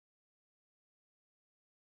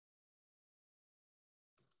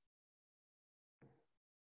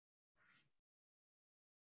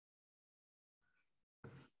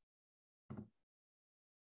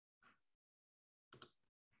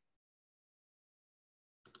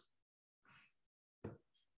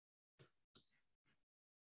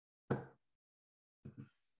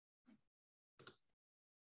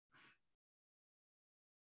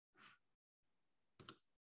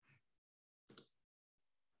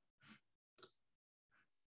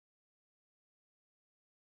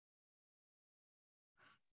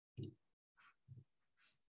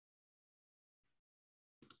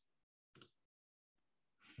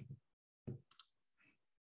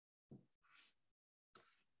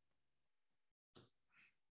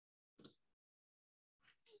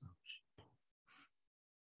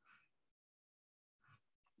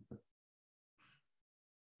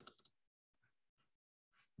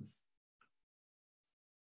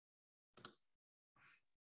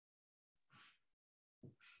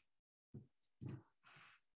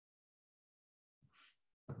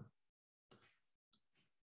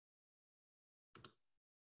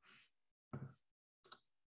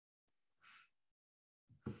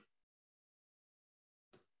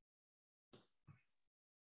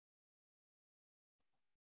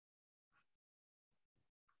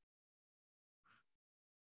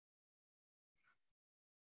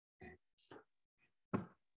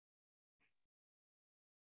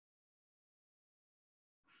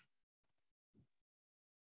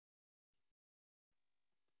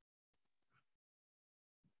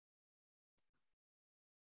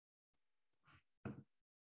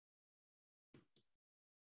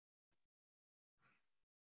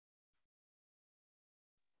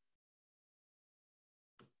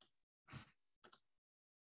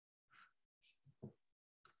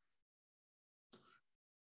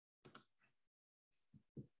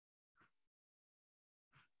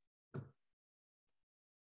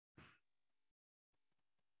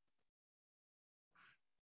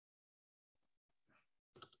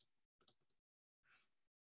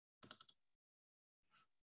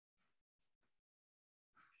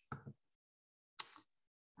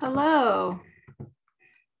Hello.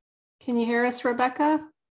 Can you hear us, Rebecca?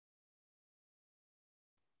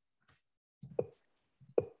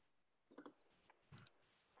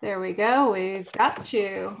 There we go. We've got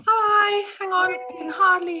you. Hi, hang on. I can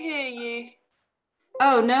hardly hear you.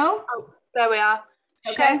 Oh, no? Oh, there we are.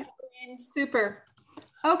 Okay. Super.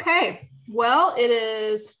 Okay. Well, it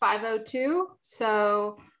is 5:02.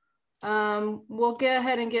 So we'll go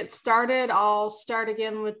ahead and get started. I'll start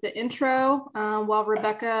again with the intro while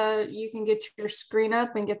Rebecca, you can get your screen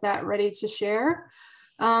up and get that ready to share.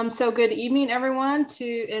 So good evening, everyone,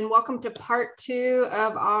 and welcome to part 2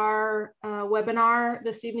 of our webinar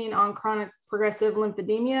this evening on chronic progressive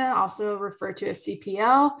lymphedema, also referred to as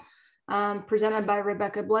CPL, presented by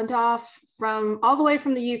Rebecka Blenntoft all the way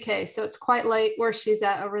from the UK. So it's quite late where she's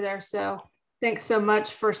at over there. So thanks so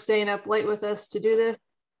much for staying up late with us to do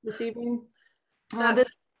this evening.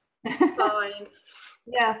 That's fine.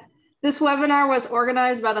 Yeah. This webinar was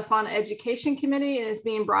organized by the Fauna Education Committee and is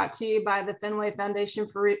being brought to you by the Fenway Foundation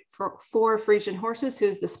for Frisian Horses, who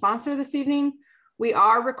is the sponsor this evening. We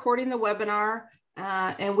are recording the webinar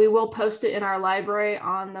and we will post it in our library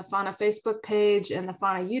on the Fauna Facebook page and the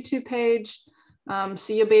Fauna YouTube page.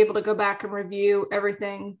 So you'll be able to go back and review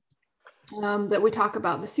everything that we talk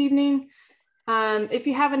about this evening. If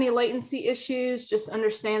you have any latency issues, just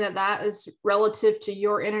understand that that is relative to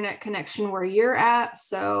your internet connection where you're at.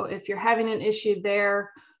 So if you're having an issue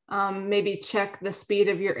there, maybe check the speed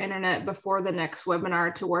of your internet before the next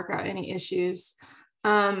webinar to work out any issues.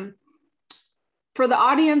 For the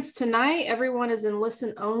audience tonight, everyone is in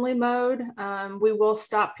listen only mode. We will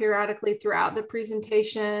stop periodically throughout the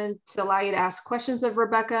presentation to allow you to ask questions of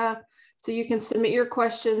Rebecca. So you can submit your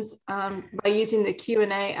questions by using the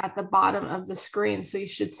Q&A at the bottom of the screen. So you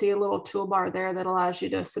should see a little toolbar there that allows you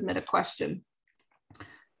to submit a question.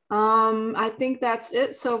 I think that's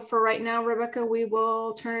it. So for right now, Rebecca, we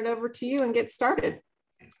will turn it over to you and get started.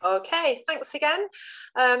 Okay, thanks again.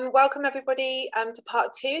 Welcome everybody to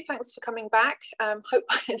part 2. Thanks for coming back. Hope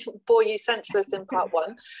I didn't bore you senseless in part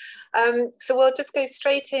 1. So we'll just go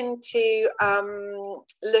straight into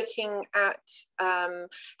looking at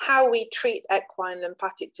how we treat equine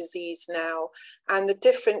lymphatic disease now and the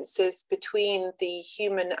differences between the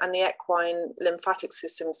human and the equine lymphatic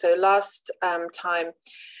system. So last time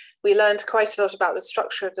we learned quite a lot about the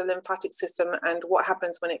structure of the lymphatic system and what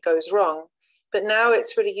happens when it goes wrong. But now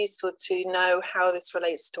it's really useful to know how this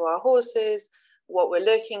relates to our horses, what we're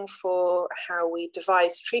looking for, how we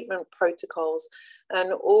devise treatment protocols,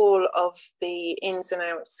 and all of the ins and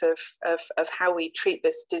outs of how we treat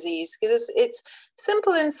this disease. Because it's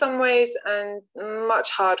simple in some ways and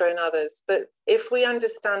much harder in others. But if we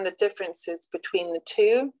understand the differences between the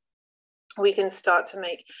two, we can start to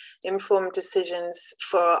make informed decisions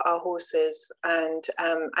for our horses and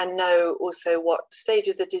know also what stage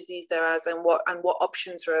of the disease they're at and what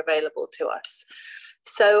options are available to us.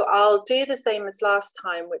 So I'll do the same as last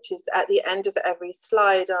time, which is at the end of every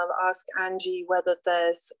slide, I'll ask Angie whether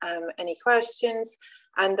there's any questions,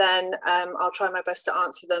 and then I'll try my best to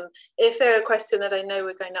answer them. If they're a question that I know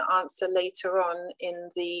we're going to answer later on in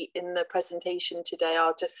the presentation today,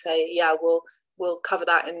 I'll just say, yeah, we'll cover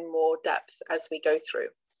that in more depth as we go through.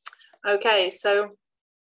 Okay, so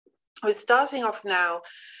we're starting off now.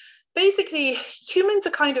 Basically, humans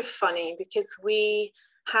are kind of funny because we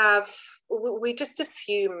just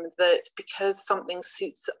assume that because something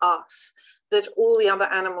suits us, that all the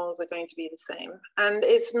other animals are going to be the same. And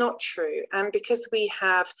it's not true. And because we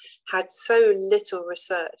have had so little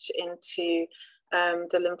research into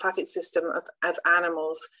the lymphatic system of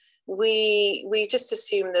animals, we just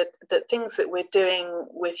assume that things that we're doing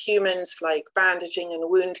with humans, like bandaging and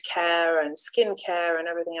wound care and skin care and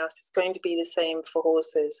everything else, is going to be the same for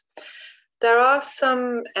horses. There are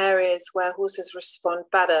some areas where horses respond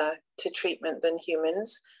better to treatment than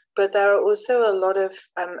humans, but there are also a lot of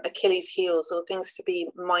Achilles heels or things to be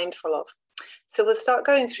mindful of. So we'll start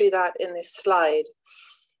going through that in this slide.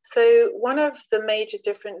 So one of the major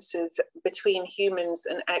differences between humans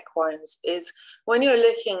and equines is when you're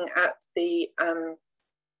looking at the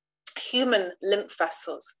human lymph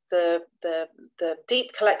vessels, the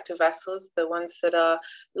deep collector vessels, the ones that are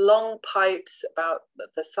long pipes about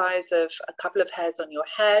the size of a couple of hairs on your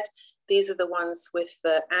head. These are the ones with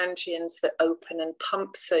the angions that open and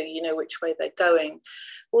pump so you know which way they're going.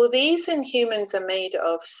 Well, these in humans are made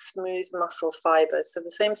of smooth muscle fibers, so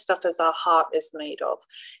the same stuff as our heart is made of.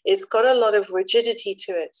 It's got a lot of rigidity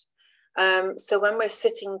to it. So when we're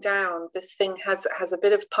sitting down, this thing has a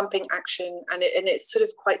bit of pumping action and it's sort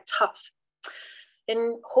of quite tough.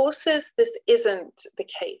 In horses, this isn't the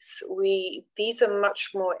case. These are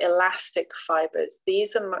much more elastic fibers.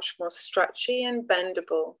 These are much more stretchy and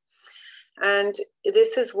bendable. And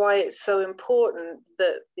this is why it's so important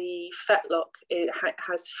that the fetlock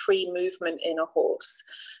has free movement in a horse,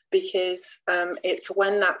 because it's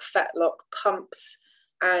when that fetlock pumps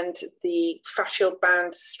and the fascial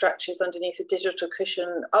band stretches underneath the digital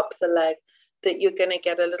cushion up the leg that you're going to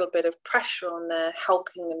get a little bit of pressure on there,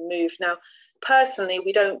 helping them move. Now, personally,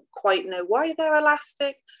 we don't quite know why they're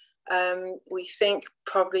elastic. We think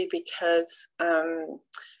probably because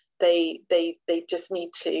they just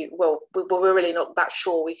need to, well, we're really not that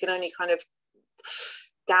sure. We can only kind of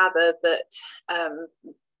gather that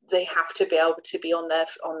they have to be able to be on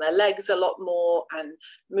their legs a lot more and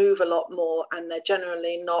move a lot more, and they're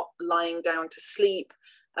generally not lying down to sleep,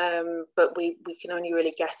 but we can only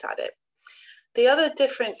really guess at it. The other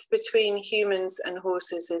difference between humans and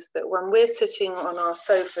horses is that when we're sitting on our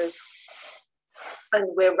sofas and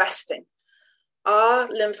we're resting, our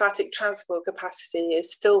lymphatic transport capacity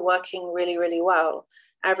is still working really, really well.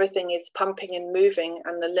 Everything is pumping and moving,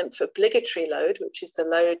 and the lymph obligatory load, which is the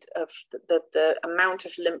load of the amount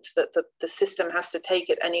of lymph that the system has to take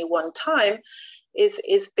at any one time, is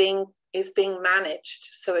being managed.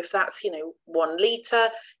 So if that's 1 liter,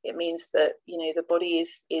 it means that the body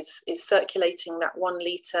is circulating that 1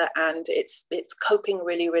 liter, and it's coping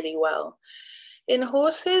really, really well. In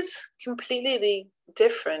horses, completely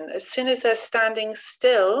different. As soon as they're standing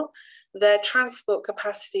still, their transport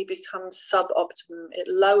capacity becomes suboptimum. It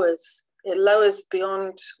lowers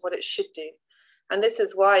beyond what it should do. And this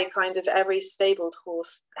is why kind of every stabled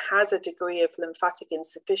horse has a degree of lymphatic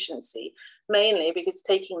insufficiency, mainly because,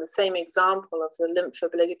 taking the same example of the lymph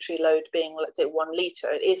obligatory load being, let's say, 1 liter,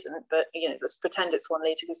 it isn't, but let's pretend it's 1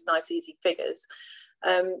 liter because it's nice, easy figures.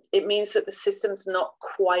 It means that the system's not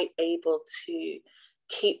quite able to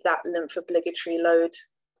keep that lymph obligatory load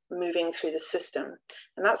moving through the system.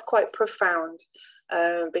 And that's quite profound,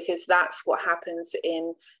 because that's what happens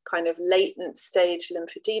in kind of latent stage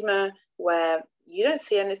lymphedema, where you don't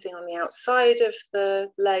see anything on the outside of the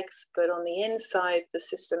legs, but on the inside, the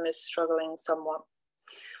system is struggling somewhat.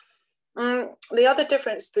 The other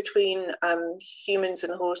difference between humans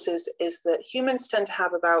and horses is that humans tend to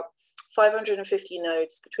have about 550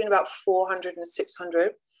 nodes, between about 400 and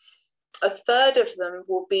 600. A third of them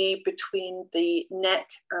will be between the neck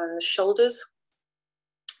and the shoulders,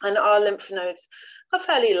 and our lymph nodes are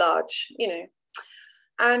fairly large,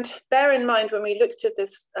 And bear in mind, when we looked at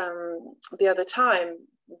this the other time,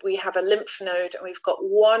 we have a lymph node and we've got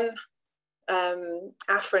one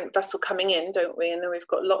afferent vessel coming in, don't we? And then we've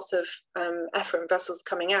got lots of efferent vessels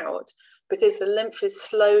coming out, because the lymph is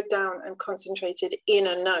slowed down and concentrated in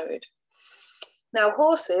a node. Now,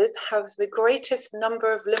 horses have the greatest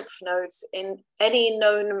number of lymph nodes in any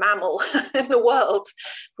known mammal in the world.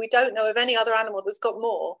 We don't know of any other animal that's got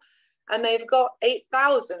more. And they've got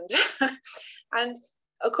 8,000. And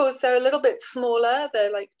of course, they're a little bit smaller.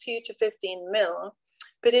 They're like 2 to 15 mil.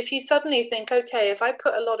 But if you suddenly think, okay, if I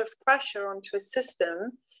put a lot of pressure onto a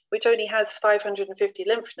system which only has 550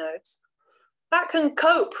 lymph nodes, that can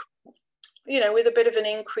cope, with a bit of an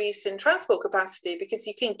increase in transport capacity, because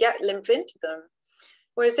you can get lymph into them.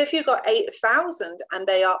 Whereas if you've got 8,000 and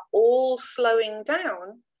they are all slowing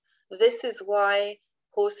down, this is why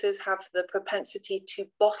horses have the propensity to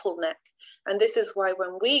bottleneck. And this is why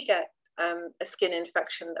when we get a skin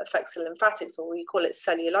infection that affects the lymphatics, or we call it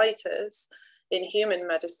cellulitis in human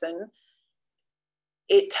medicine,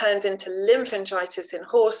 it turns into lymphangitis in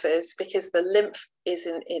horses, because the lymph is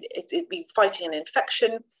fighting an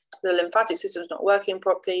infection, the lymphatic system is not working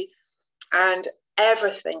properly, and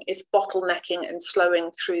everything is bottlenecking and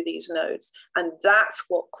slowing through these nodes. And that's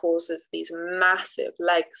what causes these massive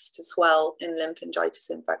legs to swell in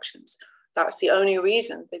lymphangitis infections. That's the only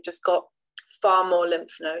reason. They've just got far more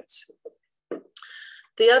lymph nodes.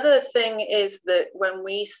 The other thing is that when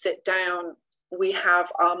we sit down, we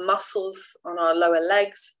have our muscles on our lower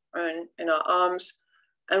legs and in our arms.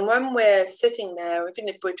 And when we're sitting there, even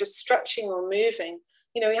if we're just stretching or moving,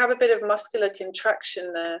 we have a bit of muscular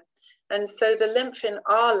contraction there. And so the lymph in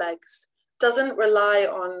our legs doesn't rely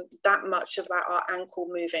on that much about our ankle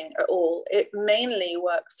moving at all. It mainly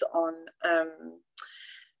works on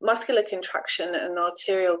muscular contraction and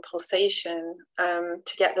arterial pulsation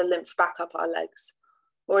to get the lymph back up our legs.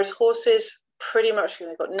 Whereas horses, pretty much,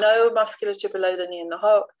 they've got no musculature below the knee and the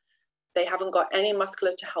hock. They haven't got any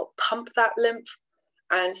musculature to help pump that lymph.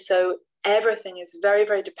 And so everything is very,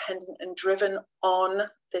 very dependent and driven on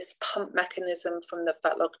this pump mechanism from the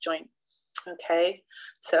fetlock joint. Okay,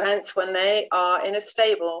 so hence when they are in a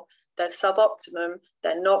stable, they're suboptimum,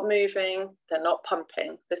 they're not moving, they're not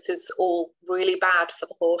pumping. This is all really bad for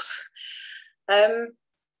the horse.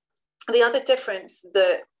 The other difference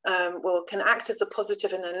that can act as a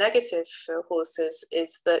positive and a negative for horses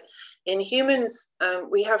is that in humans,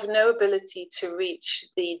 we have no ability to reach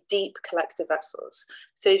the deep collector vessels.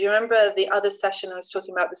 So do you remember the other session I was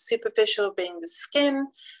talking about the superficial being the skin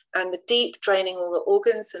and the deep draining all the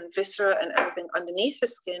organs and viscera and everything underneath the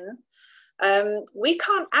skin? We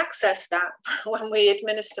can't access that when we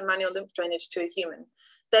administer manual lymph drainage to a human.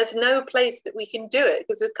 There's no place that we can do it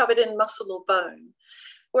because we're covered in muscle or bone.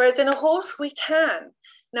 Whereas in a horse, we can.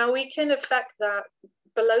 Now we can affect that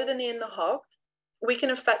below the knee in the hog. We can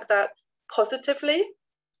affect that positively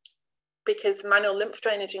because manual lymph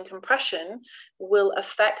drainage and compression will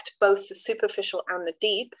affect both the superficial and the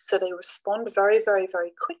deep. So they respond very, very,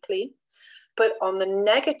 very quickly. But on the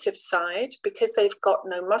negative side, because they've got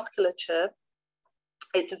no musculature,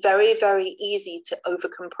 it's very, very easy to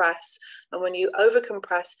overcompress. And when you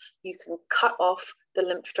overcompress, you can cut off the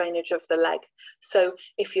lymph drainage of the leg. So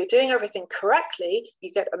if you're doing everything correctly,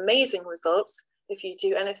 you get amazing results. If you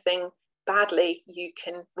do anything badly, you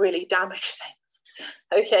can really damage things.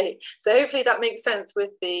 Okay, so hopefully that makes sense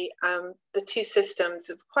with the two systems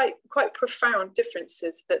of quite profound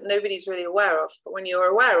differences that nobody's really aware of. But when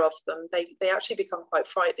you're aware of them, they actually become quite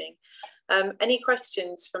frightening. Any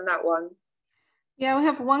questions from that one? Yeah, we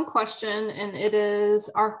have one question, and it is,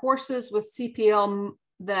 are horses with CPL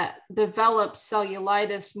that develop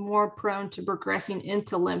cellulitis more prone to progressing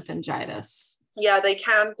into lymphangitis? Yeah, they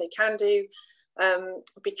can do,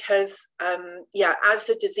 because yeah, as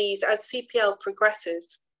the disease, as CPL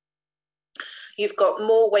progresses, you've got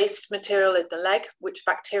more waste material in the leg, which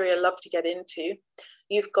bacteria love to get into.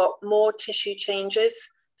 You've got more tissue changes,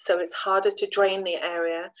 so it's harder to drain the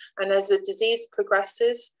area. And as the disease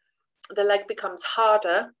progresses, the leg becomes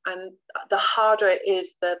harder, and the harder it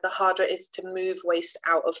is, the harder it is to move waste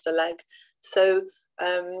out of the leg. So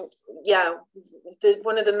yeah,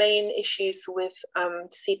 one of the main issues with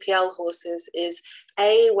CPL horses is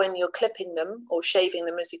when you're clipping them or shaving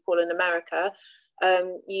them, as you call in America,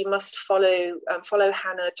 you must follow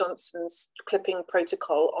Hannah Johnson's clipping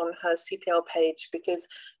protocol on her CPL page, because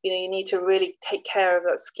you need to really take care of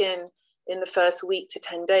that skin in the first week to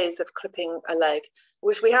 10 days of clipping a leg,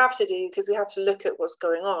 which we have to do because we have to look at what's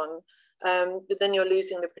going on. But then you're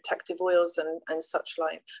losing the protective oils and such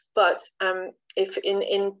like. But if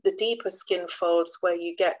in the deeper skin folds where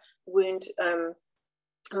you get wound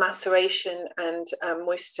maceration and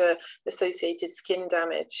moisture associated skin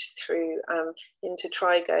damage through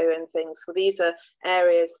intertrigo and things, well, these are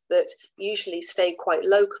areas that usually stay quite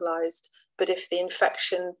localized. But if the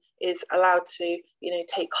infection is allowed to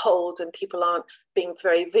take hold and people aren't being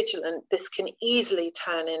very vigilant, this can easily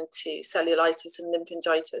turn into cellulitis and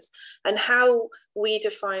lymphangitis. And how we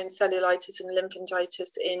define cellulitis and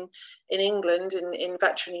lymphangitis in England in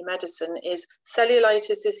veterinary medicine is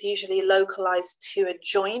cellulitis is usually localized to a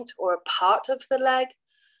joint or a part of the leg.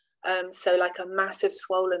 So like a massive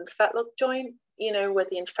swollen fetlock joint, where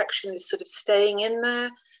the infection is sort of staying in there.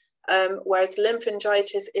 Whereas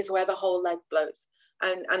lymphangitis is where the whole leg blows.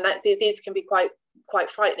 And these can be quite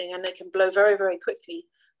frightening, and they can blow very, very quickly,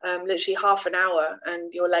 literally half an hour,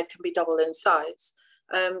 and your leg can be double in size.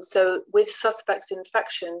 So with suspect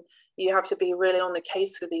infection, you have to be really on the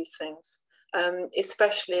case with these things,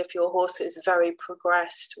 especially if your horse is very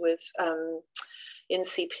progressed with in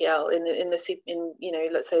CPL,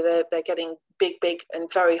 let's say they're getting big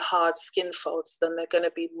and very hard skin folds, then they're going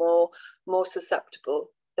to be more susceptible,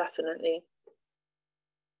 definitely.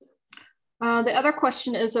 The other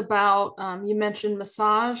question is about, you mentioned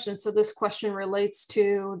massage. And so this question relates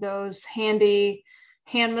to those handy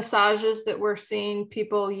hand massages that we're seeing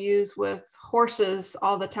people use with horses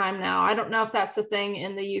all the time now. I don't know if that's a thing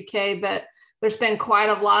in the UK, but there's been quite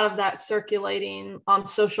a lot of that circulating on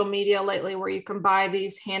social media lately, where you can buy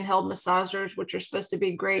these handheld massagers, which are supposed to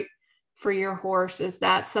be great for your horse. Is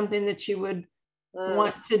that something that you would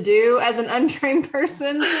want to do as an untrained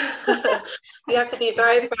person? You have to be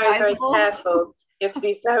very, very, very careful. You have to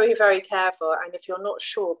be very, very careful. And if you're not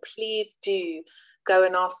sure, please do go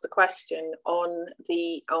and ask the question on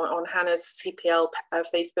Hannah's CPL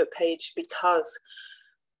Facebook page, because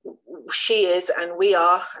she is, and we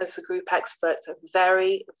are as the group experts, are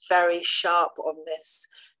very, very sharp on this,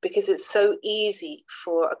 because it's so easy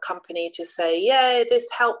for a company to say, yeah, this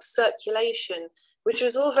helps circulation, which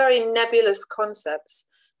is all very nebulous concepts.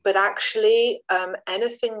 But actually,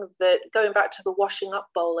 anything that, going back to the washing up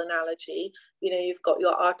bowl analogy, you know, you've got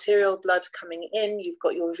your arterial blood coming in, you've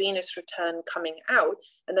got your venous return coming out,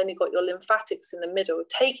 and then you've got your lymphatics in the middle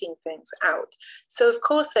taking things out. So of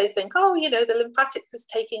course they think, oh, you know, the lymphatics is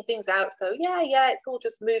taking things out, so yeah, it's all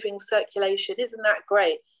just moving circulation, isn't that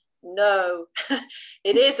great? No,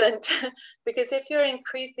 it isn't. Because if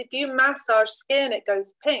you massage skin, it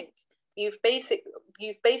goes pink. You've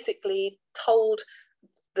basically told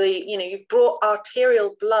you've brought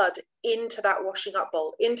arterial blood into that washing up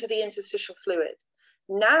bowl, into the interstitial fluid.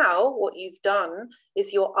 Now what you've done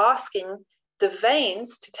is you're asking the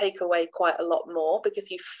veins to take away quite a lot more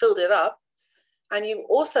because you've filled it up, and you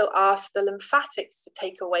also asked the lymphatics to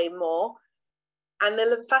take away more, and the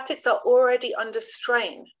lymphatics are already under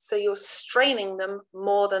strain, so you're straining them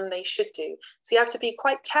more than they should do. So you have to be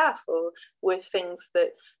quite careful with things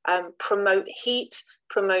that promote heat,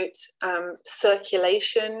 promote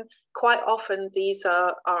circulation. Quite often these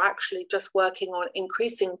are actually just working on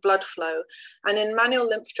increasing blood flow. And in manual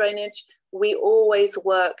lymph drainage, we always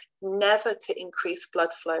work never to increase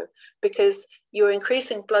blood flow, because you're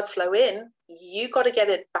increasing blood flow in, you got to get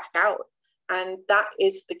it back out. And that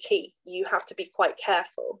is the key. You have to be quite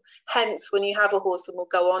careful. Hence, when you have a horse, and we'll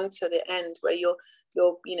go on to the end where you're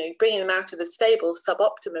bringing them out of the stable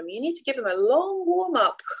suboptimum, you need to give them a long warm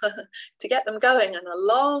up to get them going, and a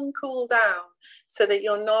long cool down, so that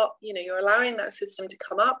you're not, you're allowing that system to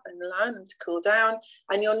come up and allowing them to cool down,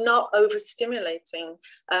 and you're not overstimulating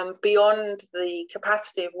beyond the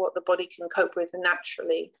capacity of what the body can cope with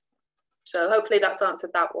naturally. So hopefully that's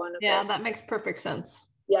answered that one. Yeah, that makes perfect sense.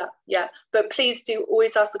 Yeah. But please do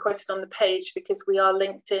always ask the question on the page, because we are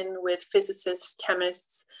linked in with physicists,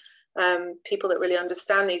 chemists, people that really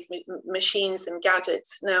understand these machines and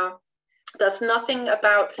gadgets. Now, there's nothing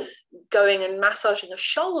about going and massaging a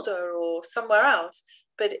shoulder or somewhere else,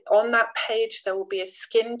 but on that page, there will be a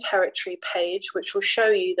skin territory page, which will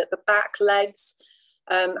show you that the back legs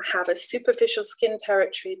have a superficial skin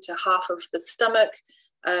territory to half of the stomach,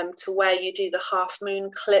 to where you do the half moon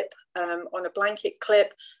clip on a blanket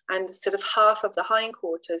clip, and sort of half of the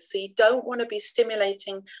hindquarters. So you don't want to be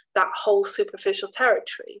stimulating that whole superficial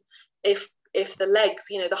territory if the legs,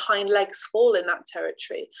 the hind legs fall in that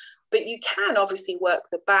territory. But you can obviously work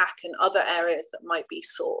the back and other areas that might be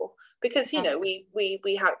sore, because we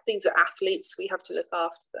have, these are athletes, we have to look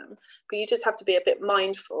after them, but you just have to be a bit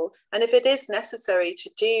mindful. And if it is necessary to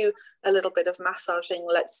do a little bit of massaging,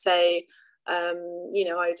 let's say I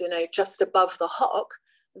don't know, just above the hock,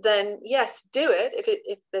 then yes, do it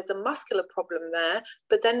if there's a muscular problem there,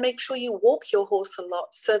 but then make sure you walk your horse a lot,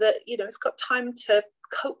 so that it's got time to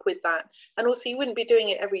cope with that. And also, you wouldn't be doing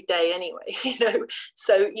it every day anyway,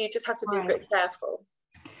 so you just have to be a bit careful.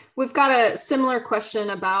 We've got a similar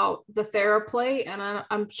question about the TheraPlate, and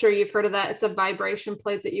I'm sure you've heard of that. It's a vibration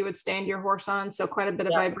plate that you would stand your horse on, so quite a bit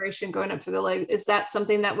of vibration going up through the leg. Is that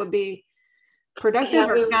something that would be productive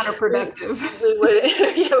or counterproductive?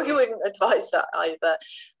 We wouldn't advise that either.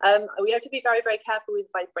 We have to be very, very careful with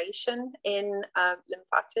vibration in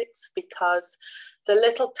lymphatics, because the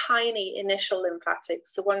little tiny initial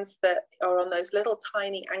lymphatics, the ones that are on those little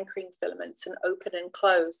tiny anchoring filaments and open and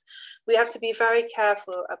close, we have to be very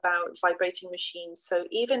careful about vibrating machines. So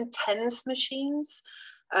even TENS machines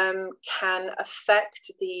can affect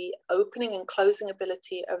the opening and closing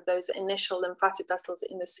ability of those initial lymphatic vessels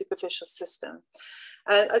in the superficial system.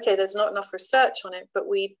 Okay, there's not enough research on it, but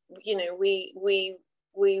we're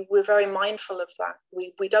very mindful of that.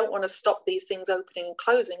 We don't want to stop these things opening and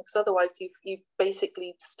closing, because otherwise you've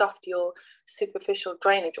basically stuffed your superficial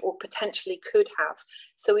drainage, or potentially could have.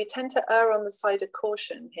 So we tend to err on the side of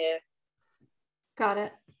caution here. Got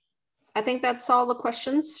it. I think that's all the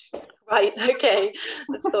questions. Right, okay,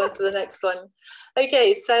 let's go on to the next one.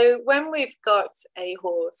 Okay, so when we've got a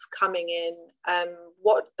horse coming in,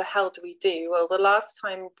 what the hell do we do? Well, the last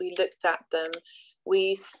time we looked at them,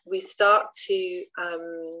 we start to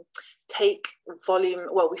take volume.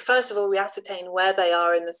 Well, first of all, we ascertain where they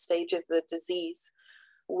are in the stage of the disease.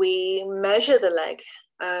 We measure the leg.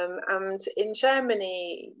 And in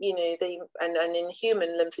Germany, and in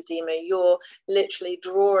human lymphedema, you're literally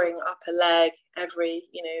drawing up a leg every,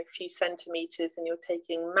 few centimeters, and you're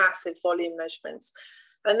taking massive volume measurements.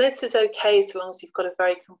 And this is okay so long as you've got a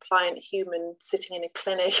very compliant human sitting in a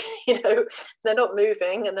clinic. They're not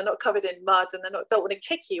moving, and they're not covered in mud, and they don't want to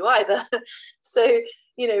kick you either. So,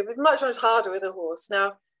 it's much, much harder with a horse.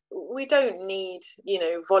 Now, we don't need,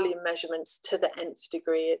 volume measurements to the nth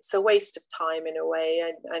degree. It's a waste of time in a way,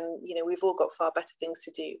 and we've all got far better things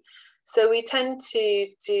to do. So we tend to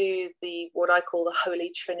do what I call the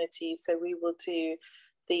Holy Trinity. So we will do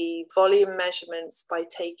the volume measurements by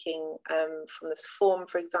taking from this form,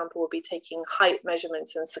 for example, we'll be taking height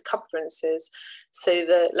measurements and circumferences. So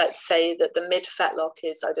that, let's say that the mid fetlock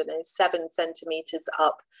is, I don't know, 7 centimeters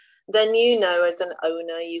up. Then, you know, as an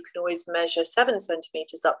owner, you can always measure 7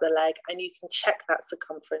 centimeters up the leg, and you can check that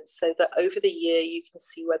circumference so that over the year you can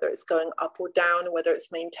see whether it's going up or down, or whether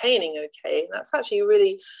it's maintaining okay. And that's actually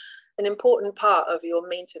really an important part of your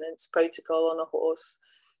maintenance protocol on a horse.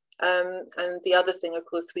 And the other thing, of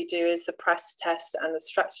course, we do is the press test and the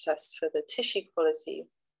stretch test for the tissue quality.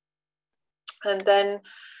 And then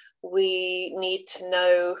we need to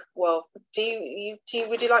know, well, would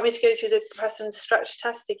you like me to go through the press and stretch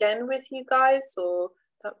test again with you guys, or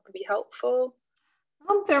that would be helpful?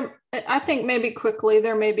 I think maybe quickly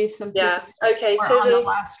there may be some. Yeah. Okay. So the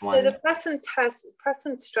last one. So the press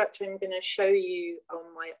and stretch, I'm going to show you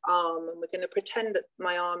on my arm, and we're going to pretend that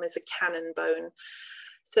my arm is a cannon bone.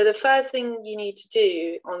 So the first thing you need to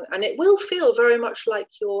do, and it will feel very much like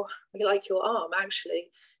your arm actually,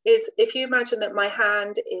 is if you imagine that my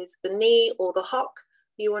hand is the knee or the hock,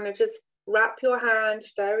 you want to just wrap your hand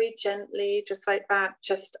very gently, just like that,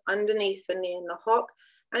 just underneath the knee and the hock.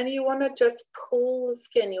 And you want to just pull the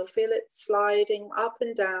skin. You'll feel it sliding up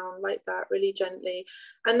and down like that, really gently.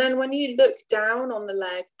 And then when you look down on the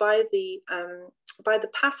leg by the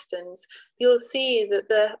pasterns, you'll see that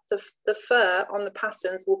the fur on the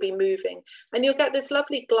pasterns will be moving, and you'll get this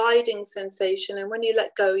lovely gliding sensation. And when you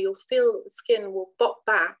let go, you'll feel the skin will bop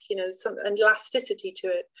back, you know, some elasticity to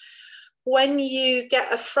it. When you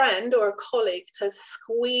get a friend or a colleague to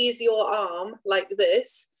squeeze your arm like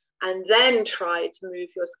this, and then try to move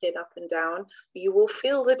your skin up and down, you will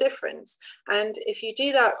feel the difference. And if you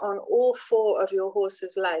do that on all 4 of your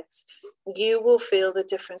horse's legs, you will feel the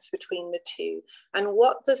difference between the two. And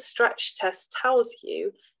what the stretch test tells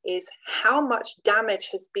you is how much damage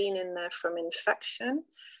has been in there from infection,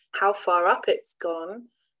 how far up it's gone,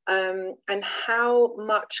 and how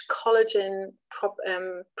much collagen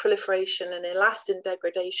proliferation and elastin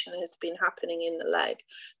degradation has been happening in the leg.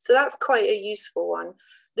 So that's quite a useful one.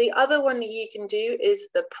 The other one that you can do is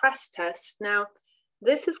the press test. Now,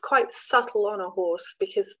 this is quite subtle on a horse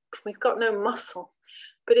because we've got no muscle.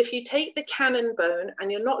 But if you take the cannon bone and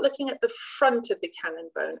you're not looking at the front of the cannon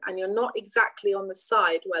bone, and you're not exactly on the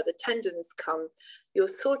side where the tendons come, you're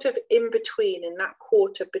sort of in between, in that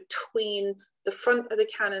quarter between the front of the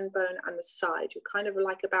cannon bone and the side. You're kind of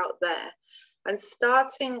like about there. And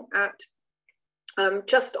starting at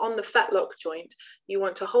just on the fetlock joint, you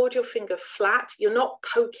want to hold your finger flat. You're not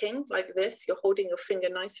poking like this. You're holding your finger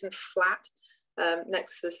nice and flat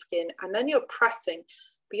next to the skin. And then you're pressing.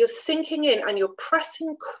 But you're sinking in and you're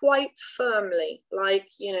pressing quite firmly, like,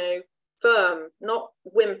 you know, firm, not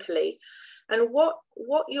wimpily. And what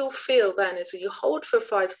you'll feel then is you hold for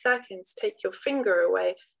 5 seconds, take your finger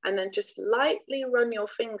away, and then just lightly run your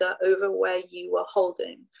finger over where you were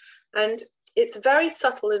holding. And it's very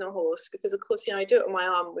subtle in a horse because, of course, you know, I do it on my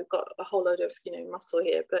arm. We've got a whole load of, you know, muscle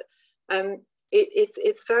here, but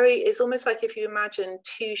it's almost like if you imagine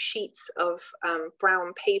 2 sheets of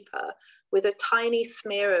brown paper with a tiny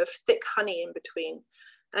smear of thick honey in between.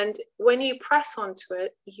 And when you press onto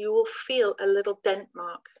it, you will feel a little dent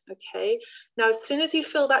mark, okay? Now, as soon as you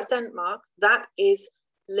feel that dent mark, that is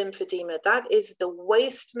lymphedema. That is the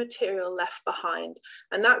waste material left behind.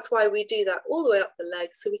 And that's why we do that all the way up the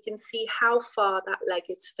leg, so we can see how far that leg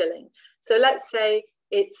is filling. So let's say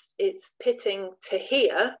it's pitting to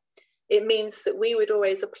here. It means that we would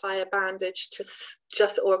always apply a bandage to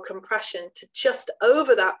just, or compression to just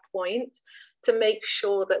over that point, to make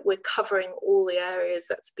sure that we're covering all the areas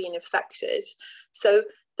that's been affected. So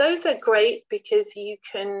those are great because you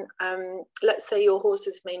can, let's say your horse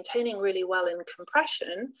is maintaining really well in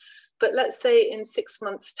compression, but let's say in 6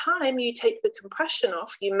 months' time, you take the compression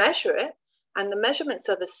off, you measure it, and the measurements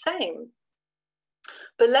are the same.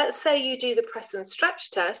 But let's say you do the press and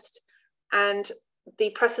stretch test, and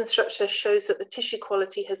the press and stretch test shows that the tissue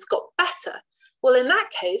quality has got better. Well, in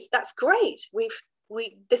that case, that's great.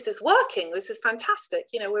 This is working. This is fantastic.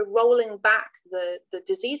 You know, we're rolling back the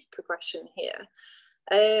disease progression here.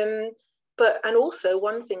 And also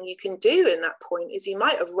one thing you can do in that point is you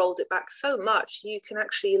might have rolled it back so much, you can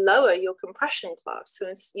actually lower your compression class.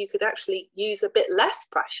 So you could actually use a bit less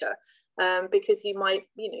pressure because you might,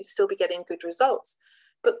 you know, still be getting good results.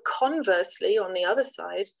 But conversely, on the other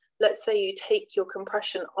side, let's say you take your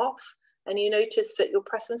compression off and you notice that your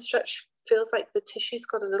press and stretch feels like the tissue's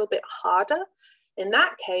got a little bit harder. In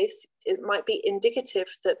that case, it might be indicative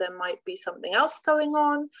that there might be something else going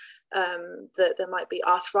on, that there might be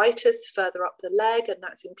arthritis further up the leg and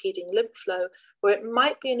that's impeding lymph flow, or it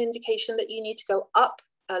might be an indication that you need to go up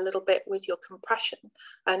a little bit with your compression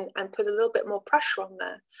and put a little bit more pressure on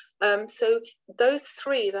there. So those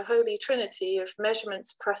three, the holy trinity of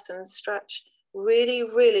measurements, press and stretch,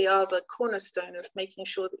 really are the cornerstone of making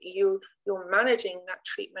sure that you're managing that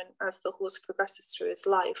treatment as the horse progresses through his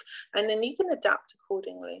life, and then you can adapt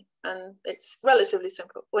accordingly. And it's relatively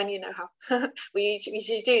simple when you know how. we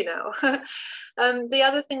usually do now. The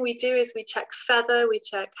other thing we do is we check feather. We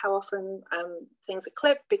check how often things are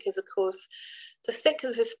clipped, because of course the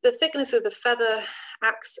thickness of the feather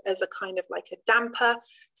acts as a kind of like a damper.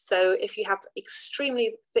 So if you have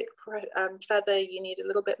extremely thick feather, you need a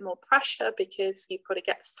little bit more pressure, because you've got to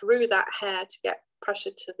get through that hair to get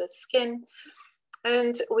pressure to the skin.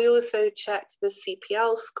 And we also check the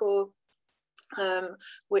CPL score,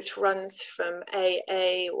 which runs from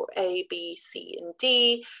AA or A, B, C, and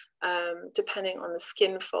D, depending on the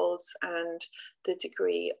skin folds and the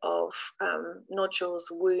degree of nodules,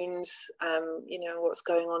 wounds, you know, what's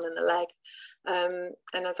going on in the leg.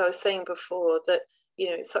 And as I was saying before, that, you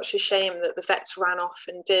know, it's such a shame that the vets ran off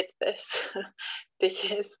and did this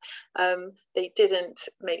because they didn't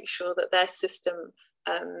make sure that their system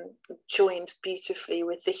joined beautifully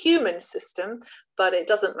with the human system. But it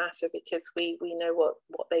doesn't matter, because we know what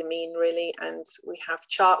they mean, really, and we have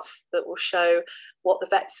charts that will show what the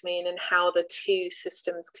vets mean and how the two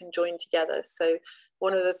systems can join together. So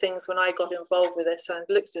one of the things when I got involved with this, I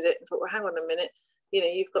looked at it and thought, well, hang on a minute, you know,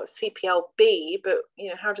 you've got CPL-B, but, you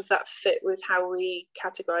know, how does that fit with how we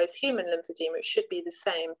categorize human lymphedema? It should be the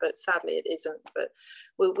same, but sadly it isn't. But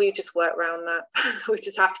we just work around that. We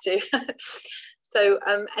just have to. So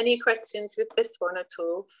any questions with this one at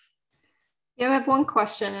all? Yeah, I have one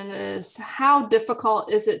question, and it is, how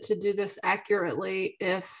difficult is it to do this accurately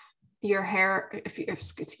if your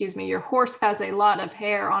horse has a lot of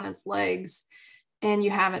hair on its legs and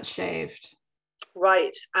you haven't shaved?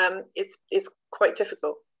 Right. It's quite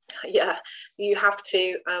difficult. Yeah, you have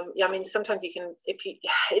to. Yeah, I mean, sometimes you can.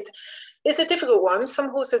 It's a difficult one. Some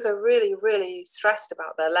horses are really stressed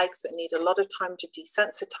about their legs that need a lot of time to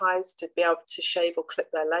desensitize to be able to shave or clip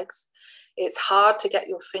their legs. It's hard to get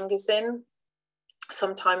your fingers in.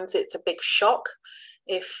 Sometimes it's a big shock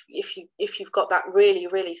if you've got that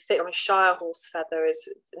really thick. I mean, Shire horse feather is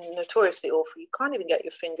notoriously awful. You can't even get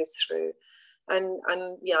your fingers through.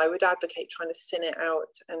 And yeah, I would advocate trying to thin it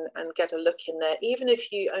out and get a look in there, even if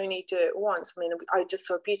you only do it once. I mean, I just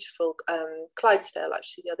saw a beautiful Clydesdale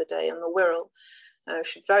actually the other day on the Wirral.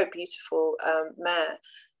 She's very beautiful mare.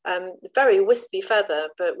 Very wispy feather,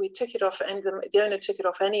 but we took it off, and the owner took it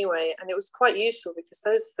off anyway, and it was quite useful because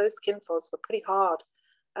those skin folds were pretty hard.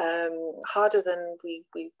 Harder than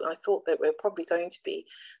I thought they were probably going to be,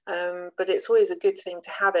 but it's always a good thing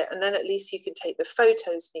to have it, and then at least you can take the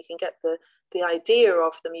photos and you can get the idea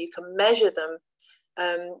of them, you can measure them,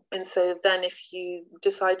 and so then if you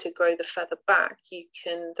decide to grow the feather back, you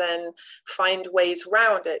can then find ways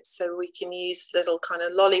around it. So we can use little kind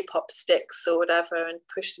of lollipop sticks or whatever and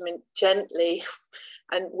push them in gently,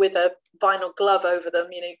 and with a vinyl glove over them,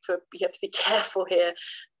 you know, you have to be careful here,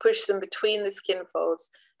 push them between the skin folds,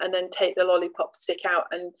 and then take the lollipop stick out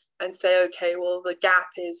and say, okay, well, the gap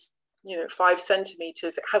is, you know, 5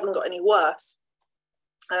 centimeters, it hasn't got any worse.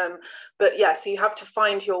 But yeah, so you have to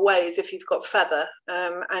find your ways if you've got feather,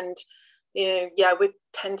 and you know, yeah, we'd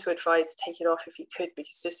tend to advise take it off if you could,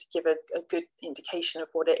 because just to give a good indication of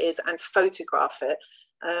what it is, and photograph it,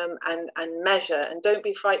 and measure, and don't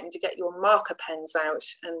be frightened to get your marker pens out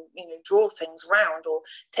and, you know, draw things round, or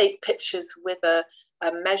take pictures with a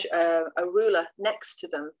ruler next to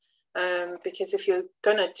them, because if you're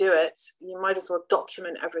gonna do it, you might as well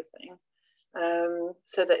document everything.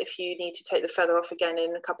 So that if you need to take the feather off again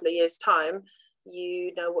in a couple of years' time,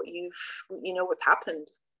 you know what's happened.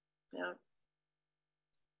 Yeah.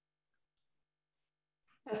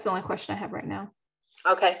 That's the only question I have right now.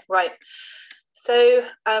 Okay, right. So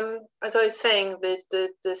as I was saying,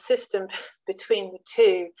 the system between the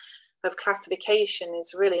two of classification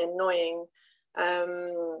is really annoying.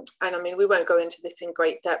 And I mean, we won't go into this in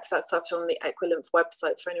great depth. That's up on the Equilymph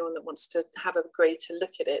website for anyone that wants to have a greater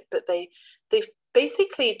look at it. But they've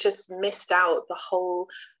basically just missed out the whole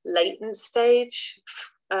latent stage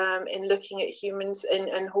in looking at humans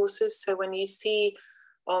and horses. So when you see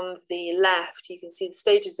on the left, you can see the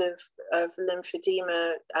stages of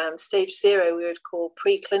lymphedema. Stage 0 we would call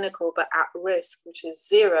preclinical but at risk, which is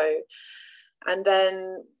 0. And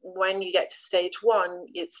then when you get to stage 1,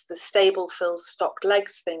 it's the stable fills stocked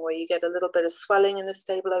legs thing, where you get a little bit of swelling in the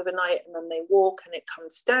stable overnight, and then they walk and it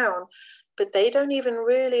comes down. But they don't even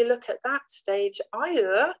really look at that stage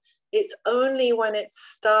either. It's only when it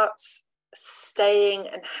starts staying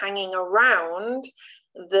and hanging around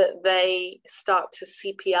that they start to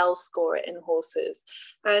CPL score it in horses.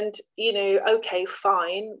 And, you know, okay,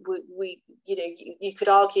 fine, we you know, you could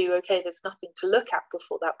argue, okay, there's nothing to look at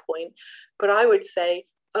before that point, but I would say,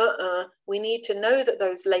 we need to know that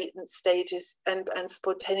those latent stages and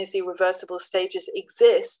spontaneously reversible stages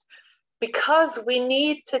exist, because we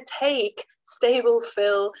need to take stable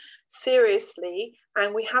fill seriously.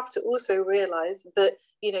 And we have to also realize that,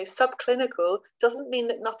 you know, subclinical doesn't mean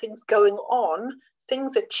that nothing's going on.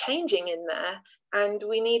 Things are changing in there, and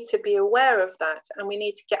we need to be aware of that. And we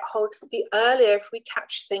need to get hold. The earlier, if we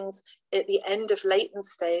catch things at the end of latent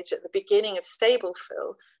stage, at the beginning of stable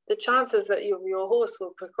fill, the chances that your horse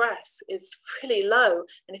will progress is really low.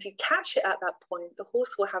 And if you catch it at that point, the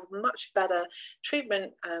horse will have much better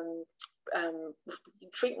treatment.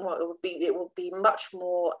 It will be much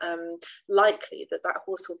more likely that that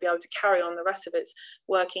horse will be able to carry on the rest of its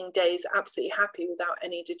working days absolutely happy without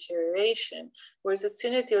any deterioration. Whereas as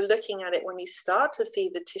soon as you're looking at it, when you start to see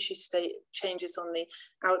the tissue state changes on the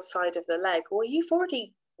outside of the leg, well, you've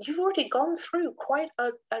already gone through quite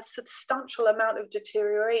a substantial amount of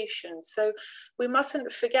deterioration. So we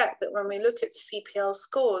mustn't forget that when we look at CPL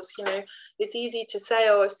scores, you know, it's easy to say,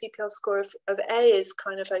 oh, a CPL score of A is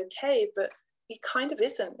kind of okay, but it kind of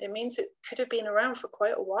isn't. It means it could have been around for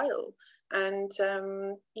quite a while. And,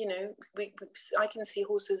 you know, I can see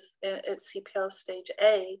horses at CPL stage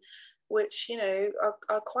A, which, you know,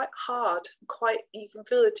 are quite hard, you can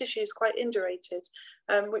feel the tissue is quite indurated,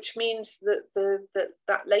 which means that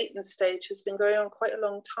that latent stage has been going on quite a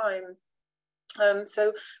long time.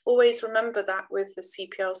 So always remember that with the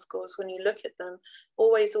CPL scores, when you look at them,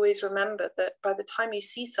 always remember that by the time you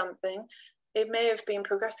see something, it may have been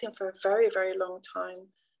progressing for a very, very long time.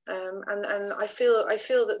 And I feel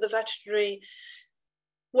that the veterinary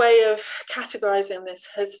way of categorizing this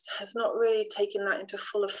has not really taken that into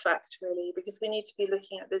full effect, really, because we need to be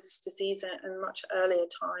looking at this disease at a much earlier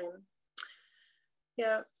time.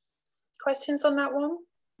 Yeah. Questions on that one?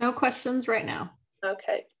 No questions right now.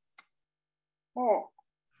 Okay. Oh.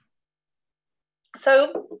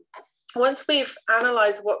 So once we've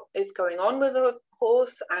analyzed what is going on with the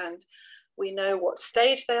horse, and we know what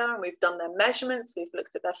stage they are, and we've done their measurements, we've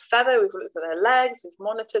looked at their feather, we've looked at their legs, we've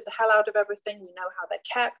monitored the hell out of everything, we know how they're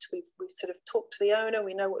kept, we've sort of talked to the owner,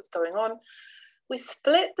 we know what's going on. We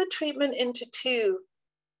split the treatment into two.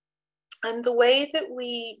 And the way that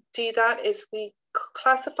we do that is we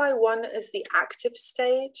classify one as the active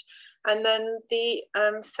stage, and then the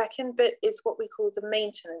second bit is what we call the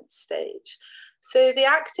maintenance stage. So the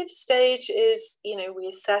active stage is, you know, we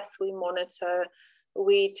assess, we monitor,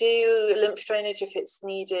 we do lymph drainage if it's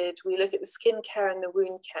needed, we look at the skin care and the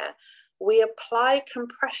wound care. We apply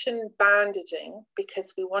compression bandaging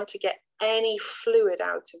because we want to get any fluid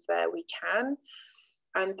out of there we can.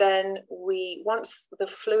 And then once the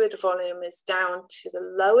fluid volume is down to the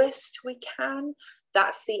lowest we can,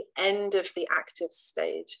 that's the end of the active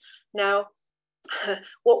stage. Now,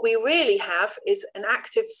 what we really have is an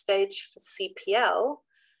active stage for CPL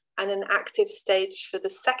and an active stage for the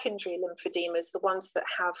secondary lymphoedemas, the ones that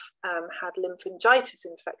have had lymphangitis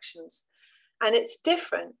infections. And it's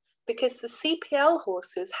different because the CPL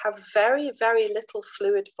horses have very, very little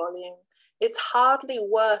fluid volume. It's hardly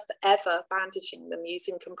worth ever bandaging them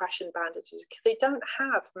using compression bandages because they don't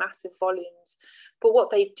have massive volumes. But what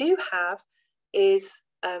they do have is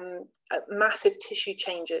massive tissue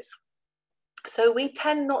changes. So we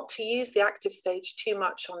tend not to use the active stage too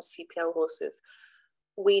much on CPL horses.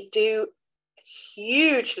 We do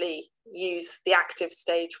hugely use the active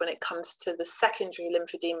stage when it comes to the secondary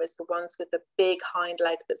lymphoedemas, the ones with the big hind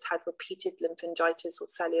leg that's had repeated lymphangitis or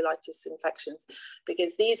cellulitis infections,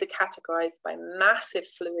 because these are categorized by massive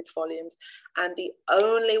fluid volumes, and the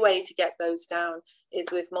only way to get those down is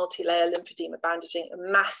with multi-layer lymphedema bandaging,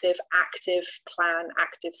 a massive active plan,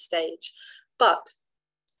 active stage. But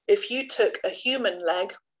if you took a human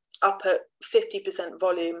leg up at 50%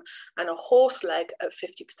 volume and a horse leg at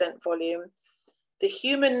 50% volume, the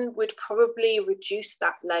human would probably reduce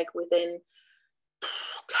that leg within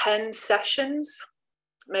 10 sessions,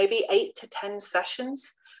 maybe 8 to 10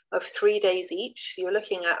 sessions of 3 days each. So you're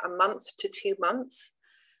looking at a month to 2 months,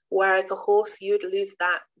 whereas a horse, you'd lose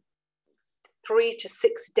that 3 to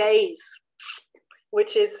 6 days,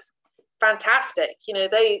 which is fantastic. You know,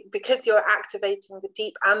 because you're activating the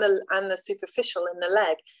deep and the superficial in the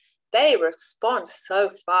leg, they respond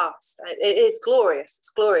so fast. It is glorious. It's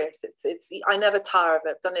glorious. I never tire of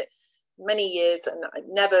it. I've done it many years and I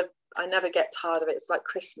never get tired of it. It's like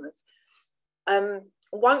Christmas.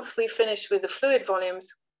 Once we finish with the fluid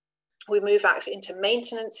volumes, we move out into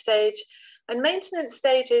maintenance stage. And maintenance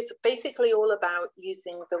stage is basically all about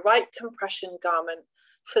using the right compression garment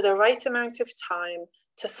for the right amount of time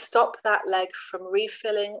to stop that leg from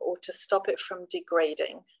refilling or to stop it from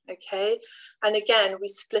degrading, okay? And again, we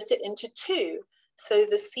split it into two. So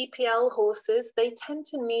the CPL horses, they tend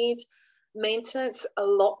to need maintenance a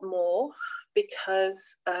lot more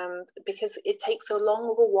because it takes a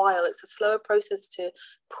longer while. It's a slower process to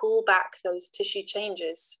pull back those tissue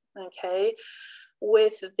changes, okay?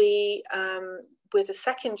 With the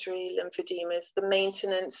secondary lymphodemas, the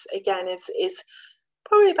maintenance again is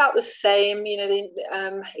probably about the same, you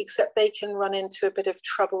know, except they can run into a bit of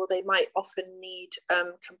trouble. They might often need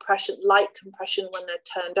compression, light compression when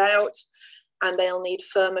they're turned out, and they'll need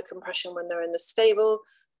firmer compression when they're in the stable.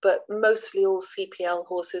 But mostly all CPL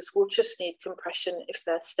horses will just need compression if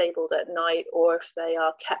they're stabled at night or if they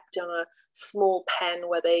are kept in a small pen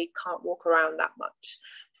where they can't walk around that much.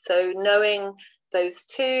 So knowing those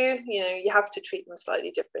two, you know, you have to treat them slightly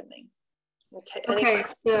differently. Okay. Okay.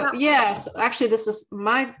 So yes, actually, this is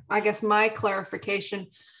I guess my clarification.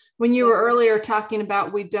 When you were earlier talking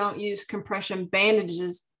about we don't use compression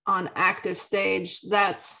bandages on active stage,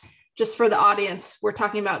 that's just for the audience. We're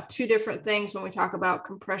talking about two different things when we talk about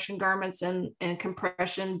compression garments and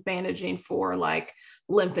compression bandaging for like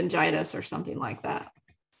lymphangitis or something like that.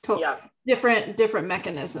 Yeah. Different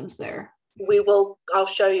mechanisms there. I'll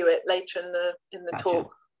show you it later in the Gotcha.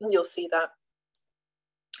 talk. You'll see that.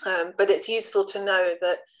 But it's useful to know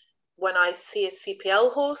that when I see a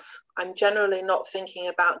CPL horse, I'm generally not thinking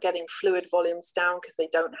about getting fluid volumes down because they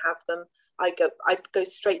don't have them. I go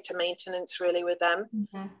straight to maintenance really with them.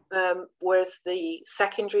 Mm-hmm. Whereas the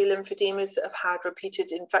secondary lymphodemas that have had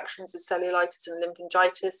repeated infections of cellulitis and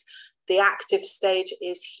lymphangitis, the active stage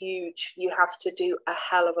is huge. You have to do a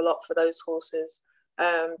hell of a lot for those horses.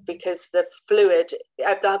 Because the fluid,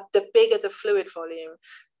 the bigger the fluid volume,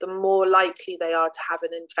 the more likely they are to have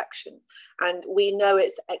an infection. And we know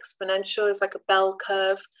it's exponential, it's like a bell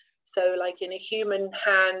curve. So like in a human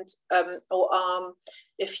hand or arm,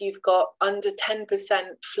 if you've got under 10%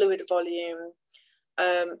 fluid volume,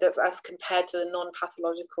 that's as compared to the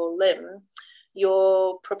non-pathological limb,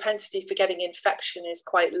 your propensity for getting infection is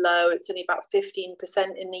quite low. It's only about 15%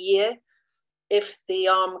 in a year. If the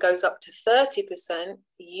arm goes up to 30%,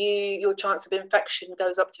 your chance of infection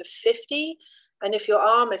goes up to 50. And if your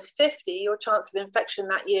arm is 50, your chance of infection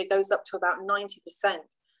that year goes up to about 90%.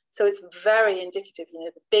 So it's very indicative. You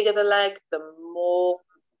know, the bigger the leg, the more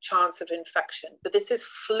chance of infection. But this is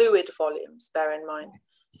fluid volumes, bear in mind.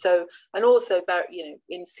 So, and also, you know,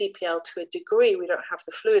 in CPL to a degree, we don't have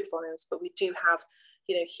the fluid volumes, but we do have,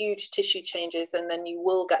 you know, huge tissue changes, and then you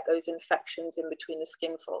will get those infections in between the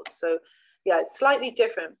skin folds. So, yeah, it's slightly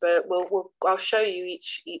different, but I'll show you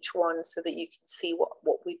each one so that you can see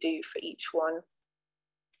what we do for each one.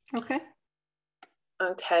 Okay.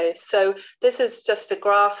 Okay, so this is just a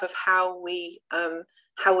graph of how we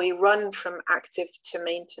run from active to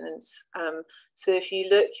maintenance. So if you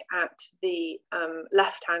look at the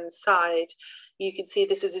left-hand side, you can see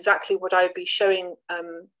this is exactly what I would be showing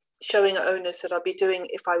owners that I'd be doing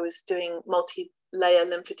if I was doing multi-layer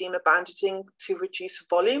lymphedema bandaging to reduce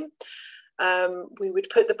volume. We would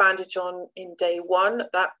put the bandage on in day one,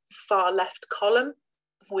 that far left column.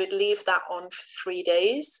 We'd leave that on for 3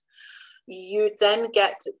 days. You'd then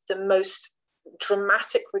get the most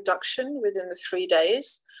dramatic reduction within the 3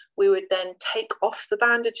 days. We would then take off the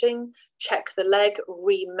bandaging, check the leg,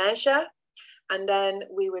 remeasure, and then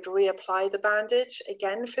we would reapply the bandage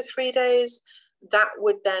again for 3 days. That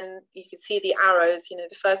would then, you can see the arrows, you know,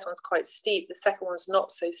 the first one's quite steep, the second one's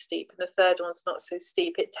not so steep, and the third one's not so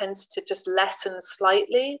steep. It tends to just lessen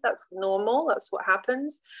slightly. That's normal, that's what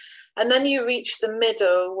happens. And then you reach the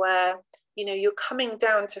middle where, you know, you're coming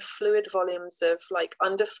down to fluid volumes of like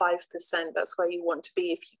under 5%. That's where you want to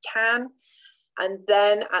be if you can. And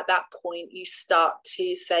then at that point, you start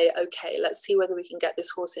to say, okay, let's see whether we can get this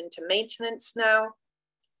horse into maintenance now.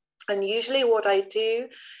 And usually what I do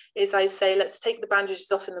is I say, let's take the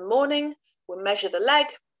bandages off in the morning, we'll measure the leg,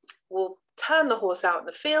 we'll turn the horse out in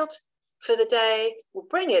the field for the day, we'll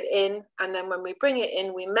bring it in, and then when we bring it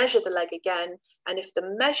in, we measure the leg again. And if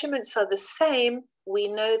the measurements are the same, we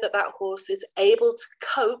know that that horse is able to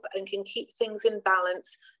cope and can keep things in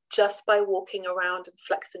balance just by walking around and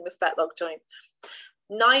flexing the fetlock joint.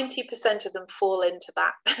 90% of them fall into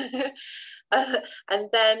that. And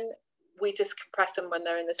then we just compress them when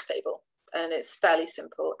they're in the stable, and it's fairly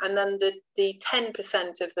simple. And then the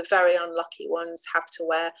 10% of the very unlucky ones have to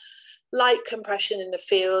wear light compression in the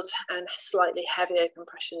field and slightly heavier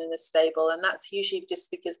compression in the stable. And that's usually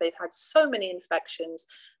just because they've had so many infections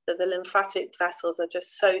that the lymphatic vessels are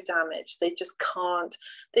just so damaged. They just can't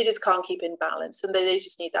keep in balance, and they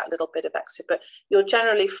just need that little bit of extra. But you'll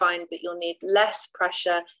generally find that you'll need less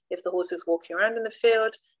pressure if the horse is walking around in the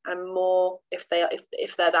field, and more if they're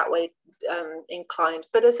that way inclined.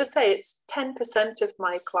 But as I say, it's 10% of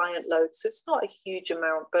my client load, so it's not a huge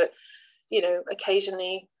amount, but you know,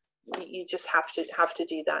 occasionally you just have to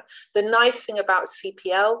do that. The nice thing about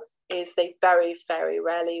CPL is they very, very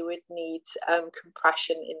rarely would need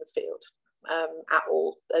compression in the field at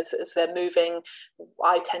all as they're moving.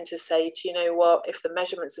 I tend to say, do you know what, if the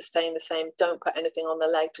measurements are staying the same, don't put anything on the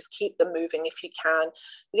leg, just keep them moving if you can,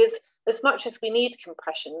 because as much as we need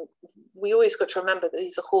compression, we always got to remember that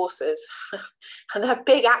these are horses and they're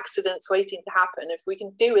big accidents waiting to happen. If we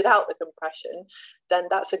can do without the compression, then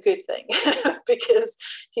that's a good thing because,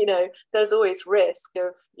 you know, there's always risk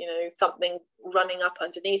of, you know, something running up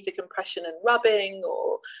underneath the compression and rubbing,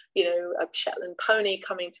 or, you know, a Shetland pony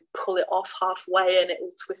coming to pull it off halfway and it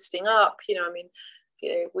all twisting up. You know, I mean,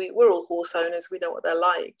 you know, we're all horse owners, we know what they're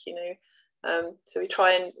like, you know, so we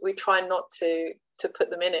try not to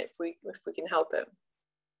put them in it if we can help it.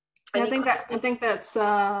 Yeah, I think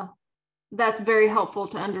that's very helpful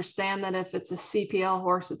to understand that if it's a CPL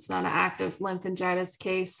horse, it's not an active lymphangitis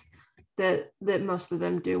case, that most of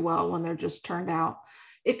them do well when they're just turned out.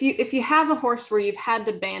 If you have a horse where you've had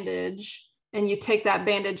to bandage and you take that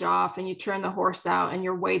bandage off and you turn the horse out and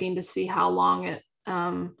you're waiting to see how long it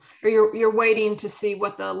or you're waiting to see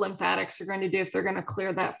what the lymphatics are going to do, if they're going to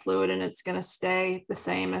clear that fluid and it's going to stay the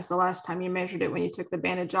same as the last time you measured it when you took the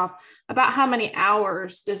bandage off, about how many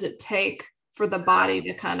hours does it take for the body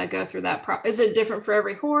to kind of go through that is it different for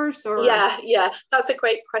every horse? Or yeah, that's a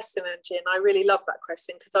great question, Angie, and I really love that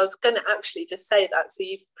question because I was going to actually just say that, so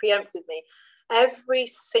you preempted me. Every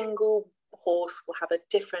single horse will have a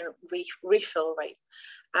different refill rate,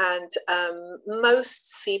 and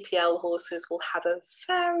most CPL horses will have a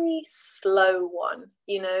very slow one.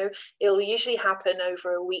 You know, it'll usually happen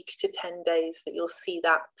over a week to 10 days that you'll see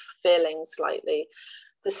that filling slightly.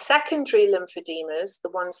 The secondary lymphedemas,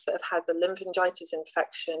 the ones that have had the lymphangitis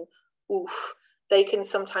infection, they can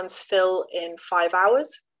sometimes fill in 5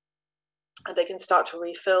 hours and they can start to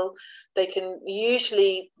refill. They can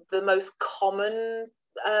usually, the most common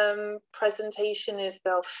presentation is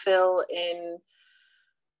they'll fill in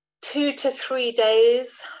 2 to 3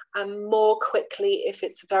 days, and more quickly if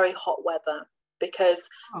it's very hot weather, because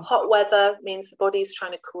hot weather means the body is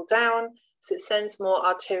trying to cool down, so it sends more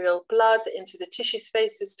arterial blood into the tissue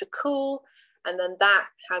spaces to cool, and then that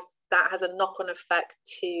has a knock-on effect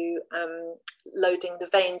to loading the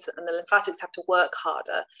veins, and the lymphatics have to work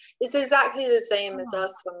harder. It's exactly the same as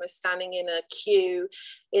us when we're standing in a queue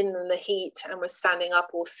in the heat and we're standing up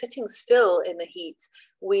or sitting still in the heat.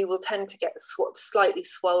 We will tend to get slightly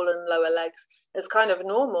swollen lower legs. It's kind of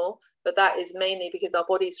normal, but that is mainly because our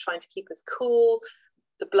body is trying to keep us cool.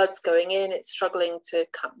 The blood's going in, it's struggling to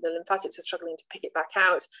come, the lymphatics are struggling to pick it back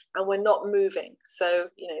out, and we're not moving. So,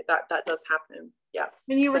 you know, that does happen. Yeah.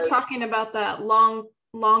 And you were talking about that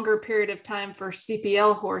longer period of time for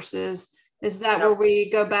CPL horses. Is that where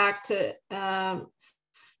we go back to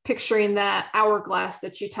picturing that hourglass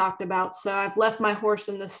that you talked about? So I've left my horse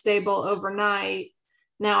in the stable overnight.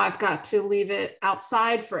 Now I've got to leave it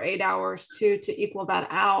outside for 8 hours to equal that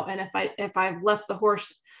out. And if I've left the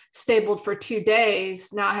horse stabled for 2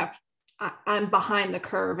 days, now I'm behind the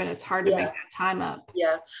curve and it's hard to make that time up.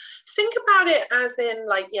 Yeah. Think about it as in,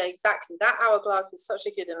 like, yeah, exactly. That hourglass is such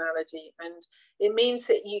a good analogy. And it means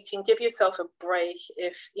that you can give yourself a break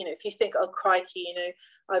if, you know, if you think, oh, crikey, you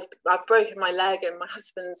know, I've broken my leg and my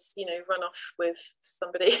husband's, you know, run off with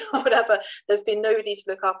somebody or whatever. There's been nobody to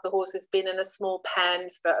look after the horse. It's been in a small pen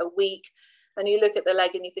for a week. And you look at the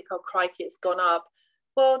leg and you think, oh, crikey, it's gone up.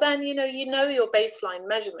 Well, then, you know your baseline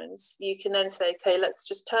measurements. You can then say, okay, let's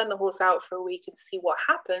just turn the horse out for a week and see what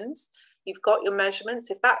happens. You've got your measurements.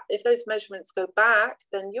 If those measurements go back,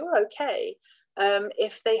 then you're okay.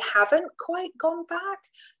 If they haven't quite gone back,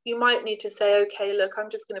 you might need to say, okay, look, I'm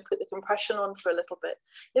just going to put the compression on for a little bit.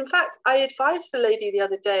 In fact, I advised a lady the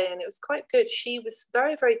other day, and it was quite good. She was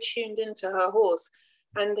very, very tuned into her horse,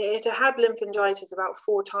 and it had lymphangitis about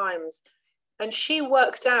 4 times. And she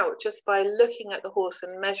worked out just by looking at the horse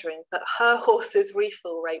and measuring that her horse's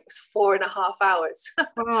refill rate was 4.5 hours.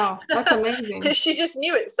 Wow, that's amazing. She just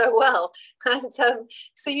knew it so well. And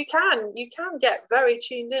so you can get very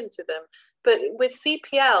tuned into them. But with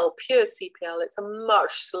CPL, pure CPL, it's a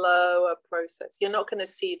much slower process. You're not going to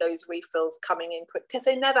see those refills coming in quick because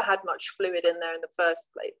they never had much fluid in there in the first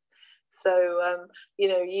place. So, you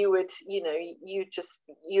know, you would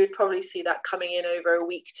probably see that coming in over a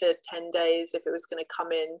week to 10 days if it was going to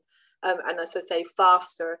come in. And as I say,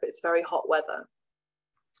 faster if it's very hot weather.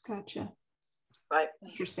 Gotcha. Right.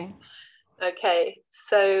 Interesting. Okay,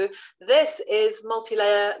 so this is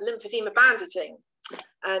multi-layer lymphedema bandaging.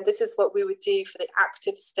 And this is what we would do for the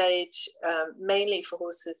active stage, mainly for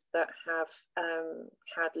horses that have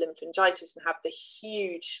had lymphangitis and have the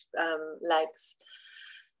huge legs.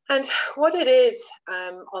 And what it is,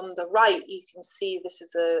 on the right, you can see this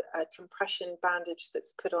is a compression bandage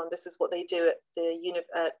that's put on. This is what they do at the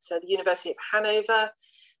University of Hanover.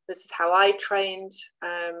 This is how I trained.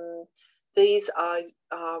 These are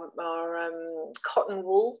cotton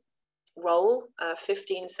wool roll,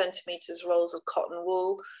 15 centimeters rolls of cotton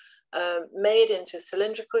wool, made into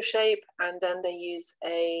cylindrical shape, and then they use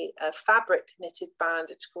a fabric knitted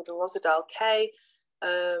bandage called a Rosedal K.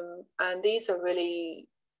 And these are really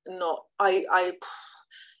not,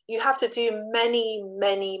 you have to do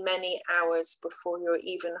many hours before you're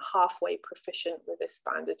even halfway proficient with this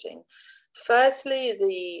bandaging. Firstly,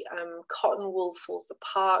 the cotton wool falls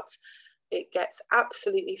apart. It gets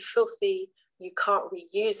absolutely filthy. You can't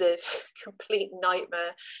reuse it. Complete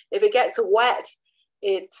nightmare. If it gets wet,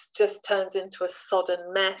 it just turns into a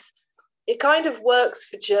sodden mess. It kind of works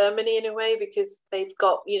for Germany in a way, because they've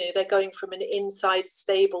got, you know, they're going from an inside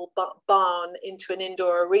stable barn into an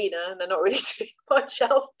indoor arena, and they're not really doing much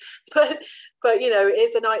else. But you know,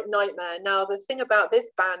 it's a nightmare. Now, the thing about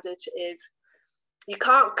this bandage is you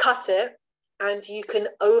can't cut it, and you can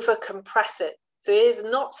over compress it. So it is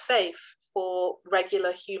not safe for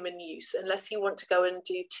regular human use unless you want to go and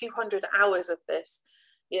do 200 hours of this.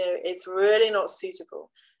 You know, it's really not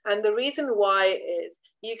suitable. And the reason why is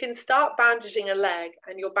you can start bandaging a leg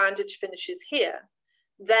and your bandage finishes here.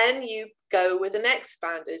 Then you go with the next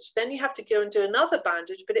bandage. Then you have to go and do another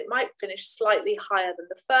bandage, but it might finish slightly higher than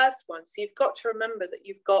the first one. So you've got to remember that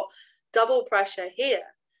you've got double pressure here.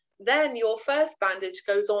 Then your first bandage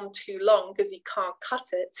goes on too long because you can't cut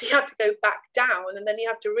it. So you have to go back down, and then you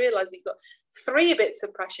have to realize you've got 3 bits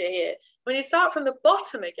of pressure here. When you start from the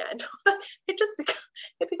bottom again,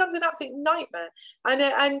 it becomes an absolute nightmare.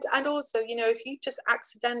 And also, you know, if you just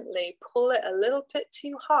accidentally pull it a little bit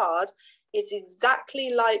too hard, it's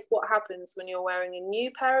exactly like what happens when you're wearing a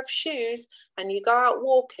new pair of shoes and you go out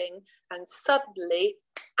walking and suddenly,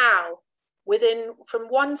 ow, from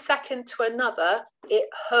 1 second to another, it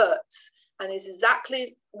hurts. And it's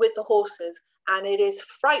exactly with the horses. And it is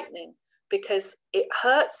frightening because it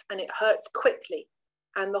hurts, and it hurts quickly.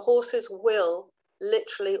 And the horses will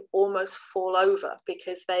literally almost fall over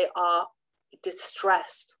because they are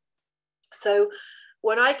distressed. So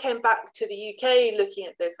when I came back to the UK looking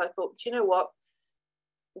at this, I thought, do you know what?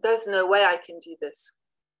 There's no way I can do this.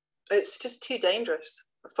 It's just too dangerous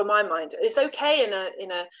for my mind. It's okay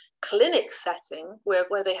in a clinic setting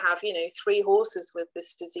where they have, you know, 3 horses with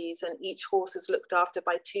this disease, and each horse is looked after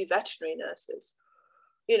by 2 veterinary nurses.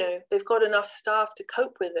 You know, they've got enough staff to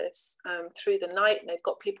cope with this through the night, and they've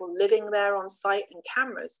got people living there on site and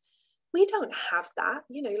cameras. We don't have that,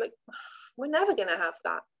 you know, like, we're never going to have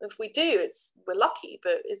that. If we do, we're lucky,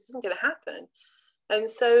 but it isn't going to happen. And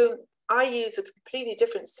so I use a completely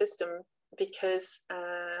different system, because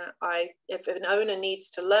if an owner needs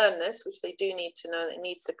to learn this, which they do need to know, it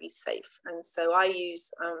needs to be safe. And so I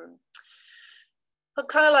use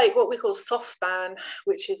kind of like what we call soft ban,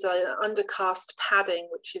 which is an undercast padding,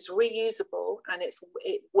 which is reusable, and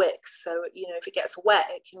it wicks. So, you know, if it gets wet,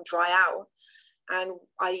 it can dry out. And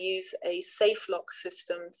I use a safe lock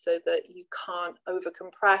system so that you can't over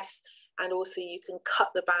compress, and also you can cut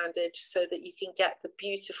the bandage so that you can get the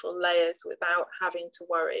beautiful layers without having to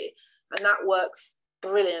worry. And that works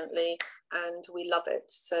brilliantly, and we love it.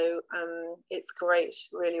 So it's great,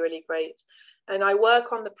 really great. And I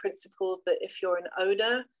work on the principle that if you're an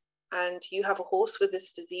owner and you have a horse with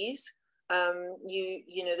this disease,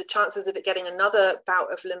 you know, the chances of it getting another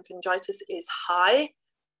bout of lymphangitis is high.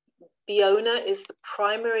 The owner is the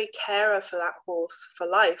primary carer for that horse for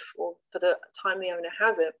life, or for the time the owner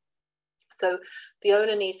has it. So the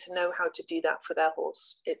owner needs to know how to do that for their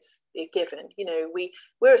horse. It's a given. You know,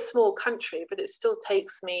 we're a small country, but it still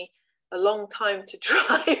takes me a long time to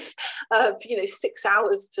drive, you know, 6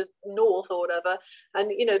 hours to north or whatever.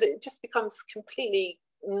 And, you know, it just becomes completely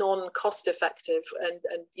non-cost effective. And,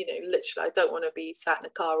 you know, literally, I don't want to be sat in a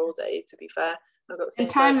car all day, to be fair. I've got and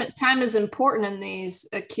time is important in these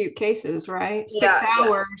acute cases, right? 6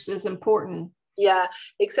 hours is important. Yeah,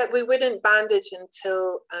 except we wouldn't bandage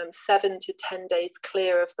until 7 to 10 days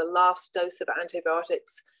clear of the last dose of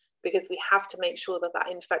antibiotics, because we have to make sure that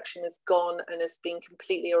that infection is gone and has been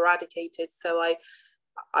completely eradicated. So I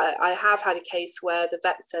I have had a case where the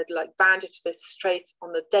vet said, like, bandage this straight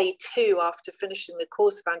on the day 2 after finishing the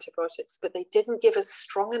course of antibiotics, but they didn't give a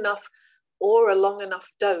strong enough or a long enough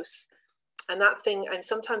dose. And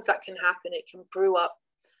sometimes that can happen. It can brew up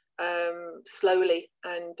slowly,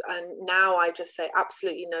 and now I just say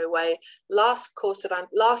absolutely no way. Last dose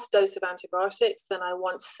of antibiotics, then I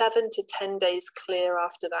want 7 to 10 days clear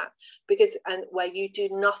after that, because where you do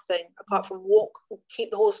nothing apart from walk,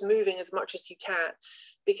 keep the horse moving as much as you can,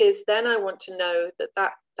 because then I want to know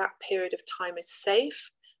that period of time is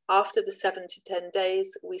safe. After the 7 to 10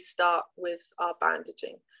 days, we start with our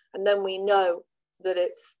bandaging, and then we know that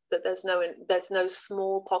there's no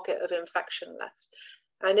small pocket of infection left.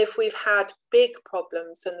 And if we've had big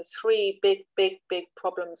problems, and the 3 big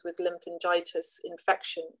problems with lymphangitis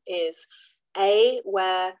infection is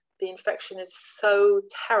where the infection is so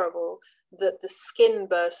terrible that the skin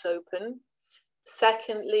bursts open.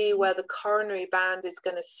 Secondly, where the coronary band is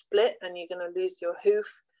going to split and you're going to lose your hoof.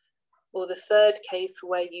 Or the third case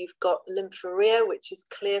where you've got lymphuria, which is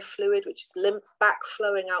clear fluid, which is lymph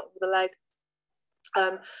backflowing out of the leg.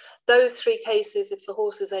 Those 3 cases, if the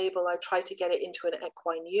horse is able, I try to get it into an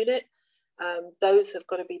equine unit. Those have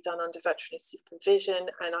got to be done under veterinary supervision,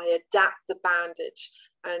 and I adapt the bandage.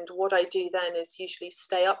 And what I do then is usually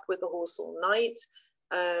stay up with the horse all night,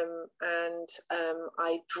 and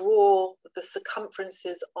I draw the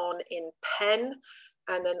circumferences on in pen,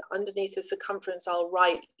 and then underneath the circumference I'll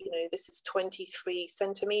write, this is 23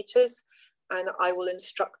 centimeters, and I will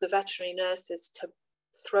instruct the veterinary nurses to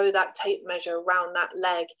throw that tape measure around that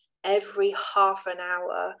leg every half an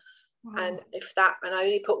hour. Wow. And I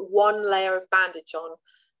only put 1 layer of bandage on,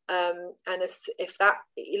 and if that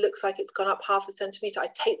it looks like it's gone up half a centimeter, I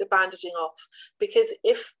take the bandaging off, because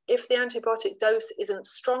if the antibiotic dose isn't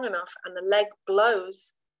strong enough and the leg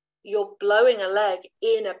blows, you're blowing a leg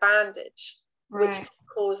in a bandage, right, which can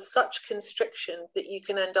cause such constriction that you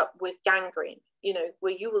can end up with gangrene,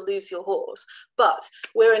 where you will lose your horse. But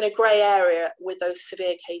we're in a grey area with those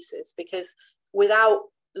severe cases, because without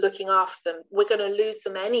looking after them, we're going to lose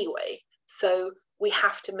them anyway. So we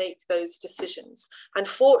have to make those decisions. And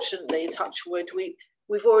fortunately, touch wood,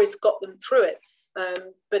 we've always got them through it.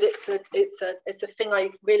 But it's a thing I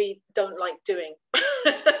really don't like doing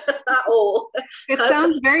at all. It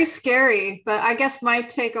sounds very scary, but I guess my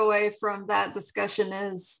takeaway from that discussion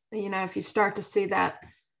is, if you start to see that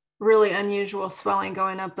really unusual swelling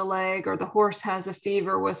going up the leg, or the horse has a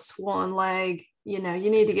fever with swollen leg, you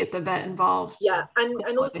need to get the vet involved. Yeah,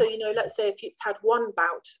 and also, let's say if it's had 1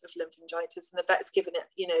 bout of lymphangitis and the vet's given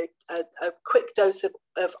it, a quick dose of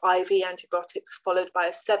IV antibiotics followed by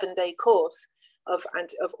a 7-day course of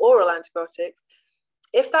oral antibiotics.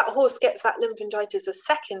 If that horse gets that lymphangitis a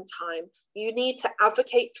second time, you need to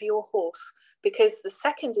advocate for your horse, because the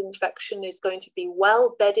second infection is going to be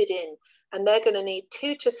well bedded in, and they're going to need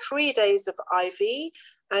 2 to 3 days of IV,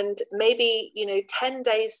 and maybe 10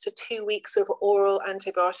 days to 2 weeks of oral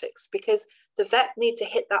antibiotics, because the vet need to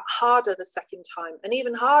hit that harder the second time, and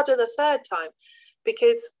even harder the third time,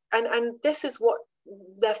 because and this is what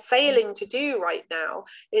they're failing to do right now,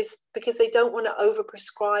 is because they don't want to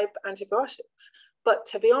overprescribe antibiotics. But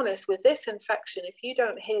to be honest, with this infection, if you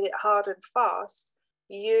don't hit it hard and fast,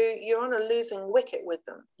 you're on a losing wicket with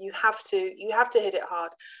them. You have to hit it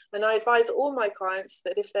hard. And I advise all my clients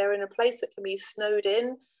that if they're in a place that can be snowed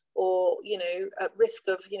in, or at risk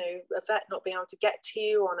of a vet not being able to get to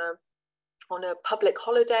you on a public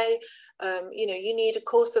holiday, you need a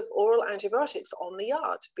course of oral antibiotics on the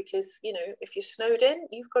yard, because if you're snowed in,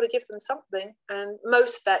 you've got to give them something. And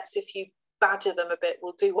most vets, if you badger them a bit,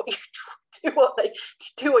 will do what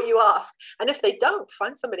you ask. And if they don't,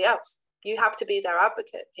 find somebody else. You have to be their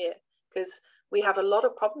advocate here, because we have a lot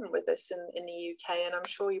of problem with this in the UK, and I'm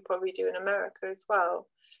sure you probably do in America as well.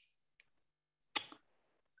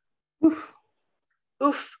 Oof.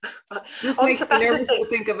 Oof. This makes me nervous to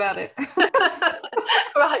think about it.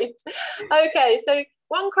 Right. Okay, so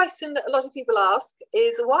one question that a lot of people ask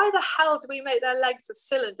is, why the hell do we make their legs a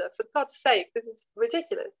cylinder? For God's sake, this is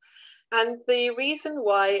ridiculous. And the reason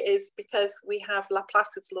why is because we have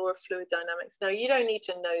Laplace's law of fluid dynamics. Now, you don't need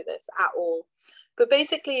to know this at all, but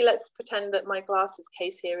basically, let's pretend that my glasses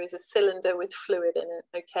case here is a cylinder with fluid in it,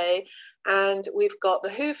 okay? And we've got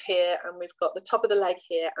the hoof here, and we've got the top of the leg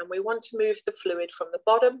here, and we want to move the fluid from the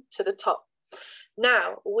bottom to the top.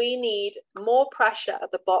 Now, we need more pressure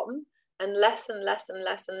at the bottom and less and less and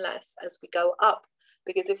less and less as we go up.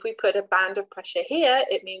 because if we put a band of pressure here,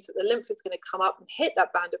 it means that the lymph is going to come up and hit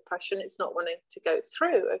that band of pressure and it's not wanting to go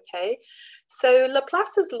through, okay? So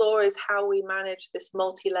Laplace's law is how we manage this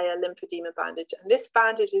multi-layer lymphedema bandage, and this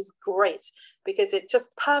bandage is great because it just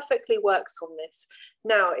perfectly works on this.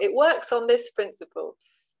 Now, it works on this principle.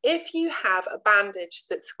 If you have a bandage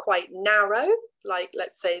that's quite narrow, like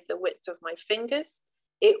let's say the width of my fingers,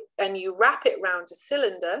 and you wrap it around a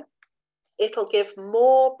cylinder, it'll give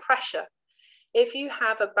more pressure. If you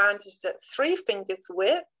have a bandage that's 3 fingers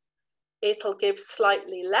width, it'll give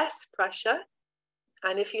slightly less pressure.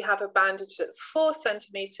 And if you have a bandage that's 4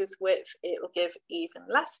 centimeters width, it'll give even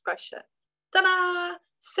less pressure. Ta-da!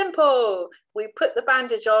 Simple. We put the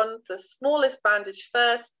bandage on, the smallest bandage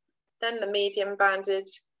first, then the medium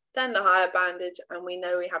bandage, then the higher bandage, and we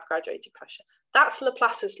know we have graduated pressure. That's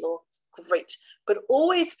Laplace's law. Great, but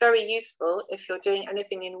always very useful if you're doing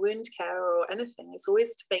anything in wound care or anything, is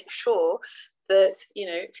always to make sure that, you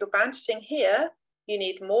know, if you're bandaging here, you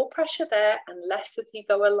need more pressure there and less as you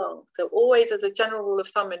go along. So always, as a general rule of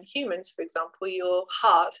thumb, in humans, for example, your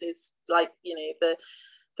heart is like, you know,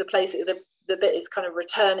 the place, the bit is kind of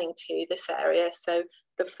returning to this area. So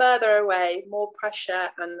the further away, more pressure,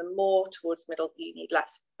 and the more towards middle, you need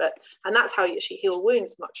less. And that's how you actually heal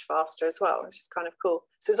wounds much faster as well, which is kind of cool.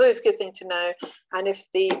 So it's always a good thing to know. And if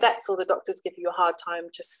the vets or the doctors give you a hard time,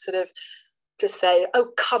 just sort of just say, oh,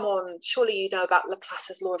 come on, surely you know about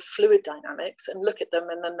Laplace's law of fluid dynamics, and look at them,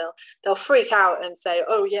 and then they'll freak out and say,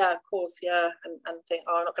 oh yeah, of course, yeah, and think,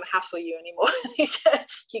 oh, I'm not going to hassle you anymore.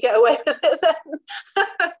 you get away with it then.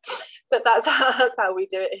 But that's how we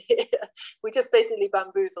do it here. We just basically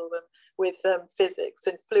bamboozle them with physics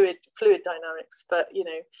and fluid dynamics. But you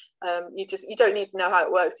know, you don't need to know how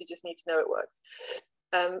it works. You just need to know it works.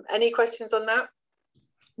 Any questions on that?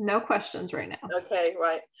 No questions right now. Okay,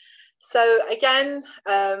 right. So again,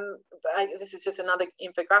 this is just another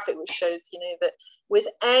infographic which shows, you know, that with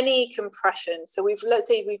any compression, so let's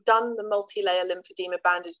say we've done the multi-layer lymphedema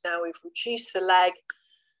bandage now, we've reduced the leg.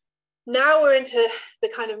 Now we're into the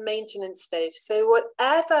kind of maintenance stage. So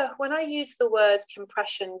when I use the word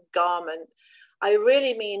compression garment, I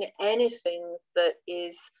really mean anything that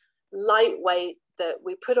is lightweight, that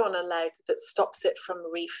we put on a leg that stops it from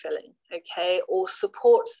refilling, okay, or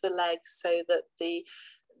supports the leg so that the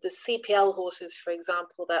CPL horses, for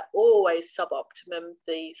example, they're always suboptimum.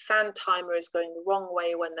 The sand timer is going the wrong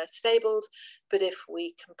way when they're stabled. But if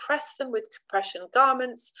we compress them with compression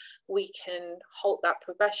garments, we can halt that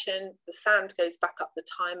progression. The sand goes back up the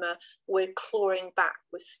timer. We're clawing back.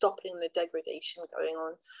 We're stopping the degradation going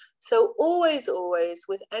on. So always, always,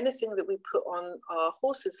 with anything that we put on our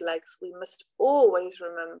horses' legs, we must always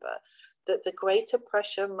remember that the greater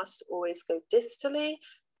pressure must always go distally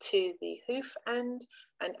to the hoof end,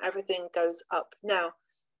 and everything goes up. Now,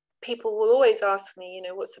 people will always ask me, you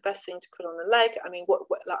know, what's the best thing to put on the leg? I mean, what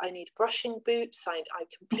like, I need brushing boots, I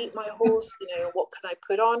compete my horse, you know, what can I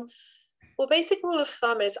put on? Well, basic rule of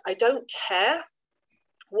thumb is I don't care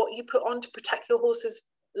what you put on to protect your horse's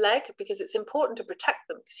leg, because it's important to protect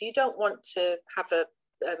them, because you don't want to have a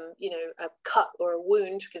you know, a cut or a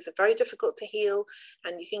wound, because they're very difficult to heal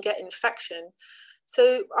and you can get infection.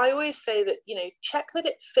 So I always say that, you know, check that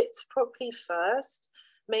it fits properly first.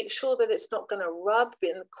 Make sure that it's not going to rub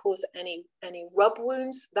and cause any rub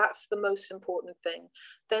wounds. That's the most important thing.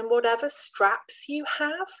 Then whatever straps you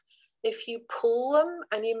have, if you pull them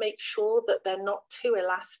and you make sure that they're not too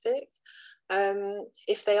elastic,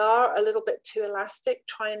 if they are a little bit too elastic,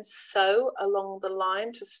 try and sew along the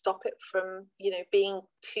line to stop it from, you know, being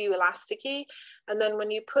too elasticy. And then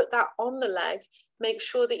when you put that on the leg, make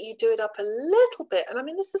sure that you do it up a little bit. And I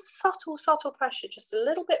mean, this is subtle pressure, just a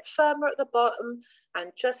little bit firmer at the bottom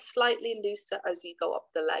and just slightly looser as you go up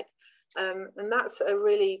the leg. And that's a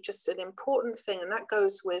really just an important thing. And that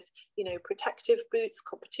goes with, you know, protective boots,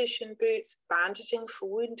 competition boots, bandaging for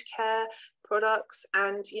wound care products,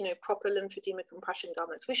 and, you know, proper lymphedema compression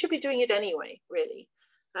garments. We should be doing it anyway, really.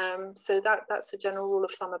 So that's the general rule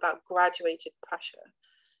of thumb about graduated pressure.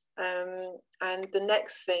 And the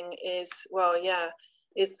next thing is, well, yeah,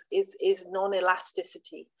 is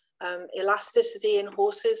non-elasticity. Elasticity in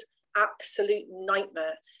horses, absolute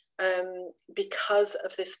nightmare. Because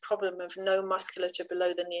of this problem of no musculature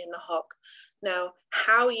below the knee and the hock. Now,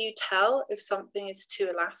 how you tell if something is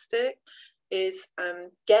too elastic is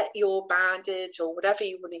get your bandage or whatever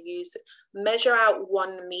you want to use, measure out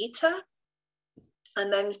 1 meter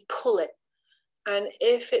and then pull it. And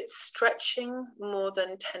if it's stretching more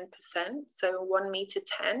than 10%, so 1 meter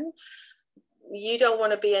 10, you don't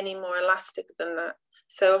want to be any more elastic than that.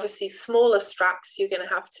 So obviously smaller straps, you're going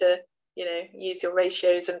to have to you know, use your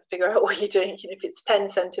ratios and figure out what you're doing. You know, if it's 10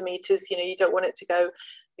 centimeters, you know, you don't want it to go,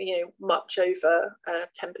 you know, much over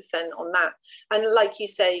 10% on that. And like I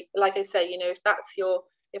say, you know, if that's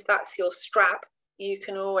your strap, you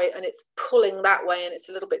can always, and it's pulling that way and it's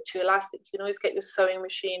a little bit too elastic, you can always get your sewing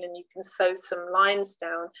machine and you can sew some lines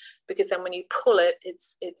down, because then when you pull it,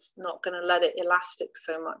 it's not going to let it elastic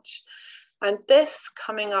so much. And this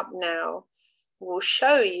coming up now will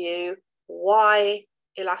show you why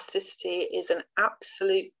elasticity is an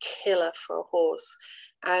absolute killer for a horse,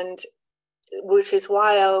 and which is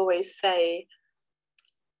why I always say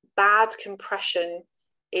bad compression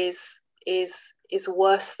is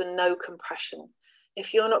worse than no compression.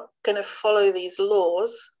 If you're not going to follow these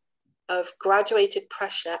laws of graduated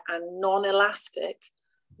pressure and non-elastic,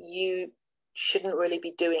 you shouldn't really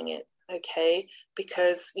be doing it, okay?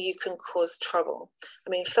 Because you can cause trouble. I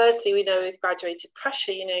mean, firstly, we know with graduated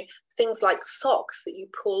pressure, you know, things like socks that you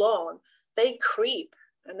pull on, they creep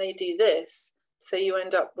and they do this. So you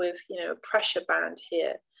end up with, you know, a pressure band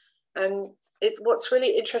here. And it's what's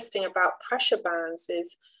really interesting about pressure bands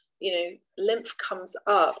is, you know, lymph comes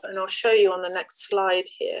up, and I'll show you on the next slide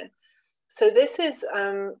here. So this is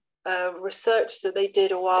research that they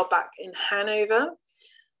did a while back in Hannover.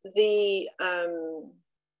 The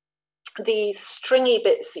stringy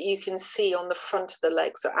bits that you can see on the front of the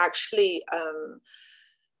legs are actually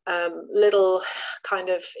little kind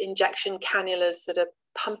of injection cannulas that are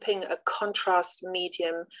pumping a contrast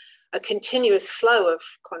medium, a continuous flow of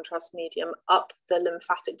contrast medium up the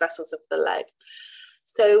lymphatic vessels of the leg.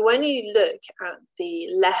 So when you look at the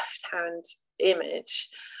left-hand image,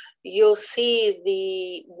 you'll see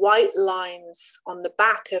the white lines on the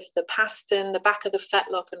back of the pastern, the back of the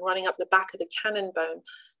fetlock, and running up the back of the cannon bone.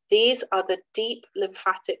 These are the deep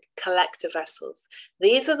lymphatic collector vessels.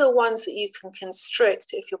 These are the ones that you can constrict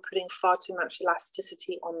if you're putting far too much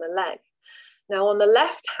elasticity on the leg. Now on the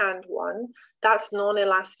left-hand one, that's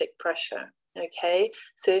non-elastic pressure. Okay,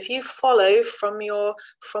 so if you follow from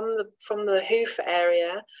the hoof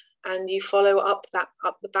area and you follow up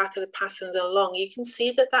the back of the pastern and along, you can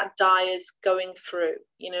see that that dye is going through.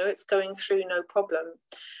 You know, it's going through no problem.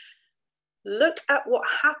 Look at what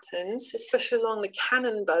happens, especially along the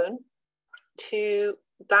cannon bone, to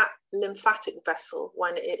that lymphatic vessel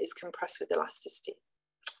when it is compressed with elasticity.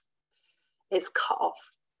 It's cut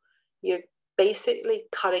off. You're basically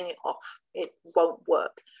cutting it off. It won't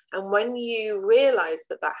work. And when you realize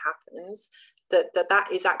that that happens, that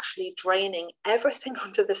is actually draining everything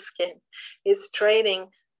onto the skin. It's draining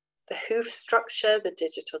the hoof structure, the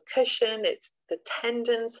digital cushion, it's the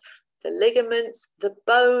tendons, the ligaments, the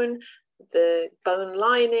bone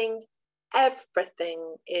lining,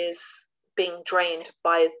 everything is being drained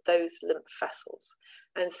by those lymph vessels.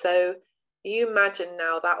 And so you imagine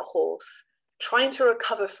now that horse trying to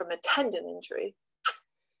recover from a tendon injury,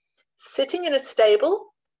 sitting in a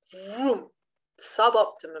stable, vroom,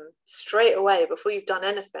 suboptimum, straight away before you've done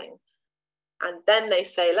anything. And then they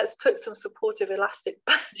say, let's put some supportive elastic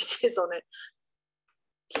bandages on it.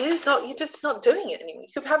 You're just not doing it anymore.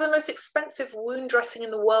 You could have the most expensive wound dressing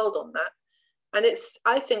in the world on that. And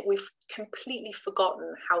I think we've completely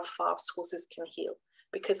forgotten how fast horses can heal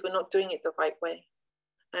because we're not doing it the right way.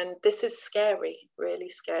 And this is scary, really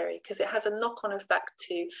scary, because it has a knock-on effect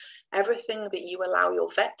to everything that you allow your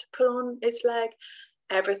vet to put on its leg,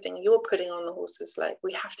 everything you're putting on the horse's leg.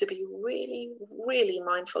 We have to be really, really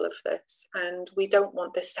mindful of this, and we don't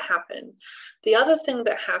want this to happen. The other thing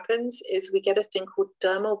that happens is we get a thing called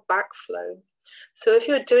dermal backflow. So if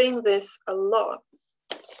you're doing this a lot,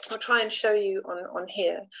 I'll try and show you on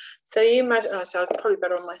here. So you imagine, oh, so I'll probably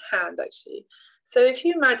better on my hand actually. So if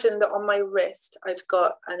you imagine that on my wrist, I've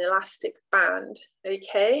got an elastic band,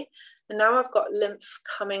 okay? And now I've got lymph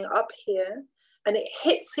coming up here and it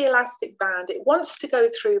hits the elastic band. It wants to go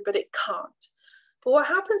through, but it can't. But what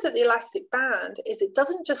happens at the elastic band is it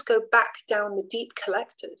doesn't just go back down the deep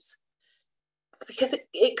collectors, because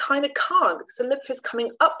it kind of can't, because the lymph is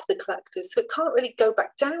coming up the collectors, so it can't really go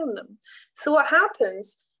back down them. So what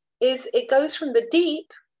happens is it goes from the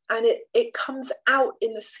deep and it comes out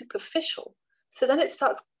in the superficial. So then it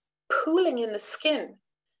starts pooling in the skin.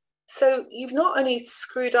 So you've not only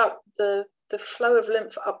screwed up the flow of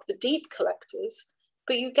lymph up the deep collectors,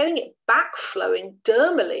 but you're getting it backflowing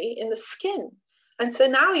dermally in the skin. And so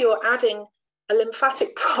now you're adding a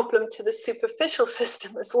lymphatic problem to the superficial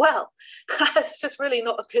system as well. That's just really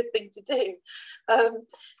not a good thing to do,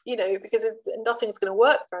 you know, because nothing's going to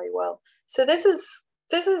work very well. So this is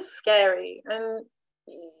scary and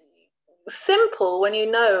simple when you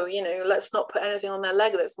know, let's not put anything on their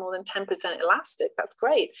leg that's more than 10% elastic. That's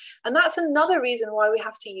great. And that's another reason why we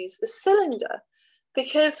have to use the cylinder,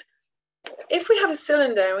 because if we have a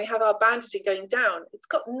cylinder and we have our bandaging going down, it's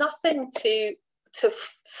got nothing to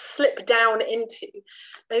slip down into.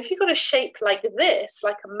 And if you've got a shape like this,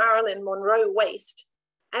 like a Marilyn Monroe waist,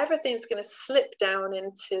 everything's going to slip down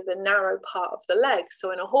into the narrow part of the leg.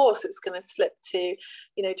 So in a horse, it's going to slip to,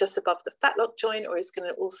 you know, just above the fetlock joint, or it's going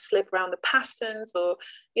to all slip around the pasterns, or,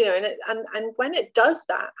 you know, and when it does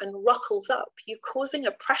that and ruckles up, you're causing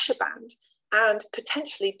a pressure band and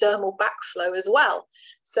potentially dermal backflow as well.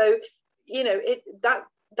 So, you know,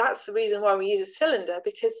 that's the reason why we use a cylinder,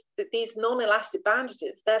 because these non-elastic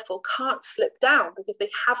bandages therefore can't slip down because they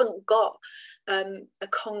haven't got a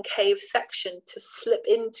concave section to slip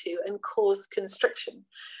into and cause constriction.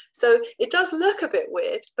 So it does look a bit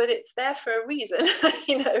weird, but it's there for a reason,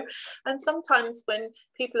 you know. And sometimes when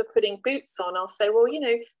people are putting boots on, I'll say, well, you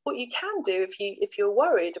know, what you can do if you're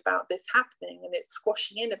worried about this happening and it's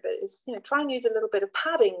squashing in a bit is, you know, try and use a little bit of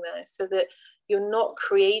padding there so that you're not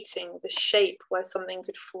creating the shape where something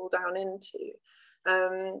could fall down into.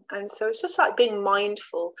 And so it's just like being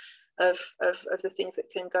mindful of the things that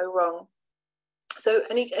can go wrong. So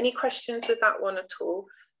any questions with that one at all?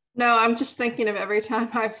 No, I'm just thinking of every time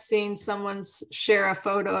I've seen someone share a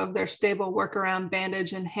photo of their stable workaround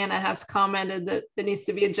bandage and Hannah has commented that it needs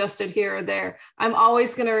to be adjusted here or there. I'm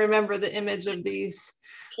always going to remember the image of these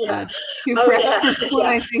when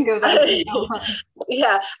I think of that.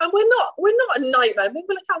 Yeah, and we're not a nightmare.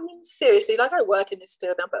 I mean, seriously, like, I work in this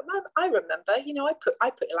field now, but I remember, you know, I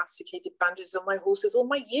put elasticated bandages on my horses all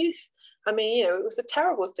my youth. I mean, you know, it was a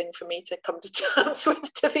terrible thing for me to come to terms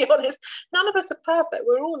with, to be honest. None of us are perfect.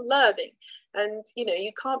 We're all learning, and, you know,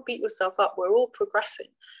 you can't beat yourself up. We're all progressing,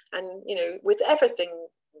 and, you know, with everything,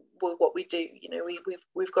 with what we do, you know,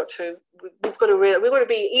 we've got to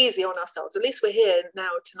be easy on ourselves. At least we're here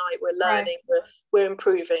now tonight. We're learning. Right. We're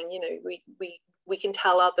improving. You know, we can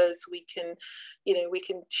tell others. We can, you know, we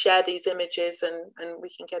can share these images and we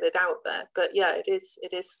can get it out there. But yeah, it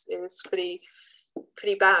is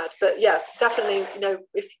pretty bad. But yeah, definitely, you know,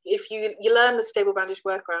 if you learn the stable bandage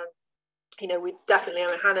workaround, you know, we definitely, I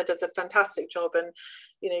mean, Hannah does a fantastic job, and,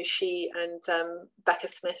 you know, she and Becca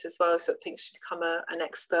Smith as well, so I think she's become an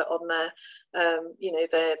expert on there. You know,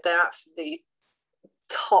 they're absolutely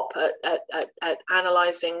top at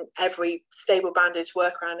analysing every stable bandage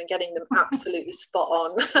workaround and getting them absolutely spot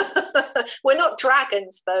on. We're not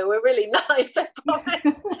dragons, though. We're really nice, I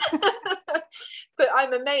promise. But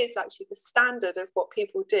I'm amazed, actually, the standard of what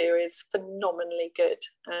people do is phenomenally good.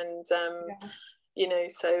 And you know,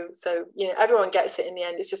 so you know, everyone gets it in the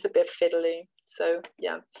end. It's just a bit fiddly. So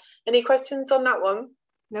yeah. Any questions on that one?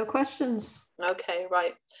 No questions. Okay,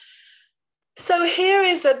 right. So here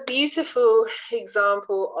is a beautiful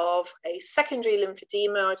example of a secondary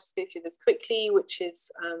lymphedema. I'll just go through this quickly, which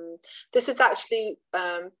is, this is actually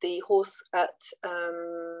the horse at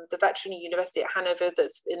the Veterinary University at Hannover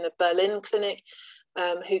that's in the Berlin clinic,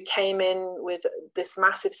 who came in with this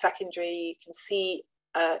massive secondary. You can see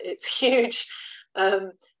it's huge.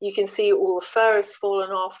 You can see all the fur has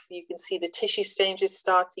fallen off. You can see the tissue changes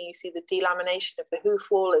starting. You see the delamination of the hoof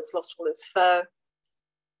wall. It's lost all its fur.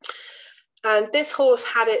 And this horse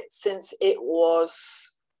had it since it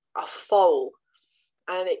was a foal.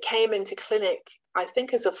 And it came into clinic, I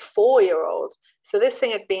think, as a 4-year-old. So this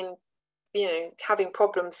thing had been, you know, having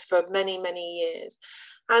problems for many, many years.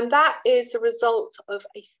 And that is the result of,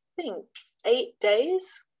 I think, 8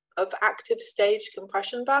 days of active stage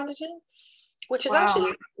compression bandaging, which is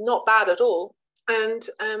actually not bad at all. And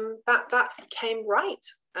that came right,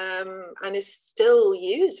 and is still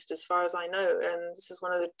used as far as I know. And this is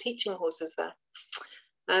one of the teaching horses there.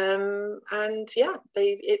 And yeah,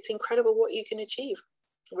 it's incredible what you can achieve.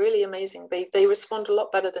 Really amazing. They respond a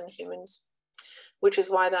lot better than humans, which is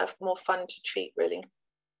why they're more fun to treat, really.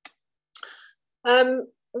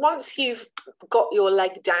 Once you've got your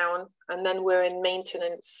leg down, and then we're in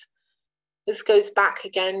maintenance, this goes back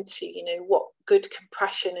again to, you know, what good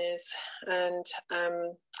compression is. And,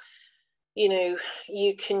 you know,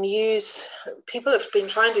 you can use, people have been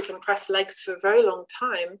trying to compress legs for a very long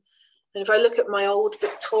time. And if I look at my old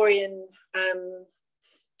Victorian,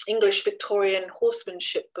 English Victorian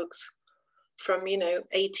horsemanship books from, you know,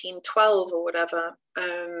 1812 or whatever,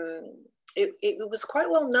 it was quite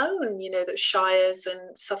well known, you know, that Shires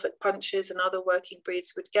and Suffolk Punches and other working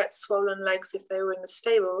breeds would get swollen legs if they were in the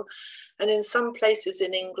stable. And in some places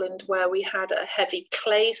in England where we had a heavy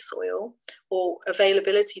clay soil or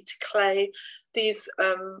availability to clay, these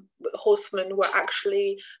horsemen were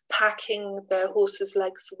actually packing their horses'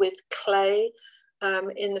 legs with clay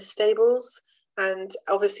in the stables. And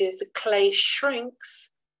obviously as the clay shrinks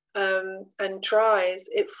and dries,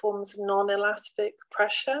 it forms non-elastic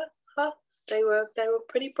pressure. they were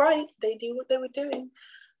pretty bright. They knew what they were doing.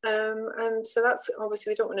 And so that's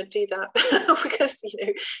obviously, we don't want to do that because, you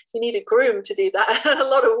know, you need a groom to do that, a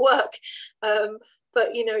lot of work.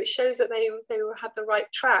 But, you know, it shows that they had the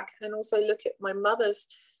right track. And also look at my mother's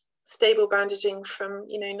stable bandaging from,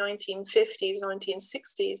 you know, 1950s,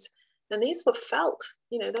 1960s. And these were felt,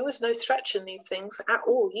 you know, there was no stretch in these things at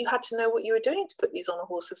all. You had to know what you were doing to put these on a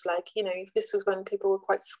horse's leg. You know, this was when people were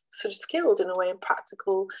quite sort of skilled in a way, in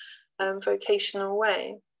practical, vocational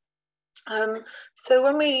way. So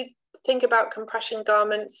when we think about compression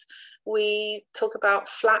garments, we talk about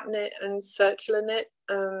flat knit and circular knit,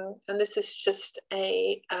 and this is just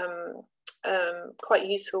a quite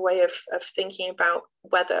useful way of thinking about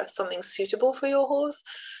whether something's suitable for your horse.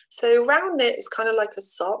 So round knit is kind of like a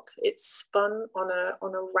sock. It's spun on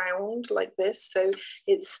a round like this, so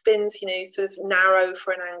it spins, you know, sort of narrow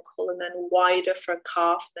for an ankle and then wider for a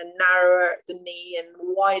calf, then narrower at the knee and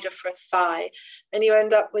wider for a thigh, and you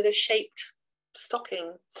end up with a shaped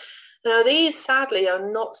stocking. Now these sadly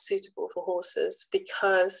are not suitable for horses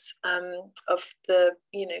because of the,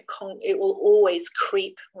 you know, it will always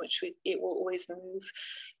creep, it will always move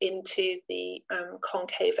into the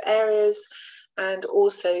concave areas, and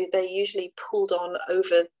also they're usually pulled on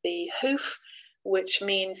over the hoof, which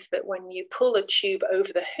means that when you pull a tube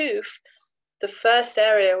over the hoof, the first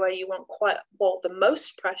area where you want the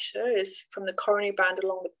most pressure is from the coronary band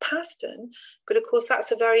along the pastern, but of course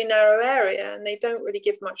that's a very narrow area and they don't really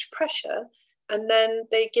give much pressure, and then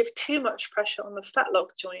they give too much pressure on the fetlock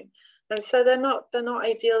joint, and so they're not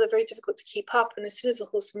ideal. They're very difficult to keep up, and as soon as the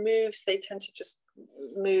horse moves, they tend to just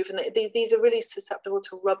move, and these are really susceptible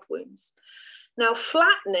to rub wounds. Now,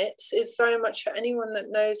 flat knits is very much for anyone that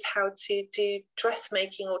knows how to do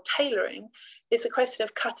dressmaking or tailoring. It's a question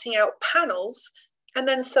of cutting out panels and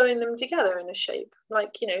then sewing them together in a shape,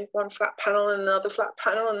 like, you know, one flat panel and another flat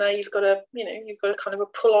panel, and there you've got a kind of a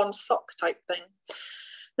pull-on sock type thing.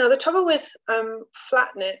 Now, the trouble with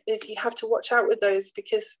flat knit is you have to watch out with those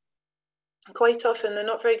because quite often they're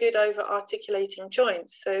not very good over articulating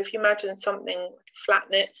joints. So if you imagine something like a flat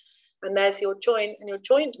knit and there's your joint and your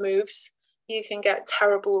joint moves, you can get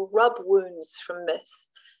terrible rub wounds from this.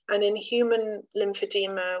 And in human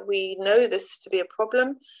lymphedema, we know this to be a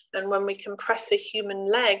problem. And when we compress a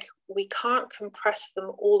human leg, we can't compress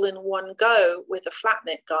them all in one go with a flat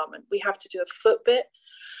knit garment. We have to do a foot bit,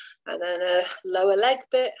 and then a lower leg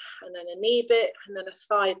bit, and then a knee bit, and then a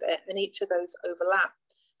thigh bit, and each of those overlap.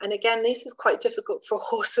 And again, this is quite difficult for a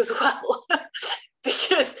horse as well,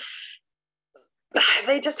 because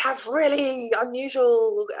they just have really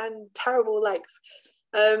unusual and terrible legs.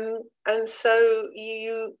 And so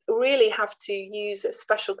you really have to use a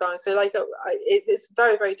special garment. So like it's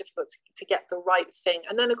very, very difficult to get the right thing.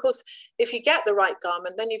 And then of course, if you get the right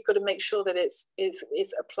garment, then you've got to make sure that it's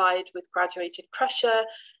applied with graduated pressure,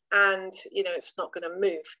 and you know, it's not going to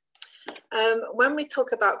move. When we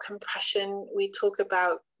talk about compression, we talk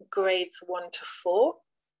about grades 1 to 4.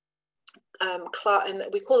 And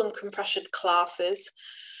we call them compression classes.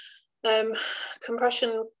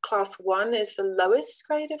 Compression class 1 is the lowest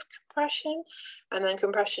grade of compression, and then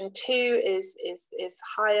compression 2 is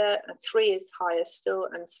higher, and 3 is higher still,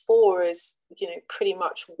 and 4 is, you know, pretty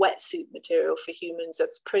much wetsuit material for humans.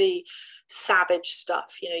 That's pretty savage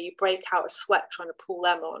stuff. You know, you break out a sweat trying to pull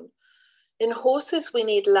them on. In horses, we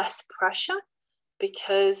need less pressure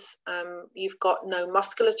because you've got no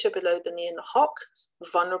musculature below the knee and the hock,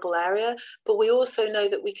 vulnerable area, but we also know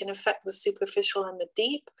that we can affect the superficial and the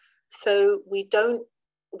deep. So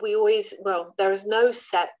there is no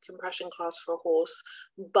set compression class for a horse,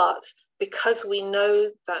 but because we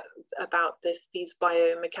know that about these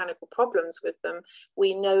biomechanical problems with them,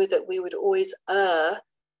 we know that we would always err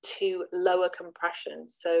to lower compression.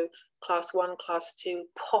 So class 1, class 2,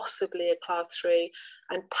 possibly a class 3.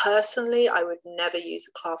 And personally, I would never use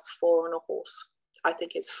a class 4 on a horse. I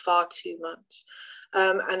think it's far too much.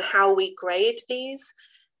 And how we grade these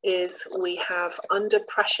is we have under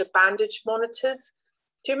pressure bandage monitors.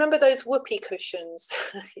 Do you remember those whoopee cushions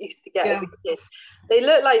you used to get as a kid? They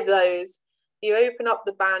look like those. You open up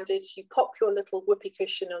the bandage, you pop your little whoopee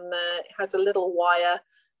cushion on there. It has a little wire.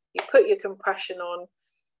 You put your compression on.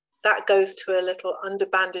 That goes to a little under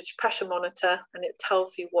bandage pressure monitor, and it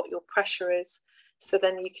tells you what your pressure is. So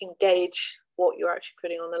then you can gauge what you're actually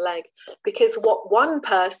putting on the leg. Because what one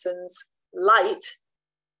person's light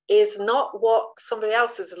is not what somebody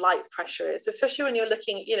else's light pressure is, especially when you're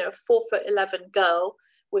looking at, you know, a 4'11" girl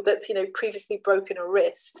that's, you know, previously broken a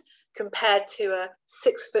wrist, compared to a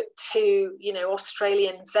 6'2", you know,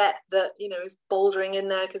 Australian vet that, you know, is bouldering in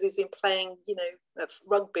there because he's been playing, you know,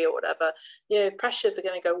 rugby or whatever. You know, pressures are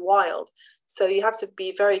going to go wild. So you have to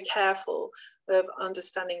be very careful of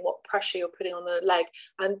understanding what pressure you're putting on the leg.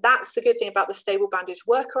 And that's the good thing about the stable bandage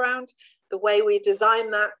workaround. The way we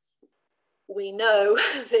design that, we know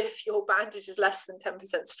that if your bandage is less than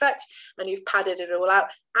 10% stretch and you've padded it all out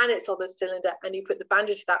and it's on the cylinder and you put the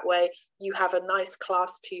bandage that way, you have a nice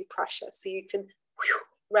class 2 pressure. So you can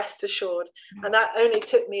rest assured. And that only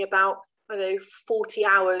took me about, I don't know, 40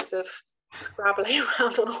 hours of scrabbling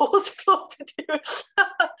around on a horse floor to do it.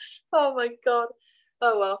 Oh my God.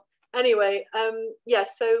 Oh well. Anyway, yeah,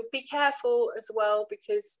 so be careful as well,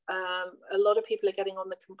 because a lot of people are getting on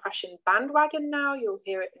the compression bandwagon now. You'll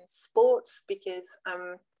hear it in sports because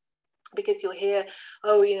you'll hear,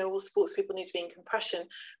 oh, you know, all sports people need to be in compression.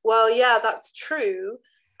 Well, yeah, that's true.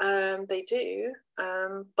 They do.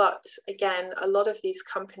 But again, a lot of these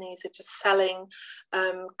companies are just selling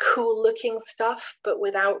cool looking stuff, but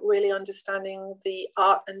without really understanding the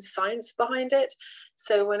art and science behind it.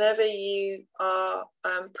 So whenever you are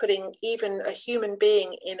putting even a human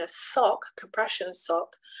being in a sock, compression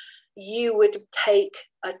sock, you would take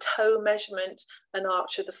a toe measurement, an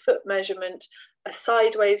arch of the foot measurement, a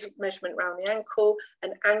sideways measurement around the ankle,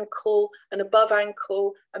 an above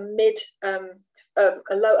ankle, a mid,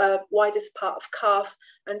 a widest part of calf,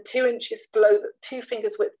 and 2 inches below, 2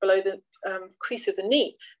 fingers width below the crease of the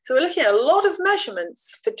knee. So we're looking at a lot of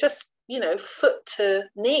measurements for just, you know, foot to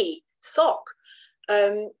knee sock.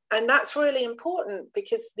 And that's really important,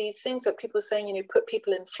 because these things that people are saying, you know, put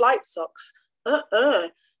people in flight socks,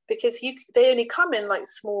 because they only come in like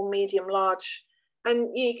small, medium, large. And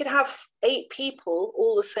you could have 8 people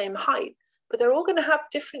all the same height, but they're all going to have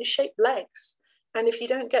different shaped legs. And if you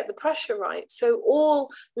don't get the pressure right, so all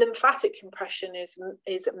lymphatic compression is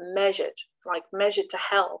measured, like measured to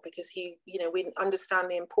hell, because you know, we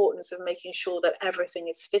understand the importance of making sure that everything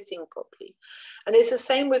is fitting properly. And it's the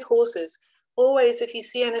same with horses. Always, if you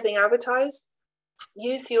see anything advertised,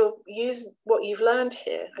 use what you've learned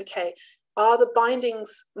here. Okay. Are the bindings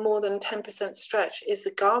more than 10% stretch? Is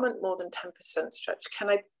the garment more than 10% stretch? Can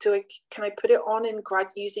I put it on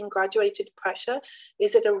using graduated pressure?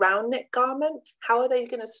 Is it a round knit garment? How are they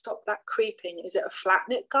going to stop that creeping? Is it a flat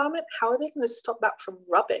knit garment? How are they going to stop that from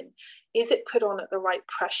rubbing? Is it put on at the right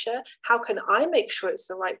pressure? How can I make sure it's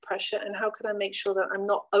the right pressure? And how can I make sure that I'm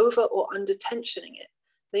not over or under tensioning it?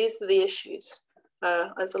 These are the issues.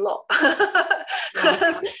 There's a lot.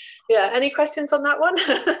 Yeah. Any questions on that one?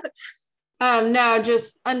 No,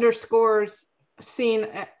 just underscores seeing,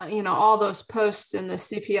 you know, all those posts in the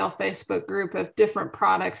CPL Facebook group of different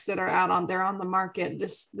products that are out there on the market.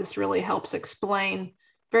 This really helps explain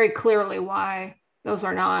very clearly why those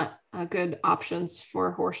are not good options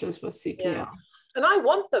for horses with CPL. Yeah. And I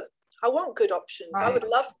want them. I want good options. Right.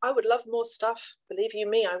 I would love more stuff. Believe you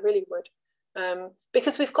me, I really would.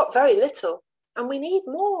 Because we've got very little and we need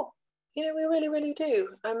more. You know, we really, really do.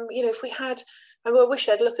 You know, if we had, I wish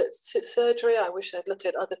I'd look at surgery. I wish I'd look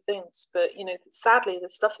at other things. But, you know, sadly, the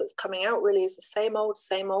stuff that's coming out really is the same old,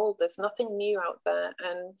 same old. There's nothing new out there.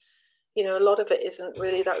 And, you know, a lot of it isn't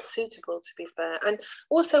really that suitable, to be fair. And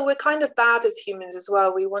also, we're kind of bad as humans as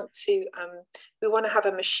well. We want to have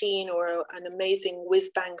a machine or an amazing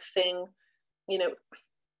whiz-bang thing, you know,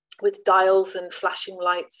 with dials and flashing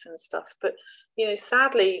lights and stuff. But, you know,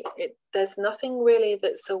 sadly, there's nothing really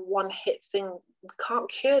that's a one-hit thing. We can't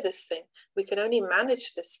cure this thing. We can only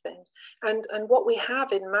manage this thing. And what we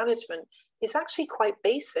have in management is actually quite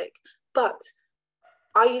basic. But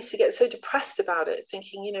I used to get so depressed about it,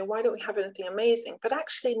 thinking, you know, why don't we have anything amazing? But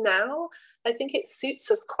actually now, I think it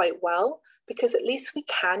suits us quite well, because at least we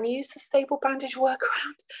can use the stable bandage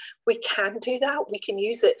workaround. We can do that. We can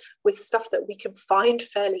use it with stuff that we can find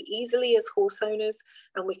fairly easily as horse owners,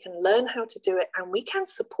 and we can learn how to do it, and we can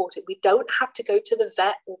support it. We don't have to go to the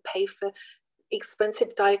vet or pay for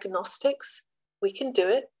expensive diagnostics. We can do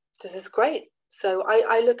it. This is great. So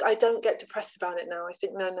I don't get depressed about it now. I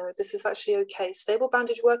think, no, this is actually okay. Stable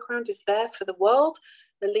bandage workaround is there for the world.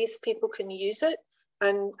 At least people can use it.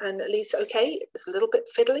 And at least, okay, it's a little bit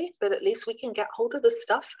fiddly, but at least we can get hold of the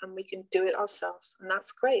stuff and we can do it ourselves. And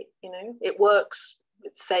that's great. You know, it works.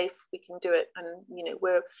 It's safe. We can do it. And, you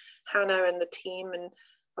know, Hannah and the team and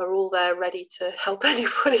are all there ready to help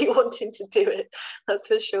anybody wanting to do it. That's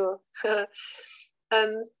for sure.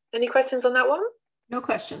 Any questions on that one? No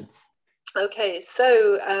questions. Okay,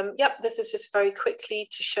 so yep, this is just very quickly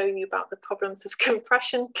to show you about the problems of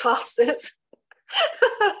compression classes.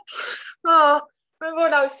 remember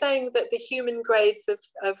when I was saying that the human grades of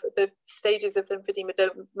the stages of lymphedema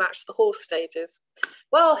don't match the horse stages?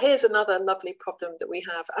 Well, here's another lovely problem that we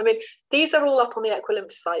have. I mean, these are all up on the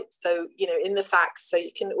Equilymph site, so, you know, in the facts, so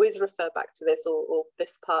you can always refer back to this or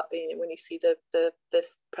this part, you know, when you see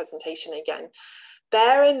this presentation again.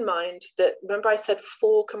 Bear in mind that, remember I said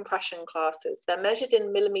 4 compression classes. They're measured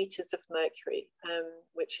in millimeters of mercury,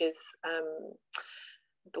 which is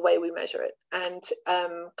the way we measure it. And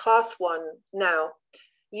class 1, now,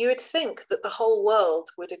 you would think that the whole world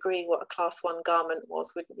would agree what a class 1 garment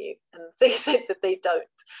was, wouldn't you? And they say that they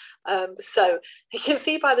don't. So you can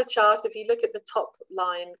see by the chart, if you look at the top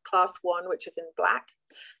line, class 1, which is in black,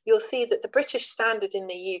 you'll see that the British standard in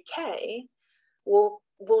the UK will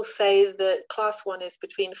say that class 1 is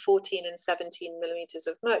between 14 and 17 millimeters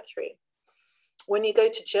of mercury. When you go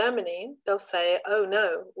to Germany, they'll say, oh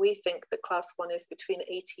no, we think that class 1 is between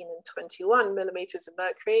 18 and 21 millimeters of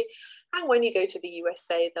mercury. And when you go to the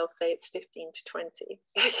USA, they'll say it's 15 to 20.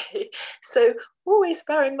 Okay, so always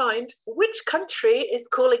bear in mind which country is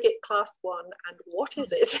calling it class 1 and what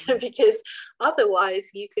is it? Because otherwise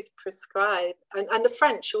you could prescribe, and the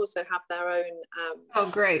French also have their own. Oh,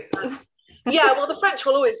 great. Yeah, well, the French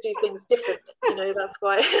will always do things differently, you know, that's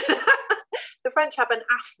why. The French have an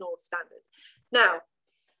AFNOR standard. Now,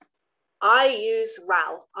 I use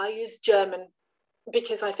RAL, I use German,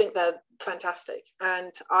 because I think they're fantastic.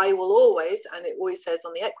 And I will always, and it always says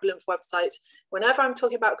on the Equilymph website, whenever I'm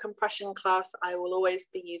talking about compression class, I will always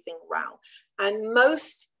be using RAL. And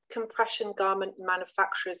most compression garment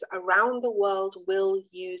manufacturers around the world will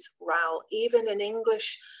use RAL. Even an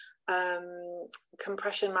English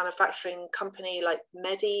compression manufacturing company like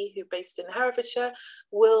Medi, who based in Herefordshire,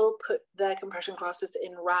 will put their compression classes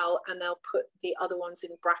in RAL and they'll put the other ones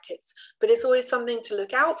in brackets. But it's always something to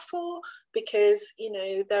look out for, because, you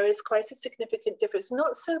know, there is quite a significant difference.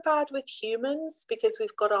 Not so bad with humans because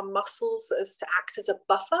we've got our muscles as to act as a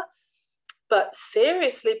buffer, but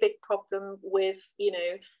seriously big problem with, you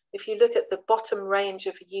know, if you look at the bottom range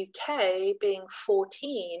of UK being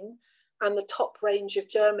 14 and the top range of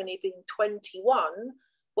Germany being 21,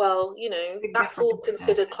 well, you know, that's all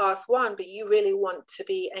considered class 1, but you really want to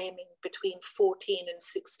be aiming between 14 and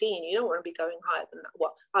 16. You don't want to be going higher than that.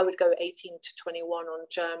 Well, I would go 18 to 21 on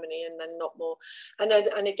Germany and then not more. And then,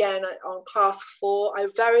 and again, on class 4, I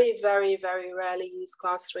very, very, very rarely use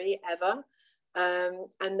class 3 ever.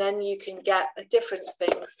 And then you can get a different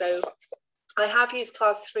thing. So I have used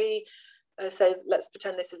class 3, so let's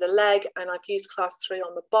pretend this is a leg, and I've used class 3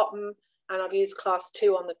 on the bottom, and I've used class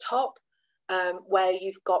 2 on the top, where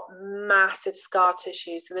you've got massive scar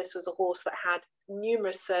tissue. So this was a horse that had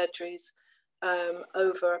numerous surgeries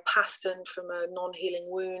over a pastern from a non-healing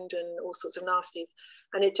wound and all sorts of nasties.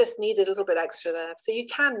 And it just needed a little bit extra there. So you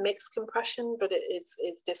can mix compression, but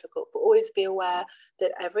it's difficult. But always be aware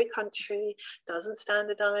that every country doesn't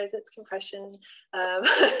standardize its compression.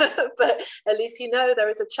 But at least you know there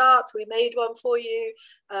is a chart. We made one for you.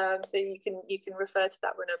 So you can refer to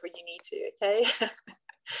that whenever you need to, okay?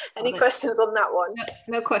 Any questions on that one?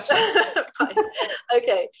 No questions.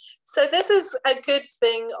 Okay, so this is a good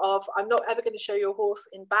thing of, I'm not ever going to show you a horse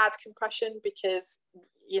in bad compression because,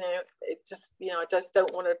 you know, it just, you know, I just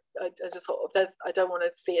don't want to, I don't want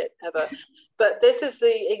to see it ever. But this is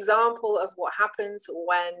the example of what happens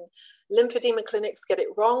when lymphedema clinics get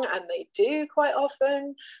it wrong, and they do quite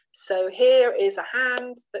often. So here is a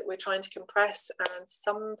hand that we're trying to compress, and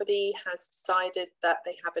somebody has decided that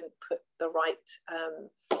they haven't put the right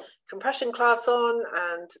compression class on,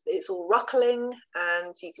 and it's all ruckling,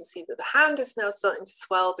 and you can see that the hand is now starting to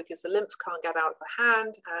swell because the lymph can't get out of the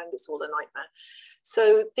hand, and it's all a nightmare.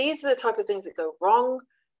 So these are the type of things that go wrong.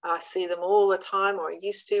 I see them all the time, or I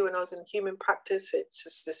used to when I was in human practice. It's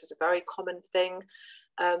just, this is a very common thing.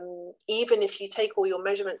 Even if you take all your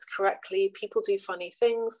measurements correctly, people do funny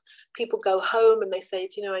things. People go home and they say,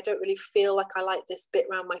 you know, I don't really feel like I like this bit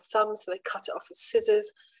around my thumb, so they cut it off with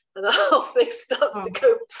scissors, and the whole thing starts to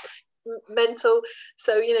go mental.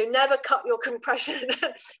 So, you know, never cut your compression.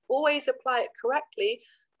 Always apply it correctly.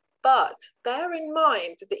 But bear in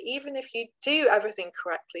mind that even if you do everything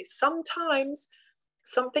correctly, sometimes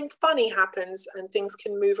something funny happens and things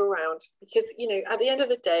can move around, because, you know, at the end of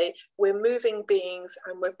the day, we're moving beings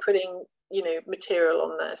and we're putting, you know, material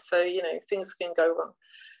on there. So, you know, things can go wrong.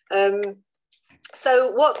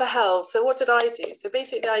 So what the hell? So what did I do? So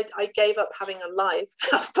basically I gave up having a life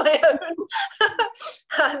of my own.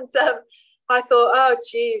 And I thought, oh,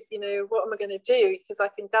 geez, you know, what am I going to do? Because I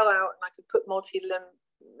can go out and I can put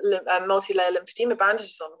multi-layer lymphedema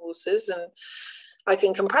bandages on horses, and I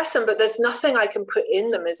can compress them, but there's nothing I can put in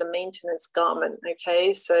them as a maintenance garment.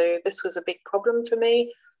 Okay, so this was a big problem for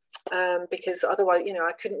me. because otherwise, you know,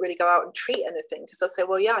 I couldn't really go out and treat anything, because I'll say,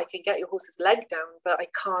 well, yeah, I can get your horse's leg down, but I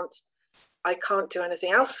can't do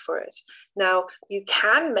anything else for it. Now, you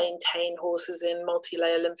can maintain horses in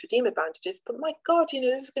multi-layer lymphedema bandages, but my God, you know,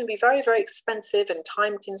 this is going to be very, very expensive and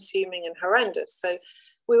time-consuming and horrendous. So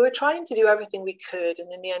we were trying to do everything we could,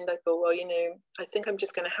 and in the end, I thought, well, you know, I think I'm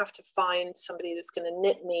just going to have to find somebody that's going to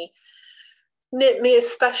knit me a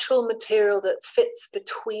special material that fits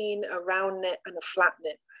between a round knit and a flat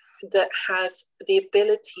knit, that has the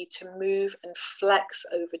ability to move and flex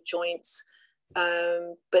over joints,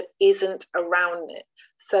 but isn't a round knit.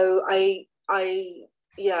 So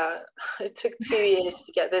yeah, it took 2 years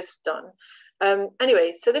to get this done.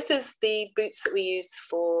 Anyway, so this is the boots that we use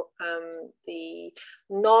for the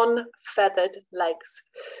non-feathered legs,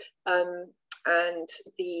 and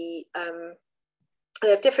they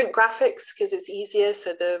have different graphics because it's easier.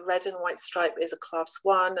 So the red and white stripe is a class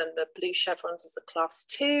 1 and the blue chevrons is a class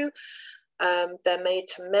 2. They're made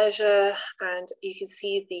to measure, and you can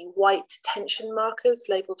see the white tension markers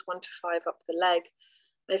labeled 1 to 5 up the leg.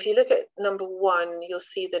 And if you look at number 1, you'll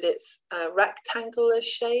see that it's a rectangular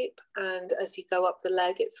shape, and as you go up the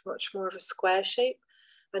leg, it's much more of a square shape.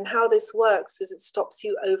 And how this works is it stops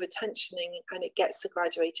you over tensioning, and it gets the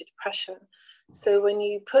graduated pressure. So when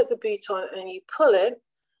you put the boot on and you pull it,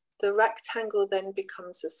 the rectangle then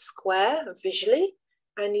becomes a square visually,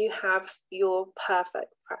 and you have your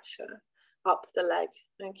perfect pressure up the leg,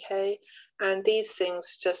 okay? And these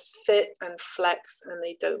things just fit and flex, and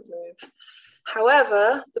they don't move.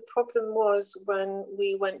 However, the problem was when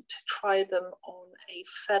we went to try them on a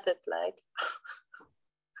feathered leg,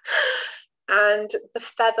 and the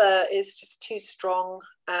feather is just too strong,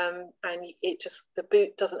 and the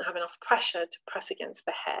boot doesn't have enough pressure to press against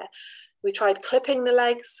the hair. We tried clipping the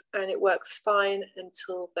legs, and it works fine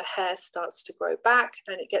until the hair starts to grow back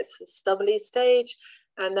and it gets to the stubbly stage,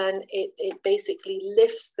 and then it basically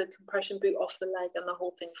lifts the compression boot off the leg and the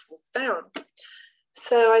whole thing falls down.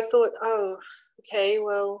 So I thought, oh, okay,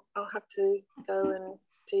 well, I'll have to go and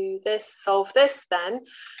do this, solve this then.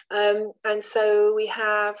 And so we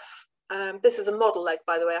have, this is a model leg,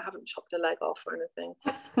 by the way, I haven't chopped a leg off or anything.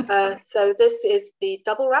 So this is the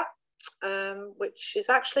double wrap, which is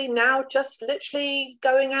actually now just literally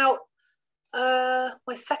going out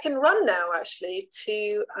my second run now, actually,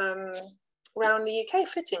 to around the UK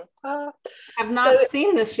fitting. I've not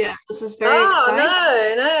seen this yet. This is very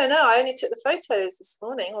exciting. No. I only took the photos this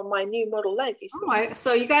morning on my new model leg.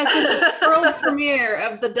 So you guys, this is the world premiere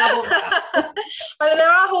of the double wrap. I mean, there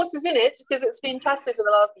are horses in it because it's been tested for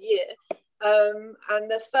the last year. And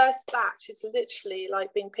the first batch is literally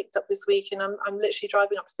like being picked up this week, and I'm literally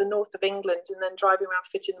driving up to the north of England and then driving around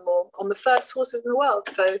fitting them all on the first horses in the world.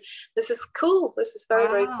 So this is cool. This is very,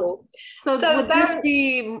 very cool. So would this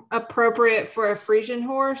be appropriate for a Frisian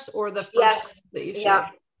horse, or the first that you showed?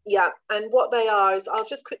 Yeah. And what they are is, I'll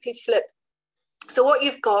just quickly flip. So what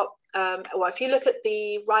you've got, well, if you look at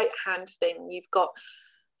the right hand thing, you've got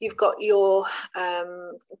your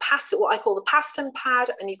what I call the pastern pad,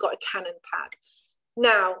 and you've got a cannon pad.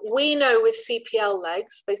 Now, we know with CPL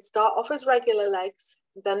legs, they start off as regular legs,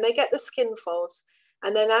 then they get the skin folds,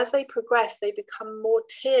 and then as they progress, they become more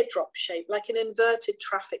teardrop shaped, like an inverted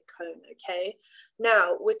traffic cone, okay?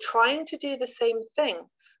 Now, we're trying to do the same thing.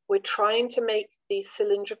 We're trying to make the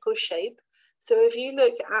cylindrical shape. So if you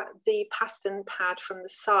look at the pastern pad from the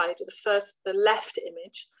side, the left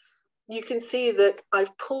image, you can see that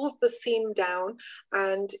I've pulled the seam down,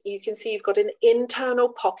 and you can see you've got an internal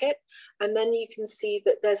pocket, and then you can see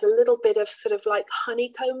that there's a little bit of sort of like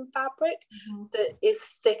honeycomb fabric that is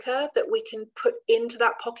thicker that we can put into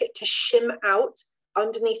that pocket to shim out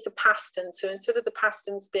underneath the pastern. So instead of the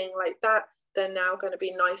pasterns being like that, they're now going to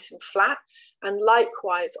be nice and flat. And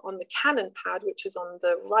likewise on the cannon pad, which is on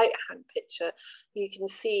the right hand picture, you can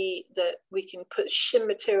see that we can put shim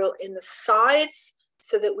material in the sides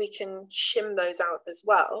so that we can shim those out as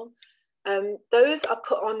well. Those are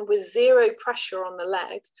put on with zero pressure on the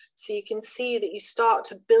leg, so you can see that you start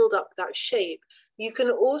to build up that shape. You can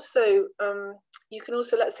also,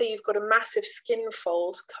 let's say you've got a massive skin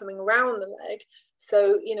fold coming around the leg,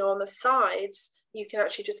 so you know on the sides you can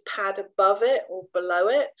actually just pad above it or below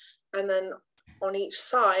it, and then on each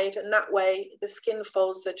side, and that way the skin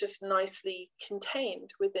folds are just nicely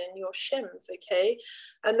contained within your shims, okay?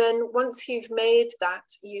 And then once you've made that,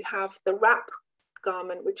 you have the wrap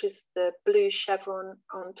garment, which is the blue chevron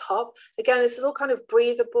on top. Again, this is all kind of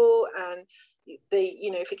breathable, and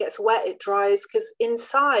if it gets wet, it dries, because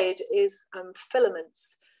inside is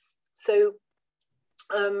filaments. So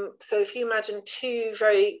if you imagine two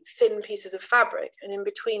very thin pieces of fabric, and in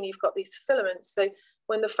between you've got these filaments, so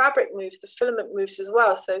when the fabric moves, the filament moves as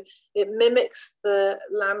well. So it mimics the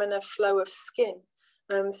laminar flow of skin.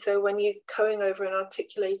 So when you're going over an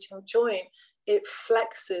articulating joint, it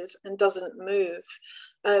flexes and doesn't move.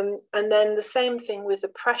 And then the same thing with the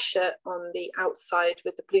pressure on the outside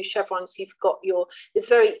with the blue chevrons. You've got it's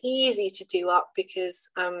very easy to do up because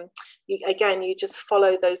you just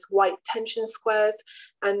follow those white tension squares,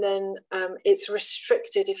 and then it's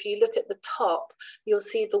restricted. If you look at the top, you'll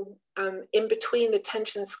see the in between the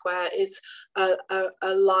tension square is a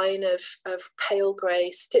line of pale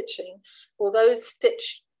grey stitching. Well, those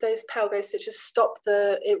pale grey stitches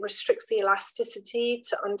it restricts the elasticity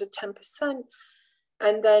to under 10%.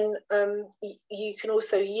 And then you can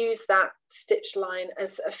also use that stitch line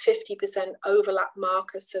as a 50% overlap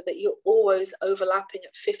marker, so that you're always overlapping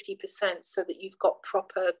at 50%, so that you've got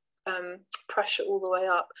proper pressure all the way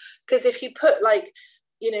up. Because if you put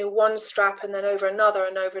one strap and then over another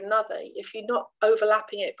and over another, if you're not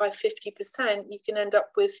overlapping it by 50%, you can end up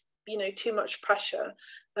with too much pressure.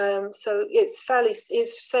 So it's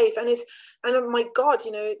safe, and oh my God,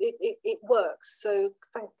 it works. So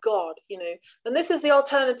thank God, and this is the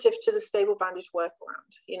alternative to the stable bandage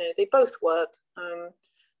workaround. They both work.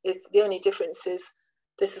 It's the only difference is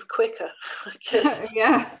this is quicker.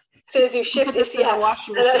 Yeah. As soon as you shift it, yeah.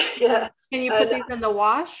 Washing machine. Yeah. Can you put these in the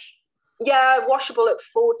wash? Yeah, washable at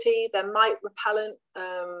 40. They're mite repellent.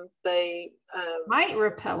 Mite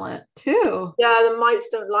repellent too. Yeah, the mites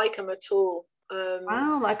don't like them at all.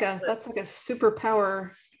 Wow, that's like a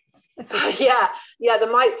superpower. Yeah,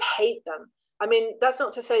 the mites hate them. I mean, that's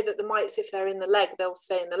not to say that the mites, if they're in the leg, they'll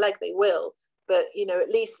stay in the leg. They will, but at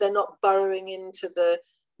least they're not burrowing into the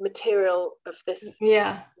material of this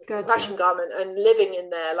compression garment and living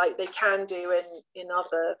in there like they can do in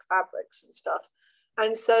other fabrics and stuff.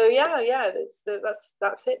 And so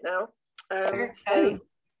that's it now.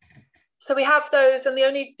 So we have those, and the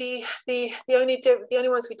only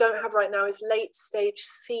ones we don't have right now is late stage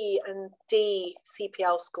C and D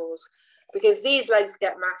CPL scores, because these legs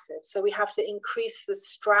get massive. So we have to increase the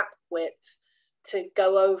strap width to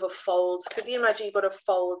go over folds, because you imagine you've got a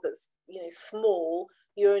fold that's small,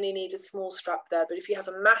 you only need a small strap there. But if you have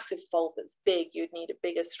a massive fold that's big, you'd need a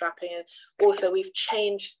bigger strapping. And also we've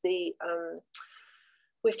changed the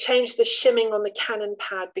shimming on the cannon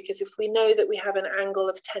pad, because if we know that we have an angle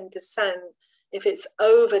of 10%, if it's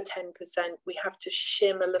over 10%, we have to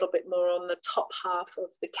shim a little bit more on the top half of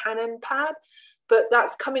the cannon pad. But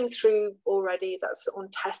that's coming through already. That's on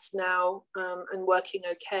test now and working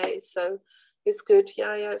okay. So it's good.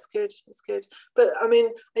 Yeah, it's good. It's good. But I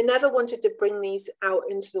mean, I never wanted to bring these out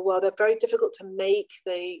into the world. They're very difficult to make.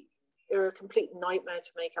 They're a complete nightmare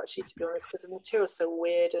to make, actually, to be honest, because the material's so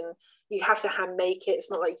weird and you have to hand make it.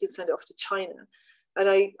 It's not like you can send it off to China. And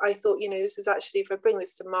I thought, this is actually, if I bring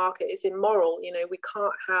this to market, it's immoral. We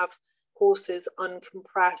can't have horses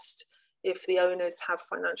uncompressed if the owners have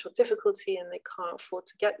financial difficulty and they can't afford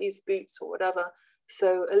to get these boots or whatever.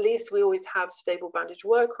 So at least we always have stable bandage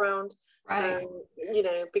workaround, right?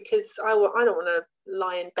 Because I don't want to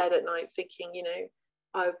lie in bed at night thinking,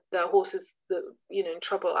 there are horses that in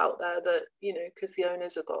trouble out there that because the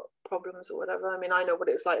owners have got problems or whatever. I mean, I know what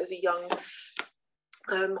it's like as a young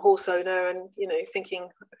horse owner, and thinking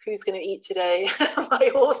who's going to eat today, my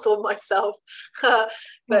horse or myself. But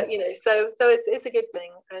so it's a good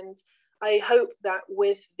thing, and I hope that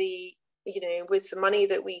with the money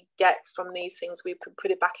that we get from these things, we can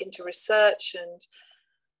put it back into research, and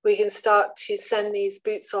we can start to send these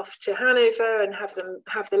boots off to Hannover and have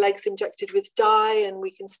the legs injected with dye, and we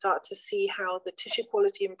can start to see how the tissue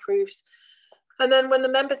quality improves. And then when the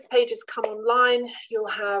members pages come online, you'll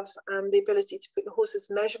have the ability to put your horse's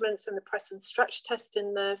measurements and the press and stretch test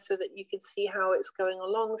in there, so that you can see how it's going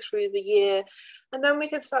along through the year. And then we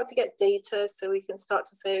can start to get data, so we can start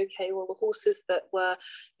to say, okay, well, the horses that were,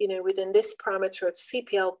 within this parameter of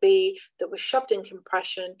CPLB that were shoved in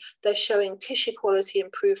compression, they're showing tissue quality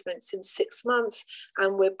improvements in 6 months,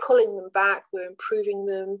 and we're pulling them back, we're improving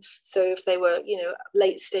them. So if they were,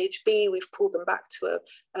 late stage B, we've pulled them back to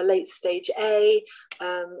a late stage A.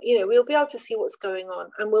 We'll be able to see what's going on,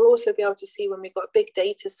 and we'll also be able to see, when we've got a big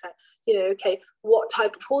data set, okay, what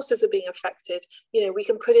type of horses are being affected. We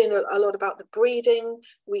can put in a lot about the breeding.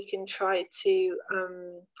 We can try to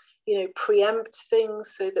preempt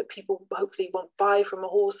things so that people hopefully won't buy from a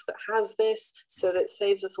horse that has this, so that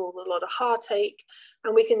saves us all a lot of heartache.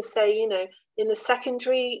 And we can say, in the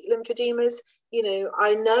secondary lymphodemas,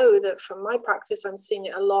 I know that from my practice, I'm seeing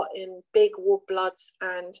it a lot in big warbloods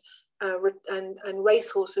and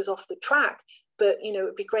racehorses off the track. But, you know, it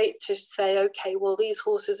would be great to say, okay, well, these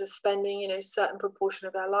horses are spending, you know, a certain proportion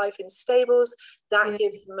of their life in stables. That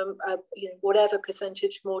gives them you know, whatever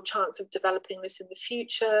percentage more chance of developing this in the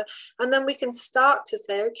future. And then we can start to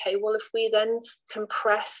say, okay, well, if we then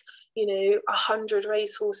compress, you know, 100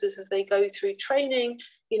 racehorses as they go through training,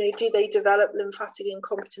 you know, do they develop lymphatic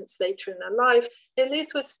incompetence later in their life? At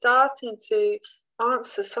least we're starting to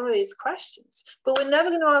answer some of these questions, but we're never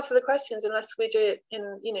going to answer the questions unless we do it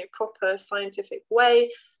in, you know, proper scientific way.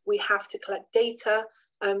 We have to collect data.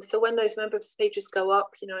 So when those members pages go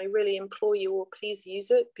up, you know, I really implore you all, please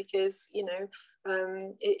use it, because, you know,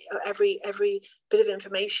 every bit of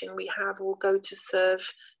information we have will go to serve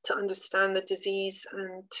to understand the disease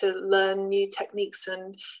and to learn new techniques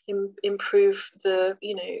and improve the,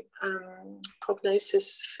 you know,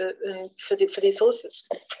 prognosis for these horses.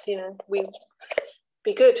 You know, we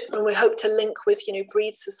be good, and we hope to link with, you know,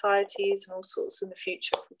 breed societies and all sorts in the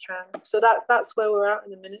future if we can. So that's where we're at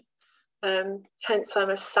in a minute. Hence I'm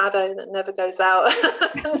a sado that never goes out.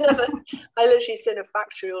 I literally sit in a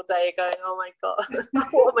factory all day going, oh my god,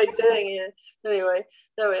 what am I doing here? Anyway,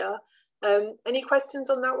 there we are. Any questions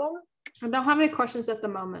on that one? I don't have any questions at the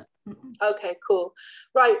moment. Okay, cool.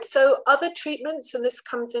 Right, so other treatments, and this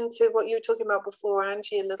comes into what you were talking about before,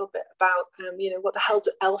 Angie, a little bit about, you know, what the hell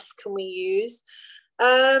else can we use?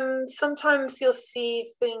 Sometimes you'll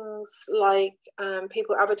see things like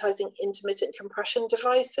people advertising intermittent compression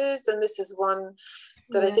devices, and this is one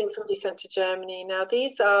that I think somebody sent to Germany. Now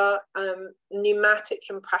these are pneumatic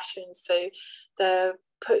compressions, so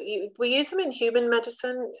we use them in human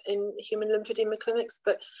medicine, in human lymphedema clinics,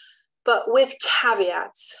 but with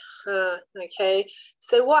caveats. Okay,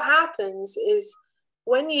 so what happens is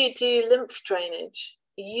when you do lymph drainage,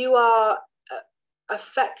 you are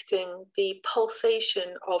affecting the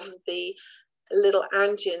pulsation of the little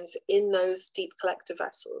angions in those deep collector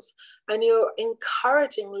vessels, and you're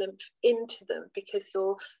encouraging lymph into them because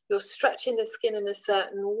you're stretching the skin in a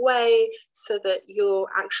certain way so that you're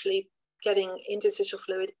actually getting interstitial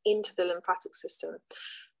fluid into the lymphatic system.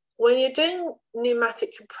 When you're doing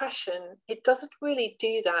pneumatic compression, it doesn't really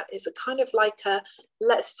do that. It's a kind of like a,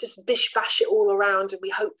 let's just bish bash it all around and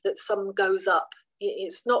we hope that some goes up.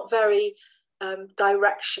 It's not very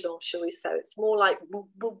directional, shall we say. It's more like boom,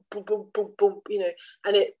 boom, boom, boom, boom, boom, you know,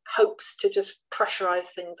 and it hopes to just pressurize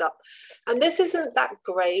things up. And this isn't that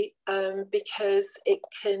great because it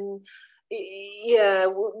can, yeah,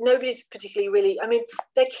 well, nobody's particularly really, I mean,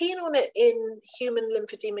 they're keen on it in human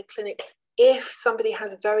lymphedema clinics if somebody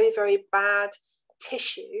has very, very bad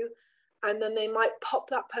tissue, and then they might pop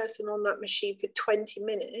that person on that machine for 20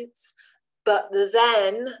 minutes. But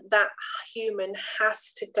then that human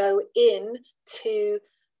has to go in to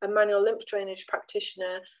a manual lymph drainage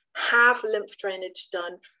practitioner, have lymph drainage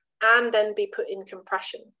done, and then be put in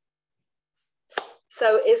compression.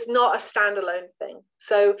 So it's not a standalone thing.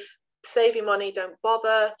 So save your money, don't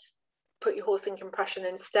bother, put your horse in compression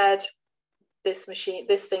instead. This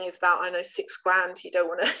thing is about, I know, £6,000. You don't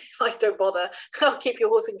want to, like, don't bother. I'll keep your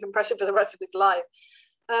horse in compression for the rest of his life.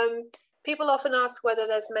 People often ask whether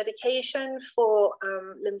there's medication for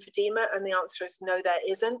lymphedema, and the answer is no, there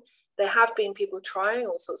isn't. There have been people trying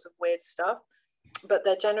all sorts of weird stuff, but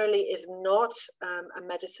there generally is not a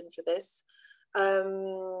medicine for this.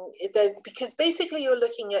 Because basically you're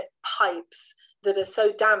looking at pipes that are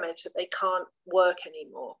so damaged that they can't work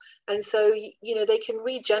anymore. And so, you know, they can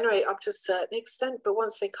regenerate up to a certain extent, but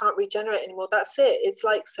once they can't regenerate anymore, that's it. It's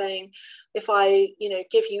like saying, if I, you know,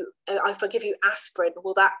 give you aspirin,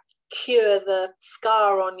 will that cure the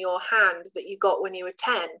scar on your hand that you got when you were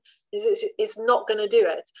 10? It's not going to do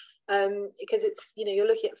it, because it's, you know, you're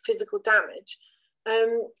looking at physical damage.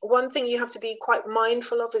 One thing you have to be quite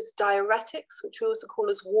mindful of is diuretics, which we also call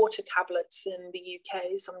as water tablets in the UK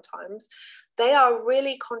sometimes. They are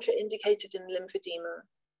really contraindicated in lymphedema.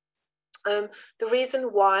 The reason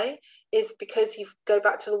why is because you go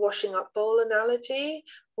back to the washing up bowl analogy.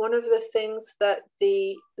 One of the things that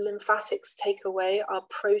the lymphatics take away are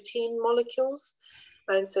protein molecules.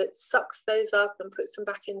 And so it sucks those up and puts them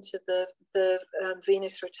back into the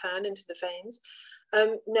venous return, into the veins.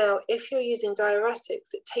 Now, if you're using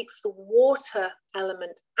diuretics, it takes the water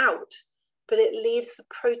element out, but it leaves the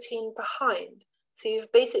protein behind. So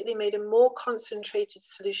you've basically made a more concentrated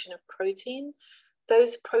solution of protein.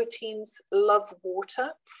 Those proteins love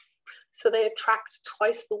water, so they attract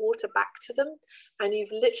twice the water back to them, and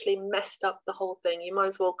you've literally messed up the whole thing. You might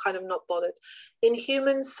as well kind of not bothered. In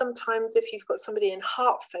humans, sometimes if you've got somebody in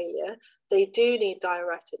heart failure, they do need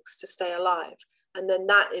diuretics to stay alive. And then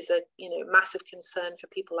that is a, you know, massive concern for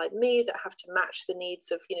people like me that have to match the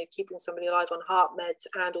needs of, you know, keeping somebody alive on heart meds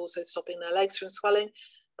and also stopping their legs from swelling.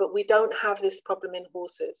 but we don't have this problem in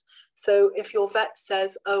horses. So if your vet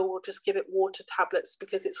says, oh, we'll just give it water tablets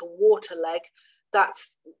because it's a water leg,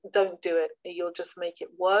 don't do it. You'll just make it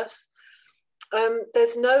worse.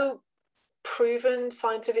 There's no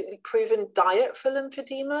scientifically proven diet for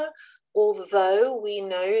lymphedema, although we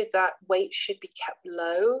know that weight should be kept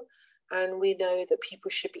low, and we know that people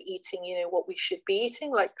should be eating, what we should be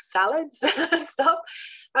eating, like salads and stuff.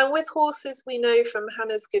 And with horses, we know from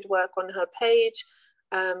Hannah's good work on her page,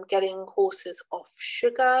 getting horses off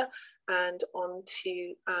sugar and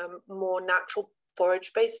onto more natural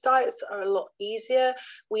forage-based diets are a lot easier.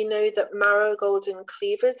 We know that marrow golden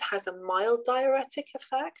cleavers has a mild diuretic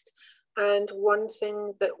effect. And one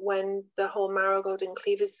thing that when the whole marrow golden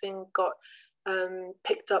cleavers thing got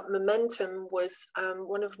picked up momentum was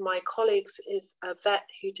one of my colleagues is a vet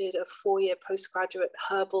who did a 4-year postgraduate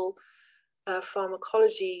herbal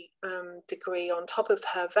pharmacology degree on top of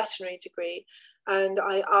her veterinary degree. And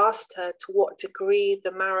I asked her to what degree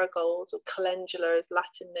the marigold, or calendula as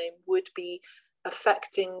Latin name, would be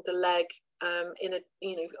affecting the leg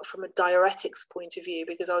from a diuretics point of view,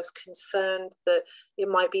 because I was concerned that it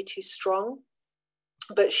might be too strong.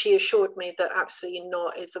 But she assured me that absolutely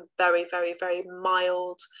not. It's a very, very, very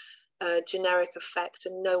mild generic effect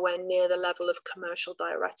and nowhere near the level of commercial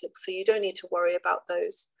diuretics. So you don't need to worry about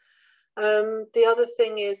those. The other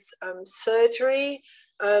thing is surgery.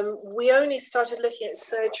 We only started looking at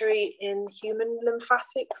surgery in human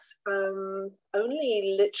lymphatics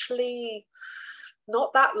only literally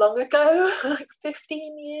not that long ago, like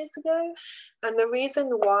 15 years ago. And the reason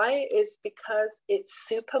why is because it's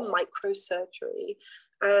super microsurgery.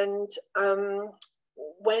 And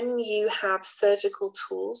when you have surgical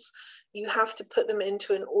tools, you have to put them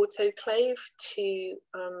into an autoclave to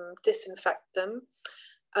disinfect them.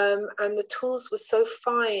 And the tools were so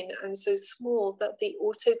fine and so small that the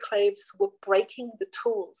autoclaves were breaking the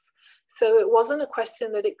tools. So it wasn't a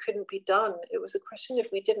question that it couldn't be done. It was a question if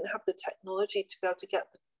we didn't have the technology to be able to get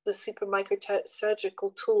the super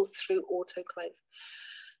microsurgical tools through autoclave.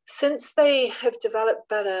 Since they have developed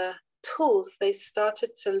better tools, they started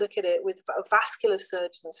to look at it with vascular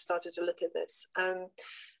surgeons started to look at this.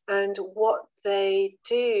 And what they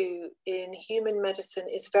do in human medicine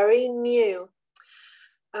is very new.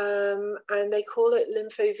 And they call it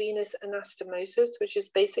lymphovenous anastomosis, which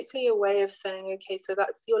is basically a way of saying, okay, so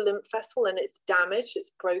that's your lymph vessel and it's damaged,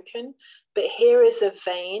 it's broken, but here is a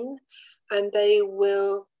vein, and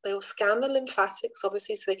they'll scan the lymphatics,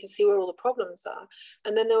 obviously, so they can see where all the problems are,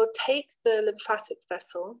 and then they will take the lymphatic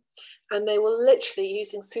vessel and they will literally,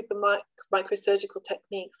 using super microsurgical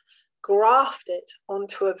techniques, graft it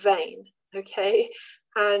onto a vein, okay?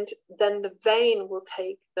 And then the vein will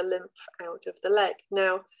take the lymph out of the leg.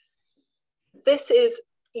 Now, this is,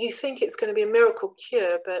 you think it's going to be a miracle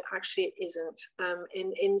cure, but actually it isn't.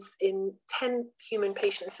 In 10 human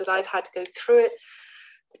patients that I've had to go through it,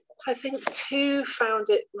 I think 2 found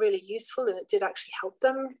it really useful and it did actually help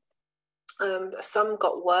them. Some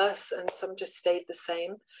got worse and some just stayed the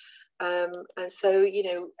same. And so,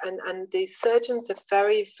 and the surgeons are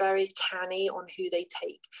very, very canny on who they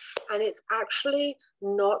take. And it's actually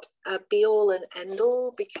not a be all and end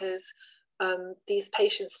all, because these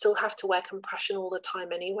patients still have to wear compression all the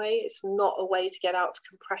time anyway. It's not a way to get out of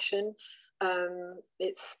compression.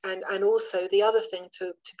 And also the other thing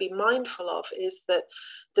to be mindful of is that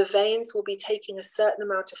the veins will be taking a certain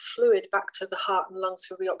amount of fluid back to the heart and lungs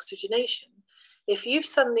for reoxygenation. If you've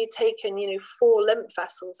suddenly taken, 4 lymph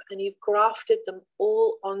vessels and you've grafted them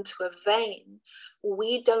all onto a vein,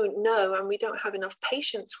 we don't know, and we don't have enough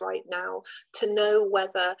patients right now to know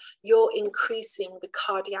whether you're increasing the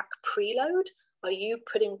cardiac preload. Are you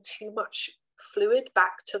putting too much fluid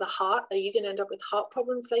back to the heart? Are you going to end up with heart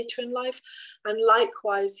problems later in life? And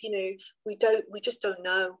likewise, we just don't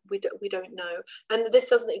know. We don't know. And this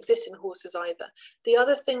doesn't exist in horses either. The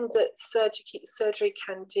other thing that surgery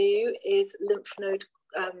can do is lymph node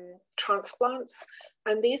transplants.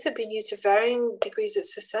 And these have been used to varying degrees of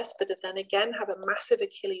success, but then again have a massive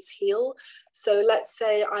Achilles heel. So let's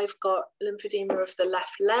say I've got lymphedema of the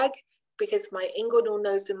left leg because my inguinal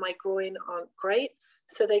nodes in my groin aren't great.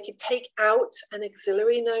 So they could take out an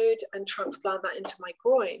axillary node and transplant that into my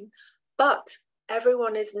groin. But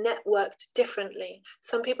everyone is networked differently.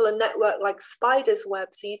 Some people are networked like spider's web.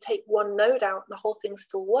 So you take one node out and the whole thing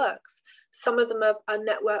still works. Some of them are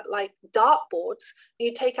networked like dartboards.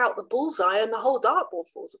 You take out the bullseye and the whole dartboard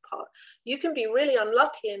falls apart. You can be really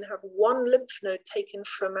unlucky and have one lymph node taken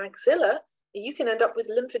from axilla. You can end up with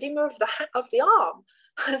lymphedema of the arm.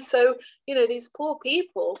 So, these poor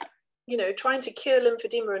people, you know, trying to cure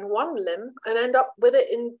lymphedema in one limb and end up with it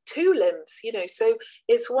in 2 limbs, you know. So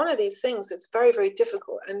it's one of these things that's very, very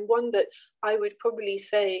difficult, and one that I would probably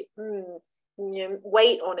say, you know,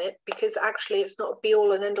 wait on it, because actually it's not a be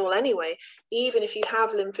all and end all anyway. Even if you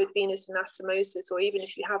have lymphovenous anastomosis, or even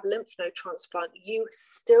if you have lymph node transplant, you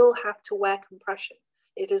still have to wear compression.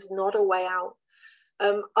 It is not a way out.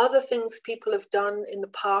 Other things people have done in the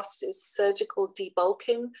past is surgical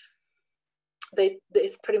debulking.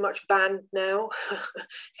 It's pretty much banned now.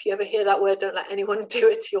 If you ever hear that word, don't let anyone do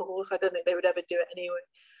it to your horse. I don't think they would ever do it anyway.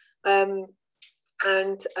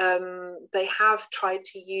 They have tried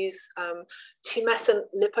to use tumescent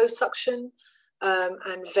liposuction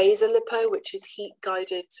and vasolipo, which is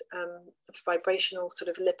heat-guided vibrational sort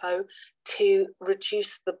of lipo, to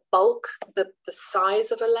reduce the bulk, the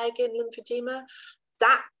size of a leg in lymphedema.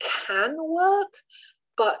 That can work,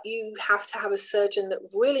 but you have to have a surgeon that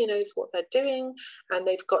really knows what they're doing, and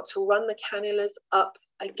they've got to run the cannulas up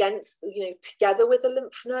against, you know, together with the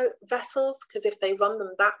lymph node vessels, because if they run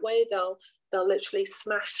them that way, they'll literally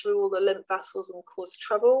smash through all the lymph vessels and cause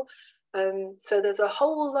trouble. So there's a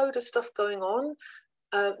whole load of stuff going on.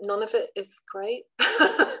 None of it is great,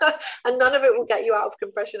 and none of it will get you out of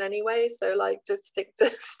compression anyway. So like, just stick to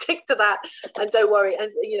that, and don't worry.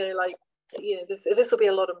 And you know, like, you know, this will be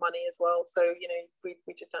a lot of money as well. So you know,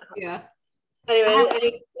 we just don't have. Yeah.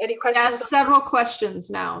 Anyway, any questions? Yeah, several questions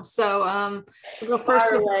now. So we'll go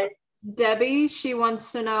first with Debbie. She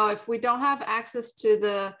wants to know, if we don't have access to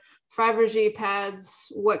the Fabergé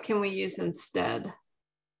pads, what can we use instead?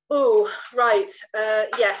 Oh, right.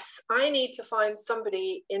 Yes, I need to find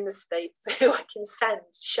somebody in the States who I can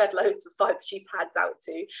shed loads of Fabergé pads out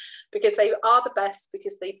to, because they are the best,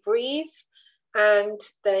 because they breathe and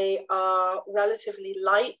they are relatively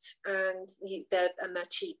light, and they're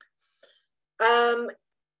cheap.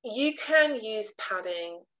 You can use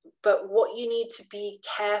padding, but what you need to be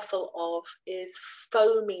careful of is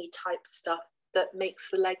foamy type stuff that makes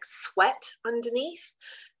the legs sweat underneath,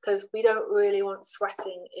 because we don't really want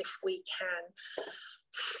sweating if we can.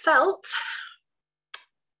 Felt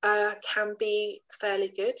can be fairly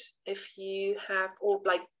good if you have, or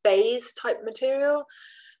like baize type material,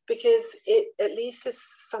 because it at least is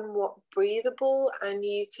somewhat breathable, and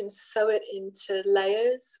you can sew it into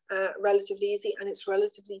layers relatively easy, and it's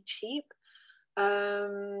relatively cheap. That's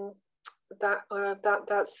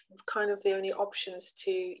kind of the only options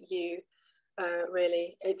to you.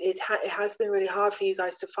 Really, it has been really hard for you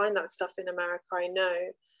guys to find that stuff in America, I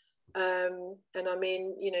know. And I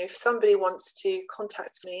mean, you know, if somebody wants to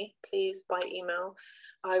contact me, please, by email,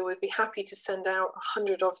 I would be happy to send out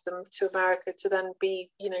 100 of them to America to then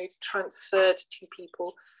be, you know, transferred to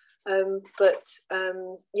people.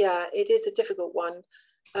 Yeah, it is a difficult one.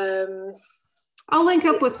 I'll link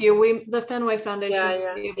up with you. The Fenway Foundation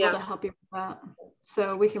will be able to help you with that,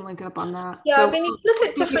 so we can link up on that. Yeah, so I mean, look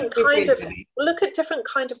at different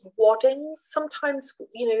kind of waddings. Sometimes,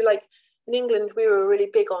 you know, like in England, we were really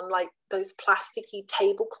big on like those plasticky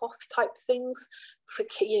tablecloth type things for,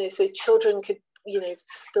 you know, so children could, you know,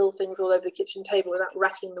 spill things all over the kitchen table without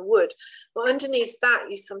wrecking the wood. But underneath that,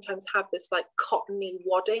 you sometimes have this like cottony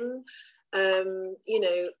wadding, you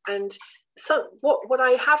know, and so what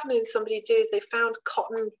I have known somebody do is they found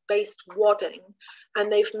cotton-based wadding, and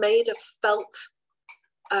they've made a felt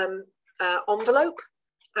envelope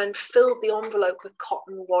and filled the envelope with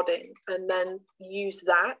cotton wadding, and then use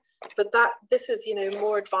that. But this is, you know,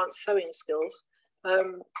 more advanced sewing skills,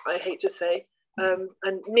 I hate to say.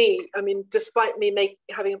 And me, I mean, despite me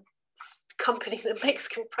having a company that makes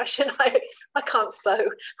compression, I can't sew.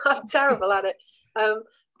 I'm terrible at it.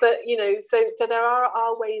 But, you know, so there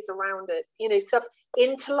are ways around it. You know,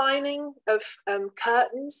 interlining of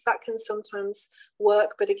curtains, that can sometimes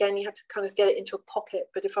work. But again, you have to kind of get it into a pocket.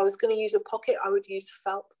 But if I was going to use a pocket, I would use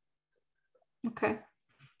felt. Okay.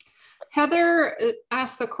 Heather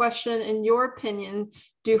asked the question, in your opinion,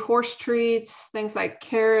 do horse treats, things like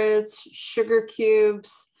carrots, sugar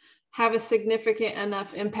cubes, have a significant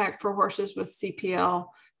enough impact for horses with CPL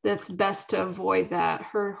that's best to avoid that?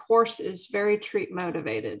 Her horse is very treat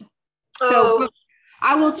motivated. So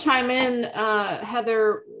I will chime in,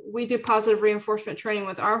 Heather. We do positive reinforcement training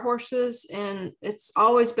with our horses, and it's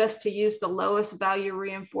always best to use the lowest value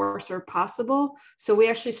reinforcer possible. So we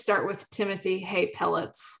actually start with Timothy hay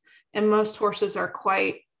pellets, and most horses are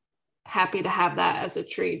quite happy to have that as a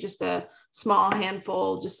treat. Just a small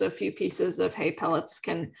handful, just a few pieces of hay pellets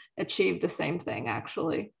can achieve the same thing,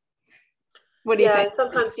 actually. What do you think?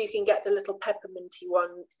 Sometimes you can get the little pepperminty one,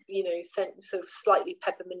 you know, sort of slightly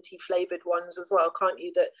pepperminty flavored ones as well, can't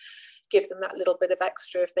you? That give them that little bit of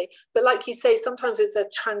extra if they, but like you say, sometimes it's a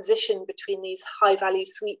transition between these high value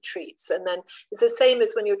sweet treats, and then it's the same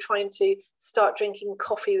as when you're trying to start drinking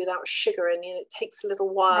coffee without sugar, and it takes a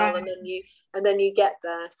little while, Right. and then you get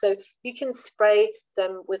there. So you can spray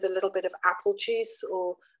them with a little bit of apple juice,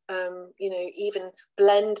 or even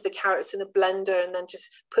blend the carrots in a blender and then just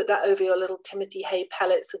put that over your little Timothy hay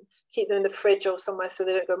pellets and keep them in the fridge or somewhere so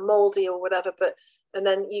they don't go moldy or whatever. And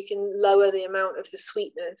then you can lower the amount of the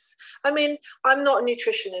sweetness. I mean, I'm not a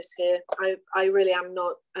nutritionist here. I really am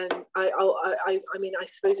not. And I mean, I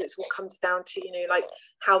suppose it all comes down to, like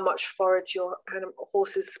how much forage your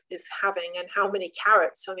horse is having and how many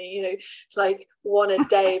carrots. I mean, like one a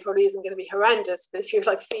day probably isn't going to be horrendous, but if you're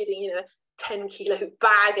like feeding, 10-kilo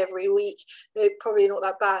bag every week, probably not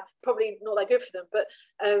that bad, probably not that good for them. But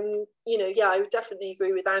yeah, I would definitely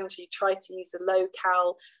agree with Angie. Try to use the low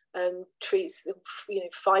cal treats,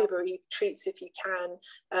 fibery treats if you can.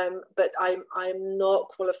 But I'm not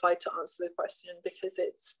qualified to answer the question because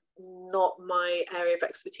it's not my area of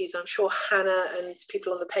expertise. I'm sure Hannah and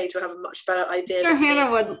people on the page will have a much better idea. Sure, Hannah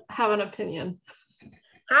would have an opinion.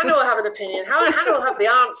 Hannah will have an opinion. Hannah will have the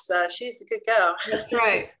answer. She's a good girl. That's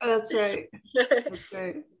right. That's right. That's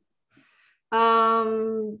right.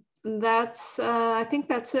 I think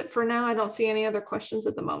that's it for now. I don't see any other questions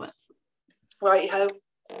at the moment. Right.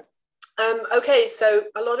 Okay, so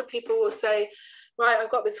a lot of people will say, right,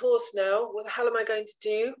 I've got this horse now. What the hell am I going to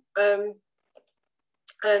do?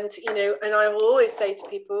 And I will always say to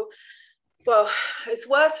people, well, it's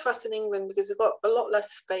worse for us in England because we've got a lot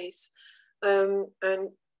less space. And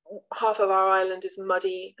half of our island is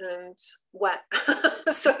muddy and wet,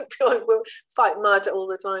 so we'll fight mud all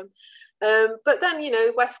the time. But then,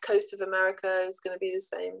 west coast of America is going to be the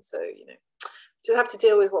same. So, just have to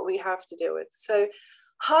deal with what we have to deal with. So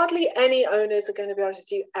hardly any owners are going to be able to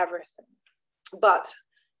do everything. But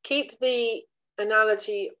keep the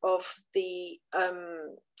analogy of the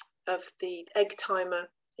egg timer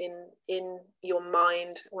in your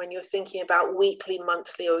mind when you're thinking about weekly,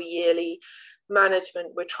 monthly, or yearly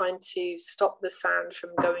management. We're trying to stop the sand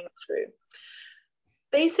from going through.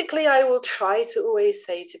 Basically, I will try to always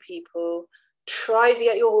say to people, try to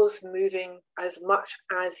get your horse moving as much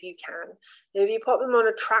as you can. If you put them on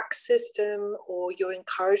a track system or you're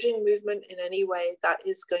encouraging movement in any way, that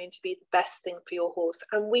is going to be the best thing for your horse.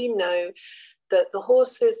 And we know that the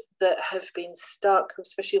horses that have been stuck,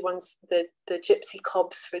 especially ones, the gypsy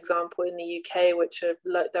cobs, for example, in the UK, which are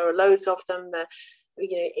there are loads of them, they're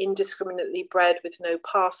indiscriminately bred with no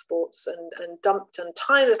passports and dumped on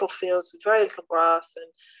tiny little fields with very little grass,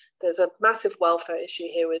 and there's a massive welfare issue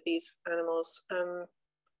here with these animals. And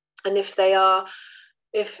if they're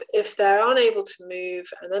unable to move,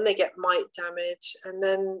 and then they get mite damage, and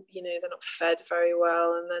then they're not fed very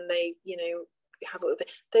well, and then they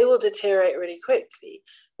they will deteriorate really quickly.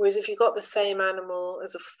 Whereas if you got the same animal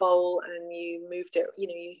as a foal and you moved it,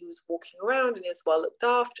 he was walking around and he was well looked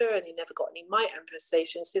after and he never got any mite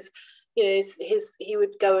infestations, he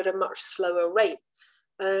would go at a much slower rate.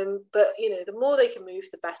 But the more they can move,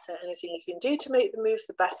 the better. Anything you can do to make them move,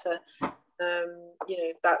 the better.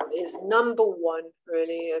 That is number one,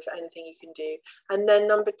 really, of anything you can do. And then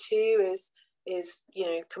number two is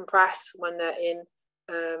compress when they're in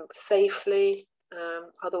safely.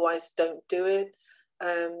 Otherwise, don't do it.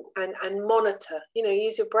 And monitor.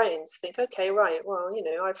 Use your brains. Think, okay, right. Well,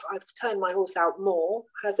 I've turned my horse out more.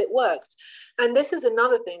 Has it worked? And this is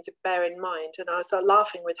another thing to bear in mind. And I was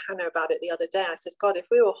laughing with Hannah about it the other day. I said, God, if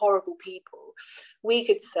we were horrible people, we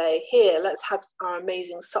could say, here, let's have our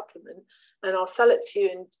amazing supplement, and I'll sell it to you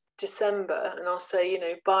in December, and I'll say,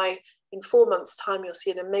 in 4 months' time, you'll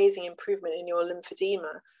see an amazing improvement in your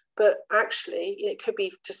lymphedema. But actually, it could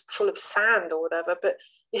be just full of sand or whatever, but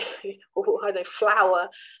or I know, flour.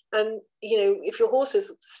 And if your horse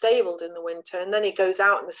is stabled in the winter and then he goes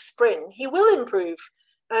out in the spring, he will improve.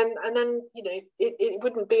 And then it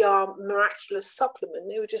wouldn't be our miraculous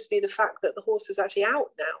supplement. It would just be the fact that the horse is actually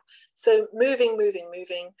out now. So moving.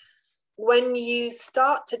 When you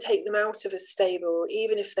start to take them out of a stable,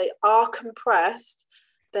 even if they are compressed,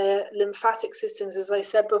 their lymphatic systems, as I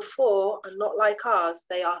said before, are not like ours.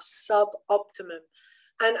 They are suboptimum.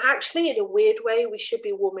 And actually, in a weird way, we should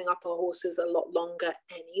be warming up our horses a lot longer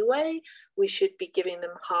anyway. We should be giving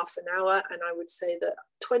them half an hour. And I would say that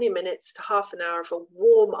 20 minutes to half an hour of a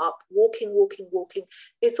warm up, walking,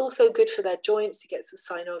 is also good for their joints. It gets the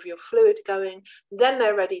synovial fluid going. Then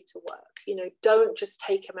they're ready to work. Don't just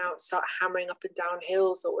take them out, start hammering up and down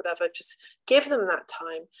hills or whatever. Just give them that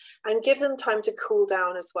time, and give them time to cool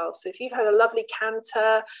down as well. So if you've had a lovely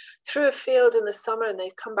canter through a field in the summer and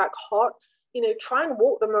they've come back hot, you know, try and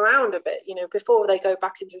walk them around a bit, you know, before they go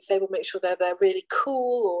back into the stable. Make sure they're really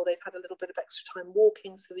cool, or they've had a little bit of extra time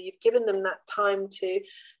walking, so that you've given them that time to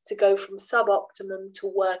go from suboptimum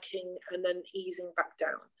to working and then easing back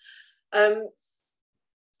down.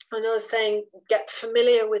 And I was saying, get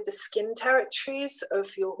familiar with the skin territories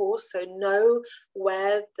of your horse. So know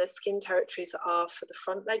where the skin territories are for the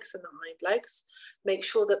front legs and the hind legs. Make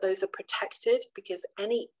sure that those are protected, because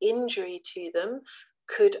any injury to them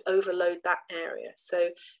could overload that area. So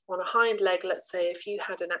on a hind leg, let's say if you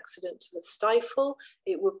had an accident to the stifle,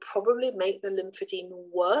 it would probably make the lymphedema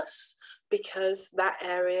worse, because that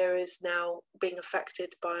area is now being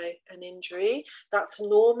affected by an injury. That's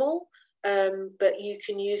normal. But you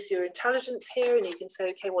can use your intelligence here, and you can say,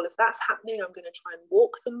 okay, well, if that's happening, I'm going to try and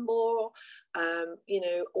walk them more, you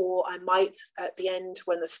know, or I might, at the end,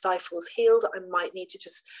 when the stifle's healed, I might need to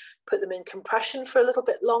just put them in compression for a little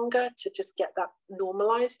bit longer to just get that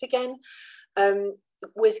normalized again.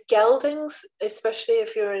 With geldings, especially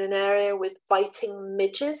if you're in an area with biting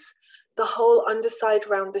midges, the whole underside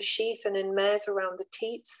around the sheath, and in mares around the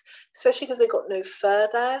teats, especially because they've got no fur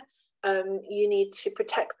there. You need to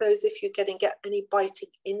protect those if you're getting any biting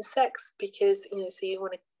insects, because, you know, so you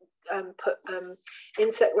want to put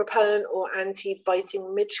insect repellent or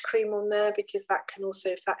anti-biting midge cream on there, because that can also,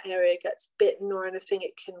 if that area gets bitten or anything,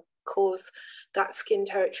 it can cause that skin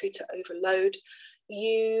territory to overload.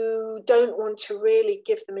 You don't want to really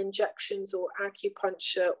give them injections or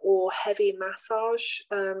acupuncture or heavy massage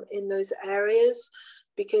in those areas,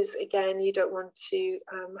 because again, you don't want to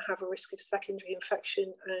have a risk of secondary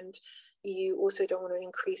infection, and you also don't want to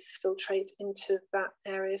increase filtrate into that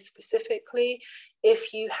area specifically.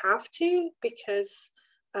 If you have to, because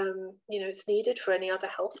you know, it's needed for any other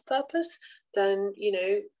health purpose, then you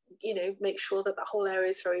know, make sure that the whole area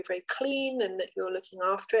is very, very clean, and that you're looking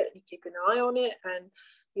after it, and you keep an eye on it, and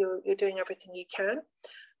you're doing everything you can.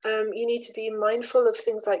 You need to be mindful of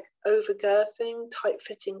things like overgirthing,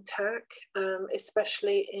 tight-fitting tack,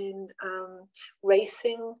 especially in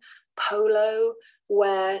racing, polo,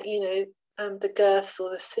 where, you know, the girths or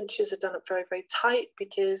the cinches are done up very, very tight,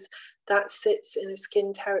 because that sits in a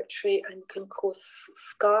skin territory and can cause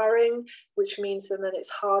scarring, which means then that it's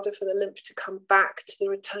harder for the lymph to come back to the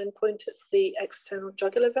return point at the external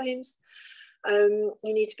jugular veins. You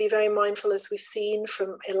need to be very mindful, as we've seen,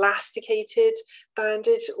 from elasticated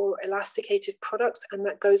bandage or elasticated products, and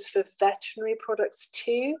that goes for veterinary products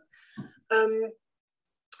too.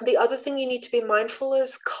 The other thing you need to be mindful of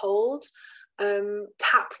is cold.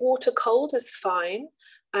 Tap water cold is fine.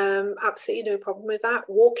 Absolutely no problem with that.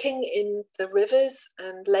 Walking in the rivers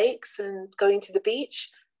and lakes and going to the beach,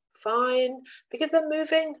 fine, because they're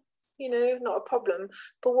moving, you know, not a problem.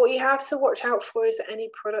 But what you have to watch out for is any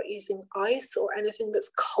product using ice or anything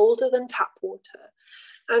that's colder than tap water.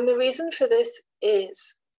 And the reason for this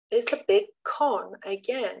is, it's a big con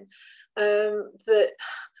again, that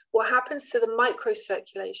what happens to the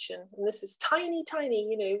microcirculation, and this is tiny,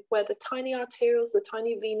 you know, where the tiny arterioles, the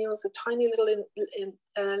tiny venules, the tiny little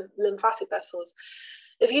lymphatic vessels,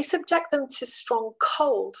 if you subject them to strong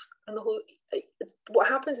cold, and the whole, what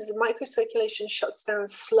happens is the microcirculation shuts down,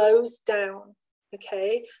 slows down,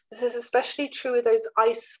 okay? This is especially true with those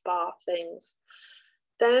ice spa things.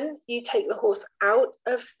 Then you take the horse out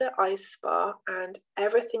of the ice spa and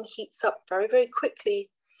everything heats up very, very quickly.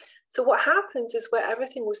 So what happens is, where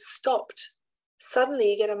everything was stopped,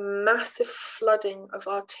 suddenly you get a massive flooding of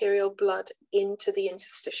arterial blood into the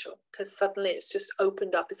interstitial, because suddenly it's just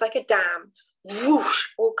opened up. It's like a dam,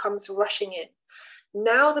 whoosh, all comes rushing in.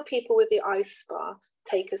 Now the people with the ice spa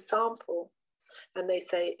take a sample, and they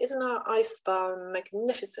say, isn't our ice spa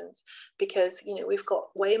magnificent? Because, you know, we've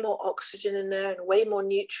got way more oxygen in there and way more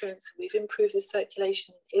nutrients. We've improved the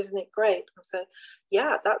circulation. Isn't it great? I said,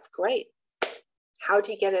 yeah, that's great. How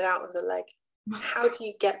do you get it out of the leg? How do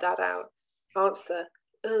you get that out? Answer,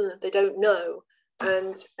 they don't know.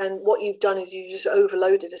 And what you've done is you just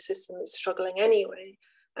overloaded a system that's struggling anyway.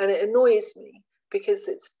 And it annoys me, because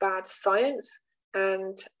it's bad science,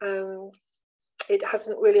 and it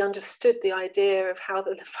hasn't really understood the idea of how the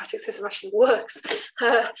lymphatic system actually works.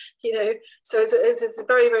 You know, so it's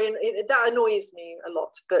very, very, that annoys me a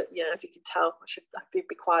lot. But, you know, as you can tell, I should be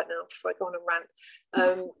quiet now before I go on a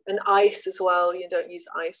rant. And ice as well, you don't use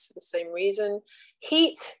ice for the same reason.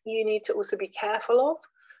 Heat, you need to also be careful of.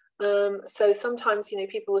 So sometimes, you know,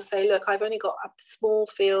 people will say, look, I've only got a small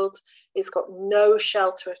field, it's got no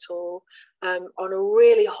shelter at all. On a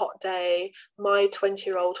really hot day, my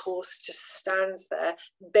 20-year-old horse just stands there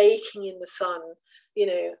baking in the sun, you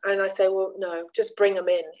know, and I say, well, no, just bring them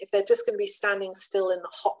in. If they're just going to be standing still in the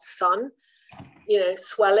hot sun, you know,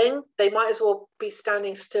 swelling, they might as well be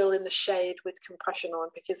standing still in the shade with compression on,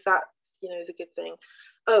 because that, you know, is a good thing.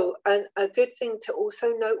 Oh, and a good thing to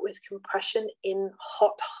also note with compression in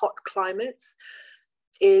hot climates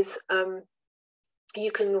is you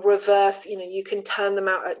can reverse, you know, you can turn them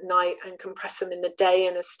out at night and compress them in the day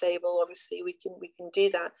in a stable. Obviously we can do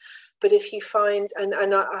that. But if you find, and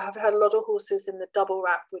I have had a lot of horses in the double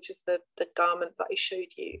wrap, which is the garment that I showed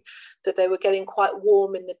you, that they were getting quite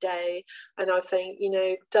warm in the day, and I was saying, you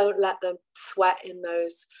know, don't let them sweat in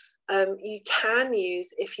those. You can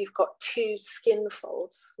use, if you've got two skin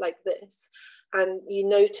folds like this, and you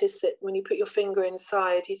notice that when you put your finger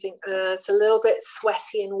inside, you think it's a little bit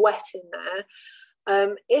sweaty and wet in there.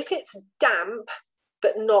 If it's damp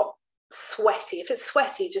but not sweaty, if it's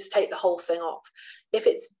sweaty, just take the whole thing off. If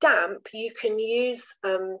it's damp, you can use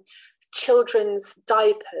children's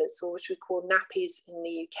diapers, or which we call nappies in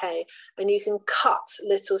the UK, and you can cut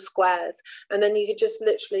little squares, and then you could just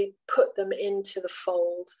literally put them into the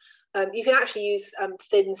fold. You can actually use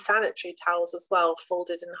thin sanitary towels as well,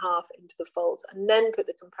 folded in half into the folds, and then put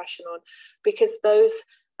the compression on, because those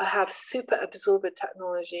have super absorber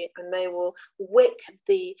technology, and they will wick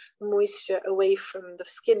the moisture away from the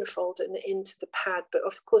skin fold and into the pad. But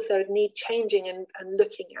of course they would need changing and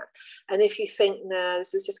looking at, and if you think, nah,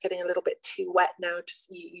 this is just getting a little bit too wet now, just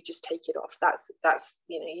you just take it off. That's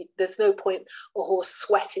you know, there's no point a horse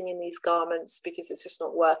sweating in these garments, because it's just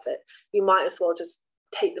not worth it. You might as well just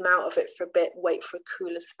take them out of it for a bit, wait for a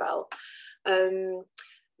cooler spell.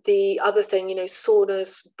 The other thing, you know,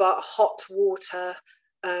 saunas, but hot water,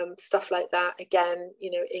 stuff like that, again,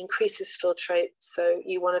 you know, increases filtrate, so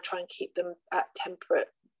you want to try and keep them at temperate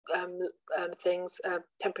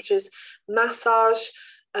temperatures. Massage,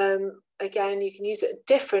 again, you can use it at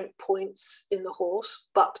different points in the horse,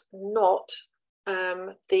 but not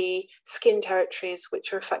the skin territories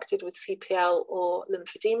which are affected with CPL or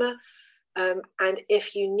lymphedema. And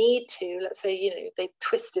if you need to, let's say, you know, they've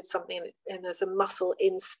twisted something and there's a muscle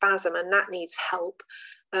in spasm and that needs help,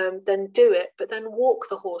 then do it, but then walk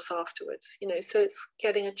the horse afterwards, you know, so it's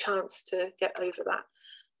getting a chance to get over that.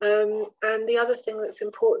 And the other thing that's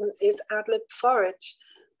important is ad lib forage,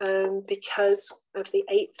 because of the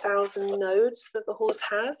 8,000 nodes that the horse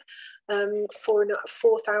has.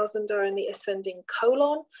 4,000 are in the ascending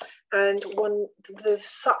colon, and there's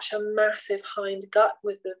such a massive hind gut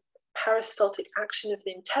with the peristaltic action of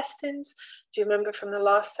the intestines. Do you remember from the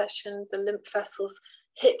last session, the lymph vessels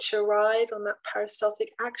hitch a ride on that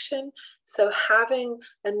peristaltic action? So having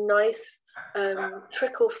a nice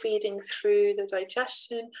trickle feeding through the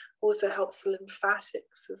digestion also helps the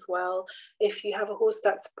lymphatics as well. If you have a horse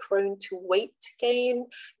that's prone to weight gain,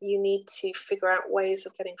 you need to figure out ways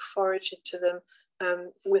of getting forage into them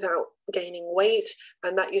without gaining weight,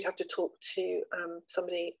 and that you'd have to talk to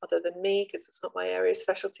somebody other than me, because it's not my area of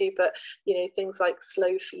specialty. But you know, things like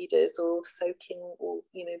slow feeders or soaking, or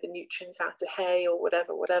you know, the nutrients out of hay or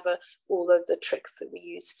whatever, all of the tricks that we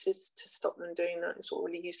use to stop them doing that is all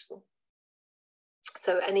really useful.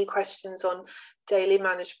 So any questions on daily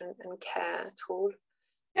management and care at all?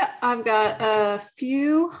 Yeah, I've got a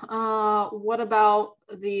few. What about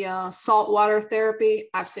the saltwater therapy?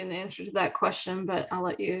 I've seen the answer to that question, but I'll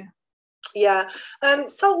let you. Yeah,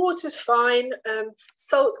 salt water's fine.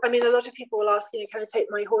 Salt, I mean, a lot of people will ask, you know, can I take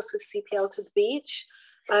my horse with CPL to the beach?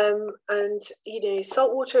 And, you know,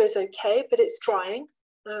 salt water is okay, but it's drying.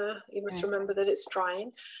 You must remember that it's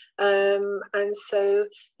drying. And so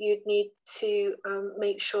you'd need to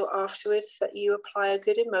make sure afterwards that you apply a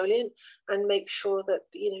good emollient and make sure that,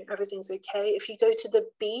 you know, everything's okay. If you go to the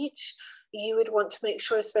beach, you would want to make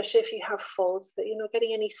sure, especially if you have folds, that you're not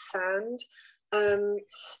getting any sand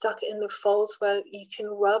stuck in the folds where you can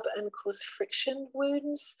rub and cause friction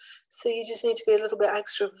wounds. So you just need to be a little bit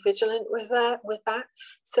extra vigilant with that.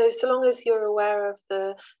 So long as you're aware of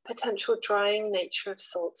the potential drying nature of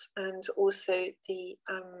salt, and also the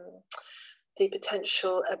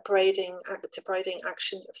potential debriding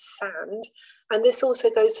action of sand. And this also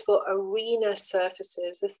goes for arena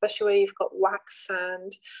surfaces, especially where you've got wax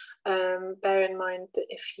sand. Bear in mind that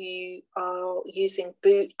if you are using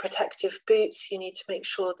protective boots, you need to make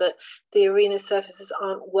sure that the arena surfaces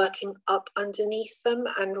aren't working up underneath them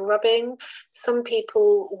and rubbing. Some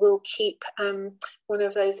people will keep one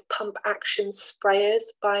of those pump action sprayers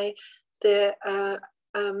by the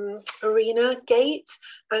arena gate,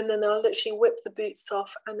 and then they'll literally whip the boots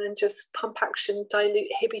off and then just pump action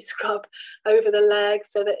dilute Hibby scrub over the legs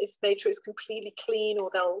so that it's made sure it's completely clean, or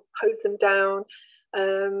they'll hose them down.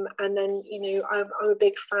 And then, you know, I'm a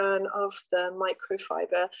big fan of the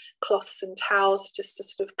microfiber cloths and towels, just to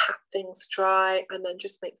sort of pat things dry, and then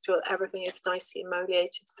just make sure that everything is nicely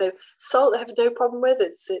emoliated. So salt I have no problem with.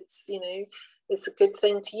 It's you know, it's a good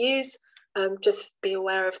thing to use. Just be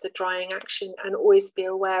aware of the drying action, and always be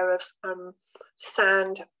aware of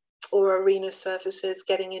sand or arena surfaces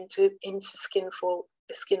getting into skin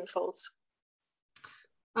folds.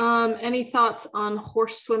 Any thoughts on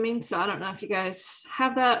horse swimming? So I don't know if you guys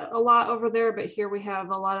have that a lot over there, but here we have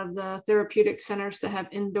a lot of the therapeutic centers that have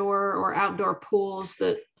indoor or outdoor pools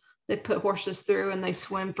that they put horses through, and they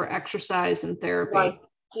swim for exercise and therapy. Right.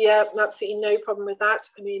 Yeah, absolutely no problem with that.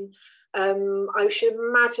 I mean, I should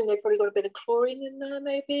imagine they've probably got a bit of chlorine in there,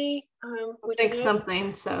 maybe. I think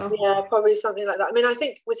something, so. Yeah, probably something like that. I mean, I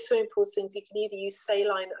think with swimming pools things, you can either use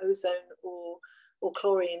saline, ozone, or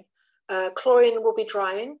chlorine. Chlorine will be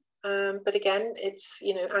drying, but again, it's,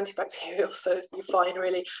 you know, antibacterial, so you're fine,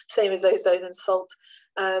 really. Same as ozone and salt.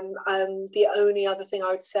 The only other thing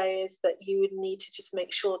I would say is that you would need to just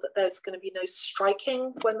make sure that there's going to be no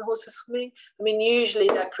striking when the horse is swimming. I mean, usually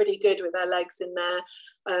they're pretty good with their legs in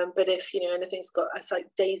there, but if, you know, anything's got a like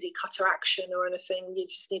daisy cutter action or anything, you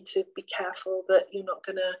just need to be careful that you're not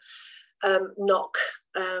going to knock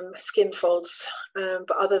skin folds,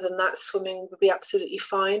 but other than that, swimming would be absolutely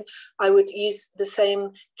fine. I would use the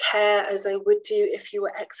same care as I would do if you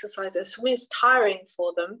were exercising. Swimming is tiring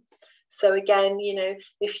for them, so again, you know,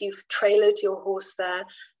 if you've trailered your horse there,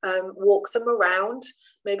 walk them around,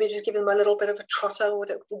 maybe just give them a little bit of a trotter,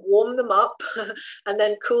 warm them up and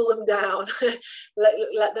then cool them down.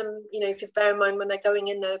 let them, you know, because bear in mind when they're going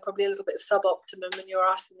in, they're probably a little bit suboptimum, and you're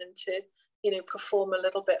asking them to, you know, perform a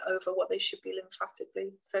little bit over what they should be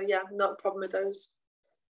lymphatically. So yeah, not a problem with those.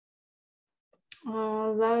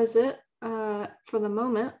 That is it for the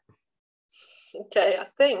moment. Okay, I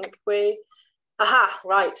think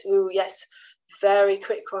right. Oh yes, very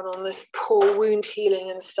quick one on this poor wound healing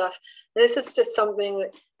and stuff. This is just something that,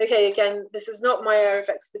 okay, again, this is not my area of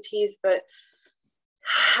expertise, but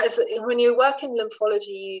when you work in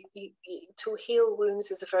lymphology, to heal wounds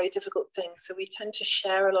is a very difficult thing. So we tend to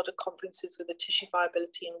share a lot of conferences with the tissue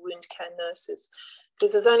viability and wound care nurses,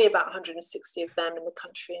 because there's only about 160 of them in the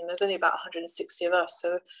country, and there's only about 160 of us.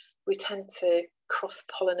 So we tend to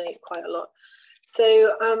cross-pollinate quite a lot. So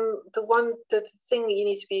the thing that you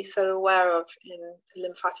need to be so aware of in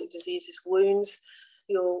lymphatic disease is wounds.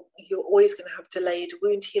 You're always going to have delayed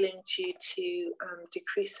wound healing due to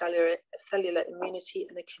decreased cellular immunity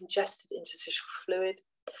and a congested interstitial fluid.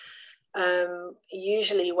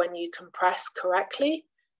 Usually when you compress correctly,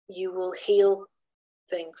 you will heal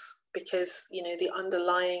things, because, you know, the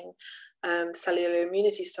underlying cellular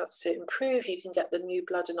immunity starts to improve. You can get the new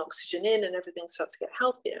blood and oxygen in, and everything starts to get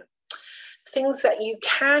healthier. Things that you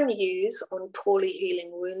can use on poorly healing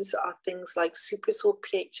wounds are things like Suprasolve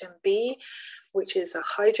PHMB, which is a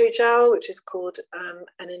hydrogel, which is called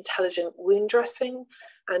an intelligent wound dressing.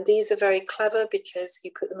 And these are very clever because you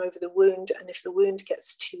put them over the wound, and if the wound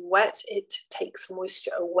gets too wet, it takes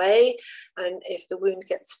moisture away. And if the wound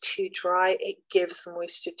gets too dry, it gives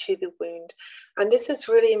moisture to the wound. And this is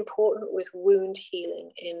really important with wound healing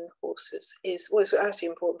in horses. It's actually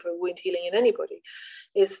important for wound healing in anybody,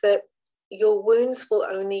 is that your wounds will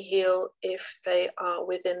only heal if they are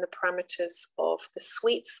within the parameters of the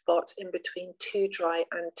sweet spot in between too dry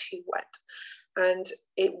and too wet. And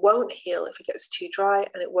it won't heal if it gets too dry,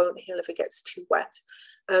 and it won't heal if it gets too wet.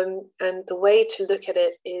 And the way to look at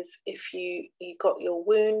it is, if you got your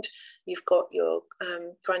wound, you've got your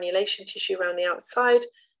granulation tissue around the outside,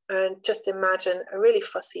 and just imagine a really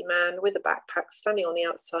fussy man with a backpack standing on the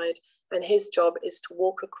outside, and his job is to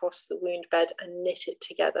walk across the wound bed and knit it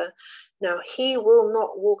together. Now, he will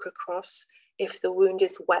not walk across if the wound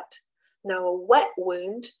is wet. Now, a wet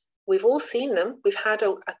wound, we've all seen them. We've had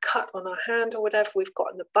a cut on our hand or whatever we've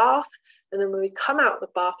got in the bath, and then when we come out of the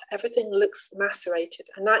bath, everything looks macerated,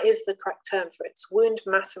 and that is the correct term for it. It's wound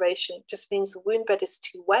maceration. It just means the wound bed is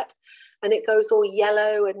too wet, and it goes all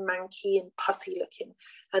yellow and manky and pussy looking.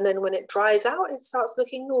 And then when it dries out, it starts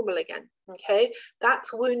looking normal again. Okay,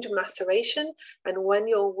 that's wound maceration. And when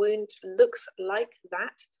your wound looks like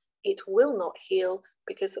that, it will not heal,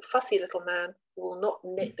 because the fussy little man will not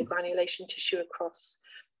knit the granulation tissue across.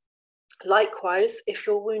 Likewise, if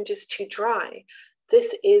your wound is too dry,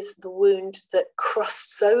 this is the wound that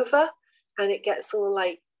crusts over, and it gets all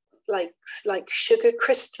like sugar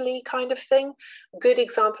crystally kind of thing. A good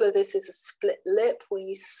example of this is a split lip, where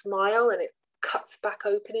you smile and it cuts back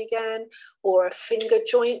open again, or a finger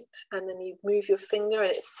joint, and then you move your finger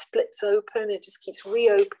and it splits open. It just keeps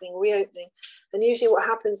reopening. And usually what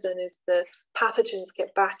happens then is the pathogens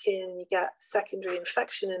get back in and you get secondary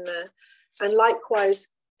infection in there. And likewise,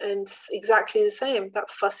 and exactly the same, that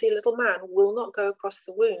fussy little man will not go across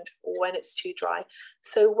the wound when it's too dry.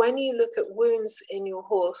 So when you look at wounds in your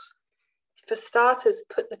horse, for starters,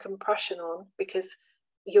 put the compression on, because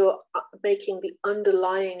you're making the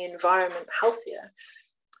underlying environment healthier.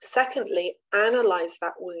 Secondly, analyze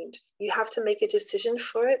that wound. You have to make a decision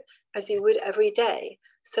for it as you would every day.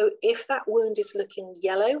 So if that wound is looking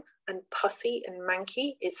yellow and pussy and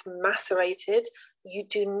manky, it's macerated, you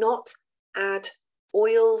do not add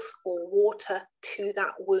oils or water to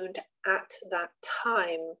that wound at that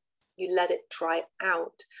time. You let it dry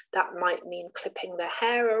out. That might mean clipping the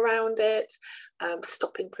hair around it,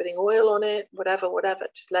 stopping putting oil on it, whatever,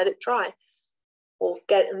 just let it dry. Or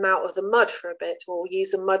get them out of the mud for a bit, or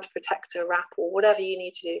use a mud protector wrap, or whatever you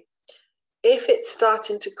need to do. If it's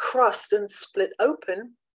starting to crust and split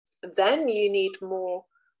open, then you need more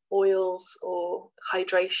oils or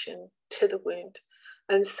hydration to the wound.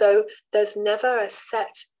 And so there's never a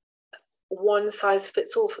set one size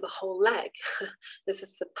fits all for the whole leg. This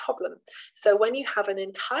is the problem. So when you have an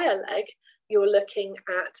entire leg, you're looking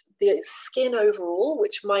at the skin overall,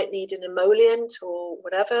 which might need an emollient or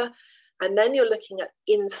whatever. And then you're looking at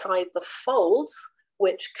inside the folds,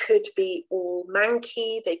 which could be all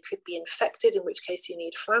manky. They could be infected, in which case you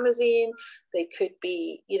need flamazine. They could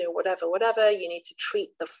be, whatever. You need to treat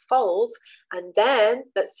the folds. And then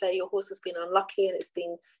let's say your horse has been unlucky and it's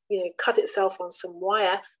been, cut itself on some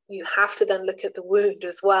wire. You have to then look at the wound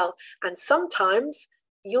as well. And sometimes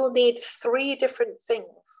you'll need 3 different things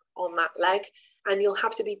on that leg, and you'll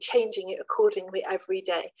have to be changing it accordingly every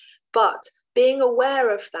day. But being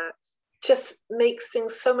aware of that just makes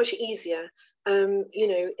things so much easier.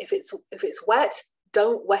 If it's wet,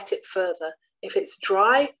 don't wet it further. If it's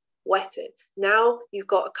dry, wet it. Now you've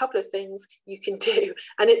got a couple of things you can do,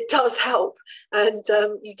 and it does help, and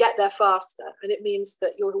you get there faster, and it means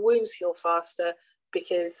that your wounds heal faster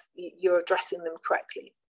because you're addressing them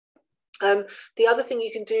correctly. The other thing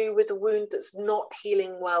you can do with a wound that's not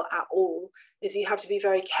healing well at all is you have to be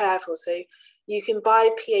very careful. So you can buy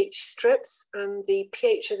pH strips, and the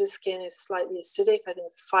pH of the skin is slightly acidic. I think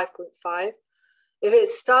it's 5.5. If it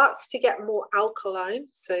starts to get more alkaline,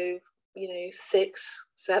 so 6,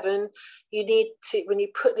 7, you need to, when you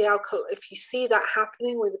put the alcohol, if you see that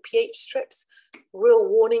happening with the pH strips, real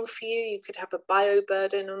warning for you. You could have a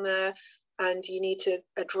bioburden on there, and you need to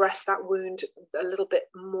address that wound a little bit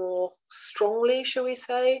more strongly, shall we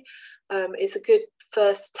say. It's a good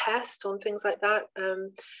first test on things like that.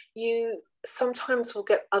 You sometimes will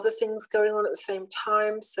get other things going on at the same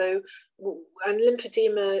time. So, and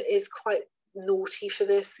lymphedema is quite naughty for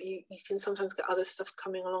this. You can sometimes get other stuff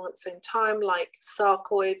coming along at the same time, like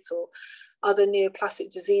sarcoids or other neoplastic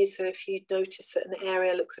disease. So if you notice that an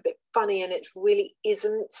area looks a bit funny and it really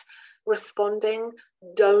isn't responding,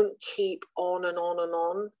 don't keep on and on and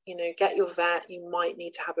on. Get your vet. You might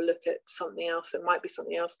need to have a look at something else. There might be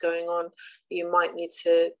something else going on. You might need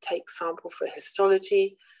to take sample for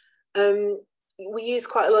histology. We use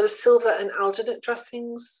quite a lot of silver and alginate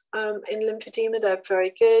dressings in lymphedema. They're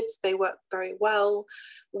very good. They work very well.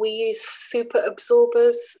 We use super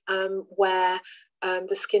absorbers where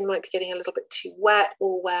the skin might be getting a little bit too wet,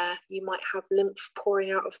 or where you might have lymph pouring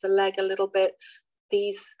out of the leg a little bit.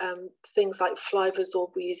 These things like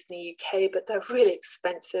Flyvasorb we use in the UK, but they're really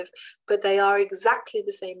expensive. But they are exactly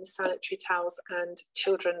the same as sanitary towels and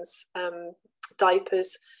children's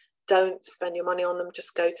diapers. Don't spend your money on them.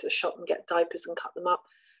 Just go to the shop and get diapers and cut them up.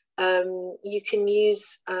 You can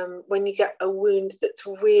use, when you get a wound that's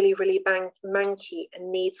really, really manky and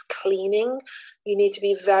needs cleaning, you need to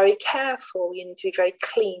be very careful. You need to be very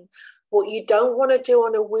clean. What you don't want to do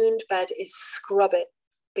on a wound bed is scrub it,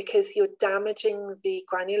 because you're damaging the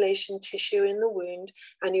granulation tissue in the wound,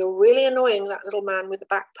 and you're really annoying that little man with the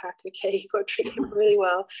backpack. Okay, you've got to treat him really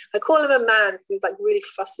well. I call him a man because he's like really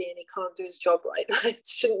fussy and he can't do his job right. I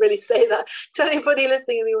shouldn't really say that to anybody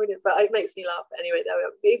listening in the audience, but it makes me laugh anyway.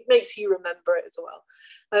 It makes you remember it as well.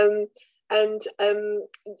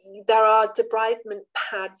 There are debridement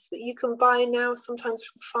pads that you can buy now, sometimes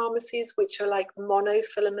from pharmacies, which are like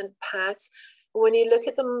monofilament pads. When you look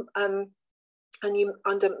at them, And you,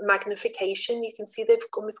 under magnification, you can see they've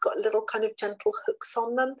almost got little kind of gentle hooks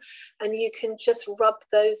on them, and you can just rub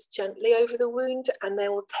those gently over the wound and they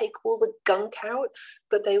will take all the gunk out,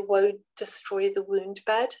 but they won't destroy the wound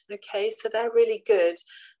bed. Okay, so they're really good.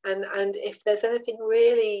 And if there's anything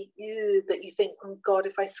really that you think, oh God,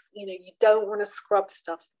 if I, you don't want to scrub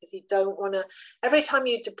stuff, because you don't want to, every time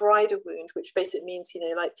you debride a wound, which basically means,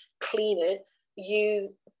 like clean it, you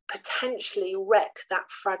potentially wreck that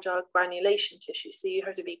fragile granulation tissue. So you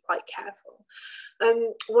have to be quite careful.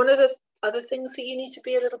 One of the other things that you need to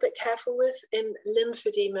be a little bit careful with in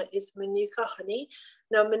lymphedema is Manuka honey.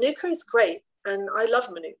 Now, Manuka is great, and I love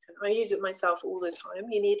Manuka. I use it myself all the time.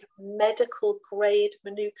 You need medical grade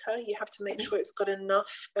Manuka. You have to make sure it's got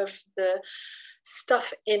enough of the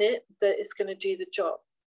stuff in it that is going to do the job.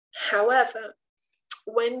 However,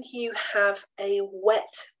 when you have a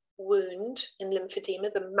wet wound in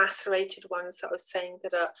lymphedema, the macerated ones that I was saying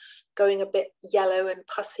that are going a bit yellow and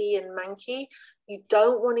pussy and manky, you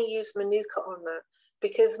don't want to use Manuka on that,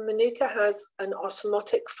 because Manuka has an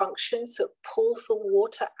osmotic function, so it pulls the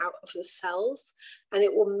water out of the cells and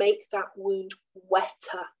it will make that wound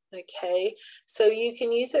wetter. Okay, so you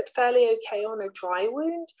can use it fairly okay on a dry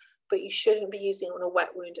wound, but you shouldn't be using it on a wet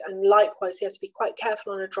wound. And likewise, you have to be quite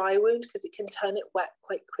careful on a dry wound because it can turn it wet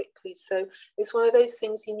quite quickly. So it's one of those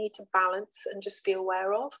things you need to balance and just be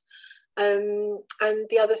aware of. And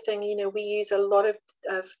the other thing, we use a lot of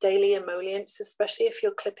daily emollients, especially if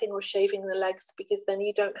you're clipping or shaving the legs, because then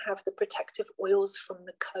you don't have the protective oils from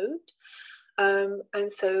the coat. And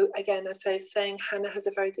so again, as I was saying, Hannah has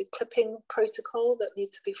a very good clipping protocol that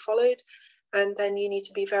needs to be followed. And then you need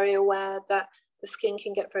to be very aware that the skin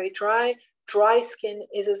can get very dry. Dry skin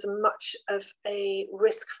is as much of a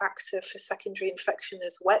risk factor for secondary infection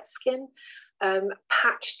as wet skin.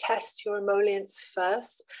 Patch test your emollients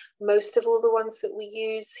first. Most of all the ones that we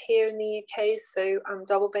use here in the UK, so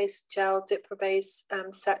double base gel, Diprobase,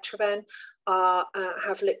 Cetraben,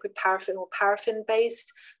 have liquid paraffin or paraffin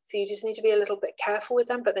based. So you just need to be a little bit careful with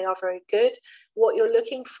them, but they are very good. What you're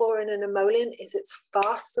looking for in an emollient is it's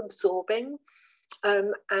fast absorbing.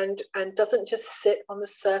 And doesn't just sit on the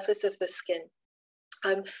surface of the skin.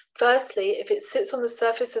 Firstly, if it sits on the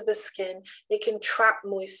surface of the skin, it can trap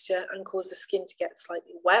moisture and cause the skin to get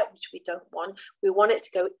slightly wet, which we don't want. We want it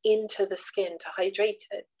to go into the skin to hydrate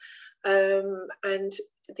it. And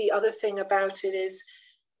the other thing about it is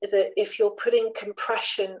that if you're putting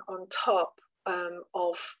compression on top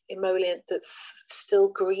of emollient that's still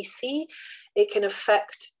greasy, it can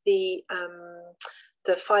affect the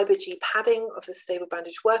fiber G padding of the stable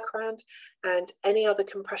bandage workaround, and any other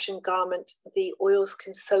compression garment. The oils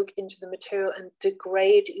can soak into the material and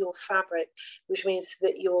degrade your fabric, which means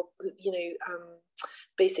that you're,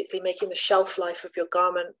 basically making the shelf life of your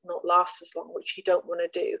garment not last as long, which you don't want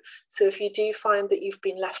to do. So if you do find that you've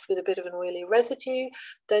been left with a bit of an oily residue,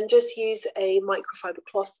 then just use a microfiber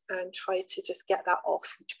cloth and try to just get that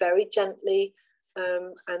off very gently,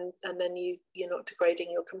 and then you're not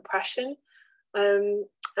degrading your compression. And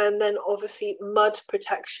then obviously mud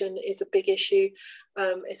protection is a big issue.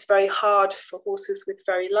 It's very hard for horses with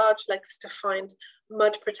very large legs to find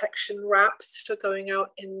mud protection wraps for going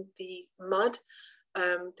out in the mud.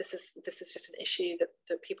 This is just an issue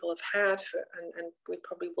that people have had and we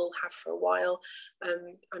probably will have for a while.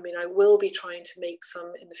 I mean, I will be trying to make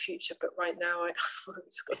some in the future, but right now I've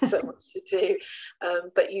just got so much to do.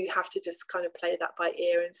 But you have to just kind of play that by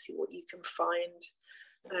ear and see what you can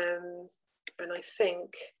find. And I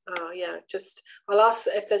think, I'll ask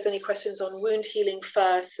if there's any questions on wound healing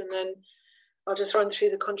first, and then I'll just run through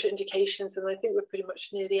the contraindications, and I think we're pretty much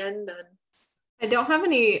near the end then. I don't have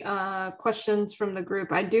any questions from the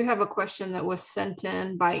group. I do have a question that was sent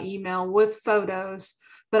in by email with photos,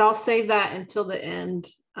 but I'll save that until the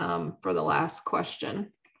end for the last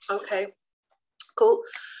question. Okay, cool.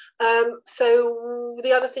 So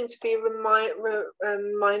the other thing to be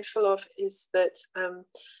mindful of is that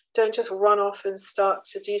don't just run off and start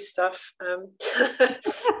to do stuff.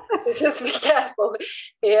 Just be careful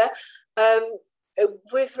here.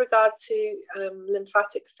 With regard to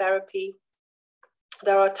lymphatic therapy,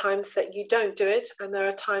 there are times that you don't do it, and there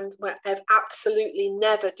are times where I absolutely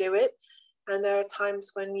never do it, and there are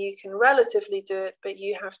times when you can relatively do it, but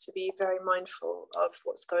you have to be very mindful of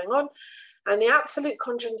what's going on. And the absolute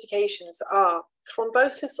contraindications are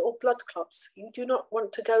thrombosis or blood clots. You do not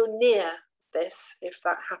want to go near this if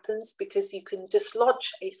that happens, because you can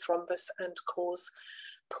dislodge a thrombus and cause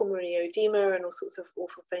pulmonary edema and all sorts of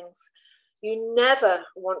awful things. You never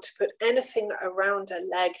want to put anything around a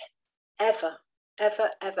leg ever, ever,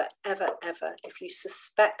 ever, ever, ever, if you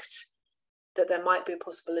suspect that there might be a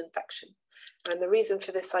possible infection. And the reason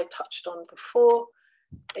for this I touched on before.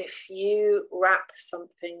 If you wrap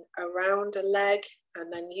something around a leg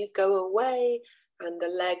and then you go away and the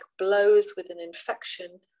leg blows with an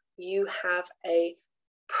infection, you have a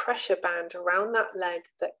pressure band around that leg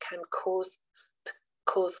that can cause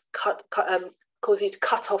you to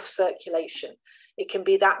cut off circulation. It can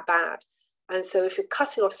be that bad. And so if you're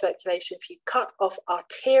cutting off circulation, if you cut off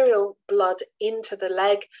arterial blood into the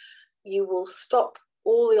leg, you will stop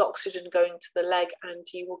all the oxygen going to the leg and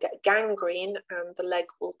you will get gangrene and the leg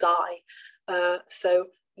will die. So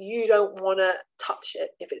you don't want to touch it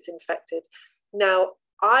if it's infected. Now,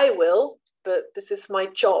 I will, but this is my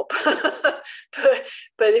job.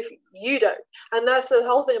 but if you don't, and that's the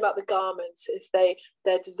whole thing about the garments, is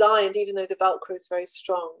they're designed, even though the Velcro is very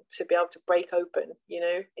strong, to be able to break open, you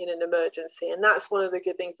know, in an emergency. And that's one of the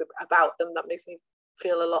good things about them that makes me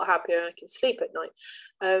feel a lot happier. I can sleep at night.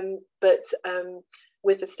 But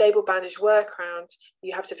with a stable bandage workaround,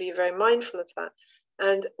 you have to be very mindful of that.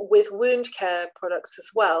 And with wound care products as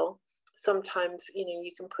well, sometimes, you know,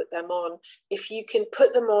 you can put them on. If you can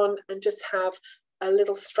put them on and just have a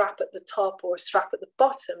little strap at the top or a strap at the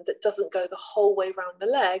bottom that doesn't go the whole way around the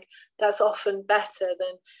leg, that's often better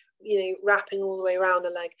than, you know, wrapping all the way around the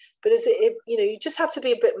leg. But you know, you just have to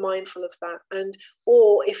be a bit mindful of that. And,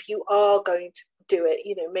 or if you are going to do it,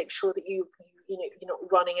 you know, make sure that you know, you're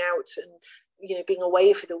not running out and, you know, being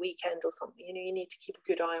away for the weekend or something. You know, you need to keep a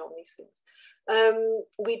good eye on these things.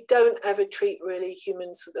 We don't ever treat really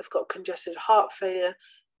humans that have got congested heart failure.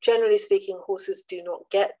 Generally speaking, horses do not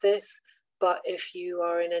get this, but if you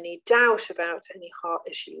are in any doubt about any heart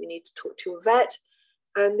issue, you need to talk to a vet.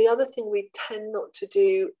 And the other thing we tend not to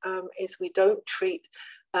do is we don't treat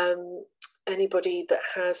anybody that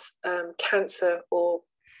has cancer or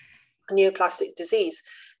neoplastic disease.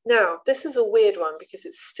 Now, this is a weird one because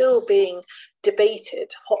it's still being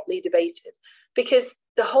debated, hotly debated, because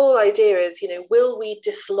the whole idea is, you know, will we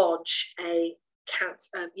dislodge a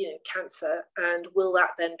cancer, and will that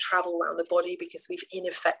then travel around the body because we've in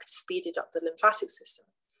effect speeded up the lymphatic system?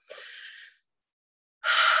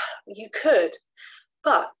 You could,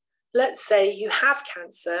 but let's say you have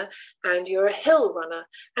cancer and you're a hill runner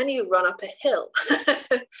and you run up a hill.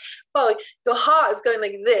 Well, your heart is going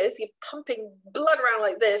like this, you're pumping blood around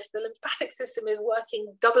like this, the lymphatic system is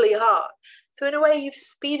working doubly hard. So in a way, you've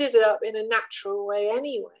speeded it up in a natural way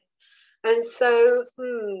anyway. And so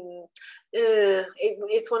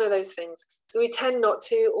it's one of those things. So we tend not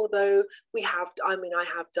to, although we have, I mean, I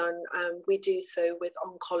have done, we do so with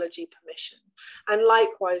oncology permission. And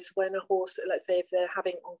likewise, when a horse, let's say if they're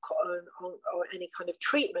having or any kind of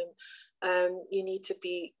treatment, you need to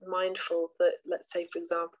be mindful that, let's say, for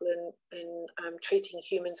example, in treating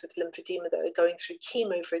humans with lymphedema that are going through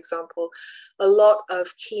chemo, for example, a lot of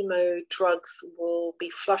chemo drugs will be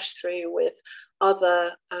flushed through with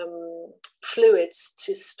other fluids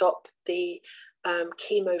to stop the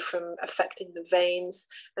chemo from affecting the veins,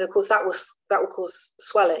 and of course that will cause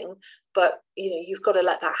swelling. But you know, you've got to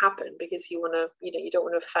let that happen because you want to, you know, you don't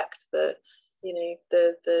want to affect the, you know,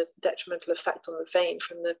 the detrimental effect on the vein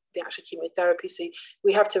from the actual chemotherapy. So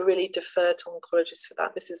we have to really defer to oncologists for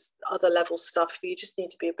that. This is other level stuff, but you just need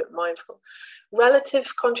to be a bit mindful.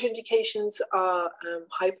 Relative contraindications are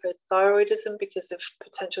hypothyroidism because of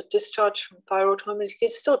potential discharge from thyroid hormone. You can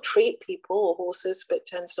still treat people or horses, but it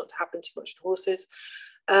tends not to happen too much to horses.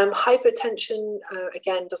 Hypertension,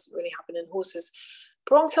 again, doesn't really happen in horses.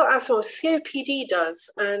 Bronchial asthma or COPD does,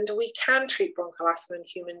 and we can treat bronchial asthma in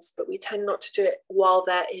humans, but we tend not to do it while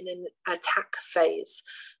they're in an attack phase.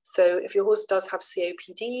 So if your horse does have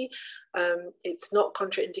COPD, it's not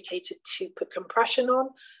contraindicated to put compression on,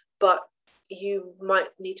 but you might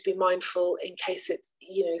need to be mindful in case it's,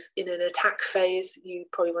 you know, in an attack phase, you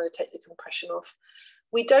probably want to take the compression off.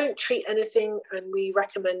 We don't treat anything, and we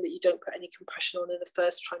recommend that you don't put any compression on in the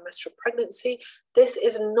first trimester of pregnancy. This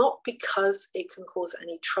is not because it can cause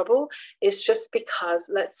any trouble. It's just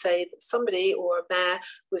because, let's say that somebody or a mare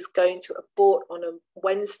was going to abort on a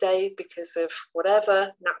Wednesday because of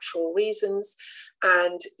whatever natural reasons,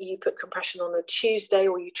 and you put compression on a Tuesday,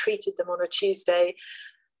 or you treated them on a Tuesday.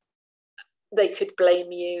 They could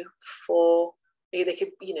blame you for, they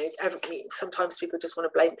could, you know, sometimes people just want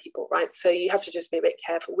to blame people, right? So you have to just be a bit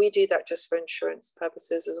careful. We do that just for insurance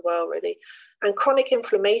purposes as well, really. And chronic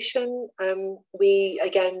inflammation, we're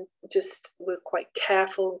quite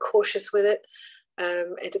careful and cautious with it.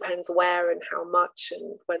 It depends where and how much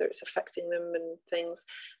and whether it's affecting them and things.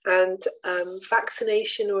 And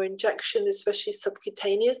vaccination or injection, especially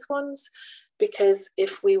subcutaneous ones, because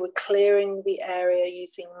if we were clearing the area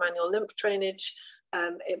using manual lymph drainage,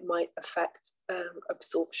 it might affect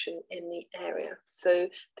absorption in the area. So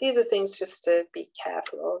these are things just to be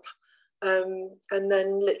careful of. And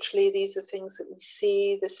then literally these are things that we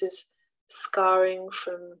see. This is scarring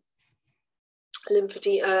from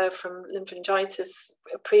lymphedema, from lymphangitis,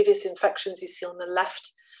 previous infections you see on the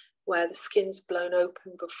left where the skin's blown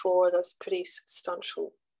open before. That's pretty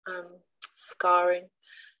substantial scarring.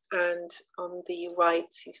 And on the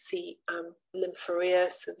right you see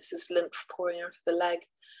lymphoria, so this is lymph pouring out of the leg,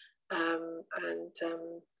 and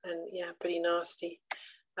yeah, pretty nasty.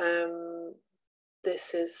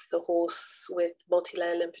 This is the horse with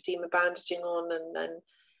multi-layer lymphedema bandaging on, and then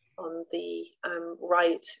on the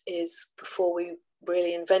right is before we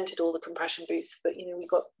really invented all the compression boots, but you know, we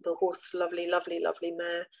got the horse, lovely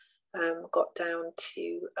mare, got down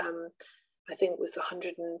to I think it was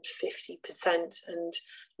 150% and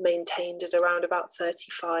maintained at around about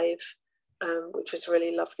 35, which was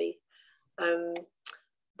really lovely.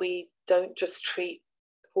 We don't just treat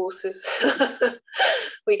horses.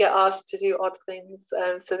 We get asked to do odd things.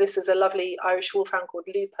 So this is a lovely Irish wolfhound called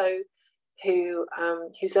Lupo, who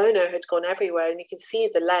whose owner had gone everywhere, and you can see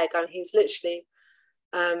the leg. I mean, he's literally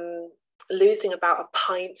losing about a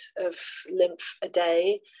pint of lymph a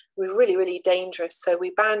day. We're really dangerous. So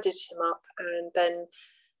we bandaged him up, and then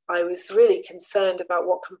I was really concerned about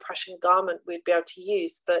what compression garment we'd be able to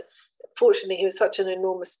use. But fortunately, he was such an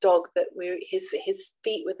enormous dog that his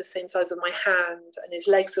feet were the same size as my hand, and his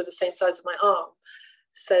legs were the same size as my arm.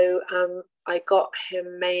 So I got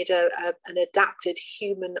him made an adapted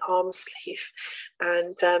human arm sleeve,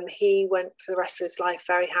 and he went for the rest of his life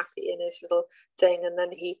very happy in his little thing. And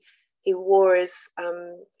then he wore his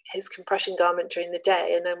compression garment during the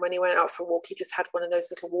day, and then when he went out for a walk, he just had one of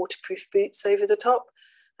those little waterproof boots over the top.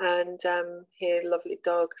 And he had a lovely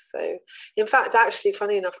dog. So in fact, actually,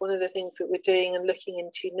 funny enough, one of the things that we're doing and looking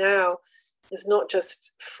into now is not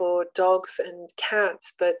just for dogs and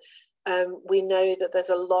cats, but we know that there's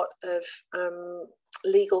a lot of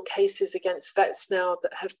legal cases against vets now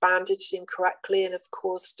that have bandaged incorrectly and have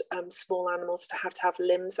caused small animals to have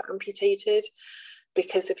limbs amputated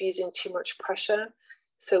because of using too much pressure.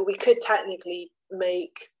 So we could technically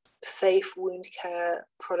make safe wound care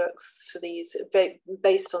products for these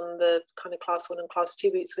based on the kind of class 1 and class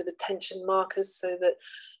 2 boots with attention markers, so that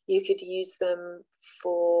you could use them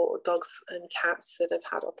for dogs and cats that have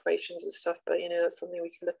had operations and stuff. But you know, that's something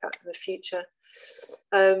we can look at in the future.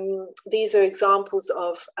 These are examples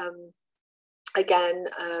of again,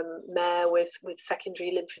 mare with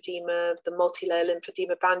secondary lymphedema, the multi-layer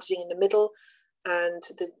lymphedema bandaging in the middle, and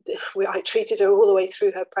I treated her all the way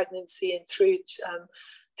through her pregnancy and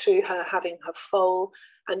through her having her foal.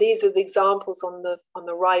 And these are the examples on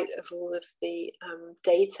the right of all of the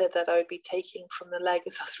data that I would be taking from the leg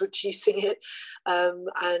as I was reducing it.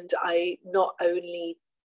 And I not only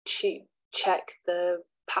check the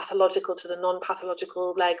pathological to the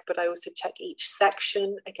non-pathological leg, but I also check each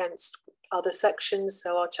section against other sections.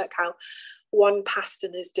 So I'll check how one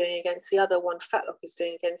pastern is doing against the other, one fetlock is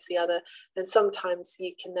doing against the other. And sometimes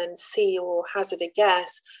you can then see or hazard a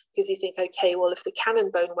guess, because you think, okay, well, if the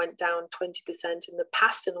cannon bone went down 20% and the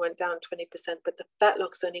pastern went down 20%, but the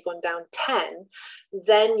fetlock's only gone down 10,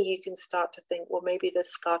 then you can start to think, well, maybe there's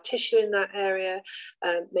scar tissue in that area,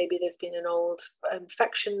 maybe there's been an old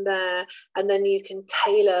infection there, and then you can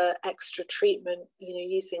tailor extra treatment, you know,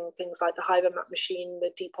 using things like the Hyvermap machine,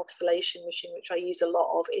 the depopulation machine, which I use a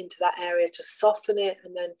lot of, into that area to soften it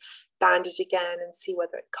and then bandage again and see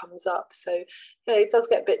whether it comes up. So yeah, it does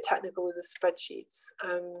get a bit technical with the spreadsheets.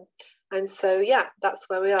 And so yeah, that's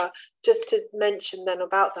where we are. Just to mention then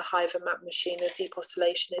about the Hyvermap machine, the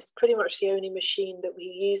depostulation is pretty much the only machine that we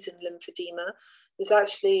use in lymphedema. There's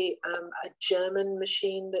actually a German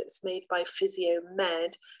machine that's made by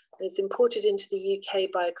PhysioMed. It's imported into the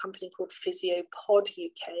UK by a company called PhysioPod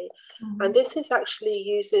UK. Mm-hmm. And this is actually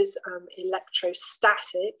uses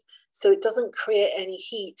electrostatic, so it doesn't create any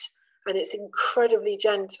heat, and it's incredibly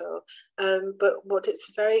gentle. But what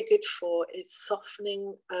it's very good for is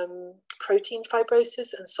softening protein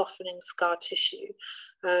fibrosis and softening scar tissue.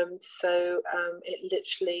 It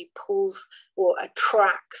literally pulls or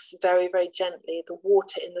attracts very, very gently the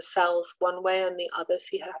water in the cells one way and the other.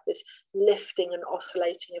 So you have this lifting and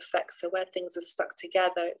oscillating effect. So where things are stuck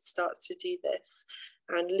together, it starts to do this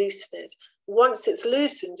and loosen it. Once it's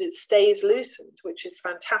loosened, it stays loosened, which is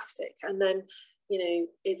fantastic. And then, you know,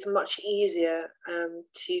 it's much easier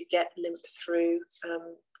to get lymph through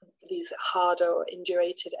these harder or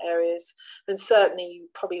indurated areas. And certainly you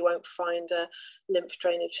probably won't find a lymph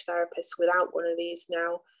drainage therapist without one of these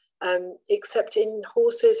now, except in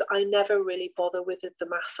horses. I never really bother with the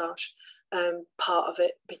massage. part of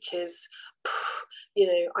it, because you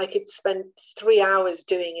know, I could spend 3 hours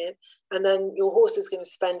doing it, and then your horse is going to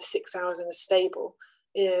spend 6 hours in a stable.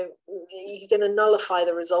 You know, you're going to nullify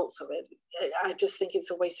the results of it. I just think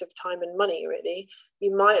it's a waste of time and money, really.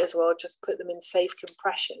 You might as well just put them in safe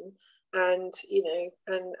compression and, you know,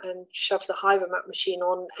 and shove the Hyvermat machine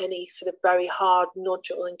on any sort of very hard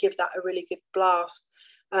nodule and give that a really good blast.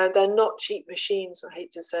 They're not cheap machines, I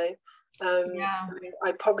hate to say. Yeah.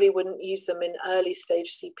 I probably wouldn't use them in early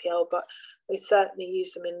stage CPL, but I certainly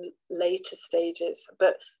use them in later stages.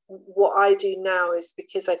 But what I do now is,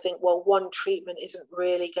 because I think, well, one treatment isn't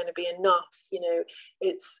really going to be enough. You know,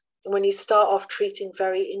 it's when you start off treating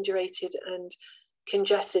very indurated and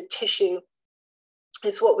congested tissue,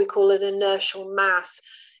 it's what we call an inertial mass.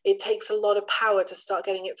 It takes a lot of power to start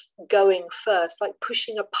getting it going first, like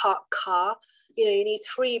pushing a parked car. You know, you need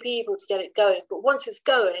 3 people to get it going, but once it's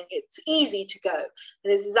going, it's easy to go.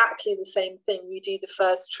 And it's exactly the same thing. You do the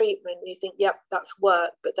first treatment and you think, yep, that's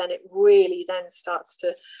work, but then it really then starts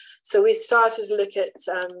to. So we started to look at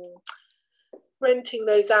renting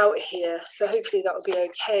those out here. So hopefully that will be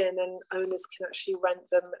okay, and then owners can actually rent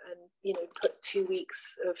them and, you know, put 2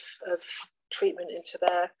 weeks of treatment into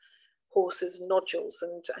their horses' nodules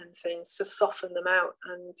and things to soften them out,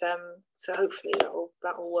 and so hopefully that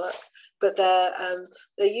will work. But they're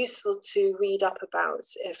useful to read up about.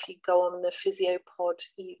 If you go on the Physiopod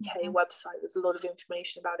UK website, there's a lot of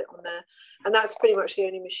information about it on there, and that's pretty much the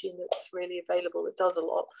only machine that's really available that does a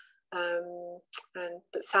lot.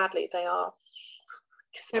 But sadly, they are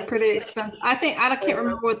expensive. They're pretty expensive. I can't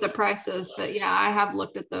remember what the price is, but yeah, I have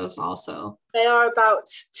looked at those also. They are about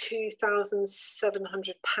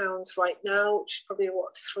 £2,700 right now, which is probably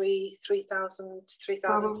what, 3,000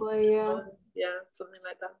 probably, yeah. Yeah, something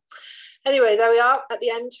like that. Anyway, there we are at the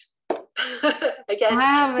end. Again.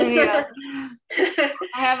 I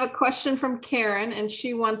have a question from Karen, and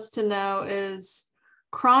she wants to know, is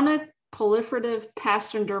chronic proliferative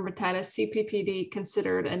pastern dermatitis, CPPD,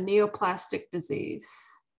 considered a neoplastic disease?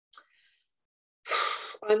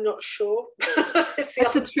 I'm not sure.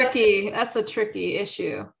 That's a tricky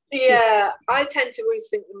issue. Yeah, I tend to always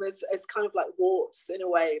think them as kind of like warts in a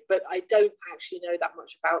way, but I don't actually know that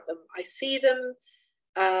much about them. I see them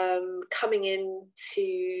coming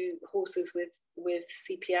into horses with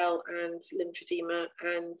CPL and lymphedema,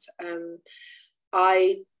 and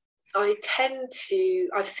I tend to,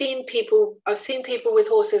 I've seen people with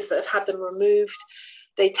horses that have had them removed.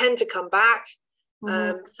 They tend to come back.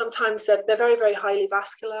 Sometimes they're very, very highly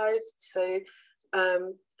vascularized. So,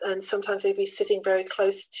 and sometimes they'd be sitting very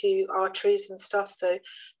close to arteries and stuff. So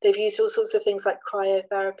they've used all sorts of things like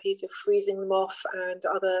cryotherapies of freezing them off and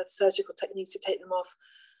other surgical techniques to take them off.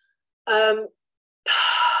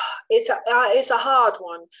 It's a hard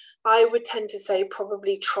one. I would tend to say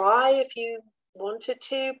probably try if you wanted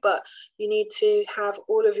to, but you need to have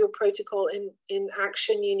all of your protocol in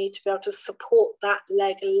action. You need to be able to support that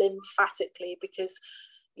leg lymphatically, because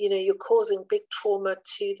you know you're causing big trauma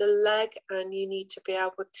to the leg, and you need to be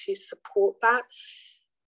able to support that.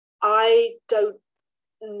 I don't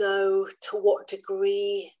know to what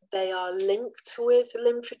degree they are linked with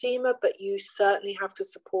lymphedema, but you certainly have to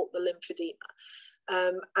support the lymphedema,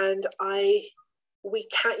 and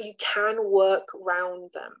you can work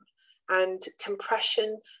around them. And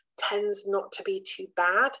compression tends not to be too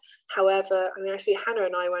bad. However, I mean, actually, Hannah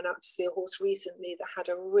and I went out to see a horse recently that had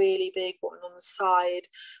a really big one on the side,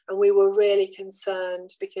 and we were really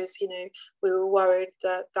concerned because, you know, we were worried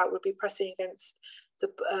that that would be pressing against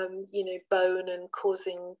the, you know, bone and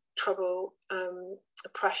causing trouble,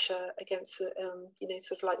 pressure against the, you know,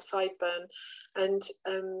 sort of like sideburn, and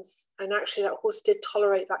actually that horse did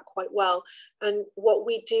tolerate that quite well. And what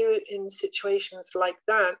we do in situations like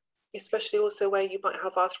that, especially also where you might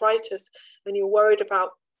have arthritis and you're worried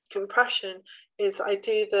about compression, is I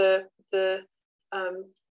do the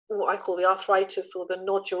what I call the arthritis or the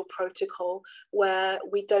nodule protocol, where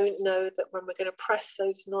we don't know that when we're going to press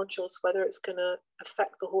those nodules, whether it's going to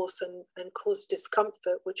affect the horse and cause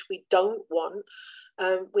discomfort, which we don't want.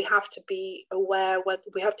 We have to be aware, whether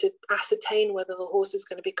we have to ascertain whether the horse is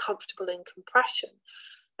going to be comfortable in compression.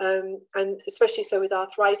 And especially so with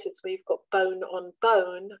arthritis, where you've got bone on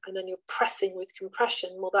bone and then you're pressing with compression,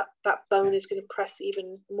 well, that bone is going to press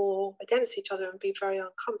even more against each other and be very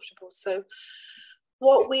uncomfortable. So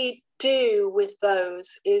what we do with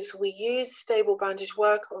those is we use stable bandage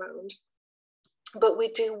workaround, but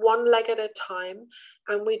we do one leg at a time,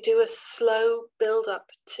 and we do a slow build up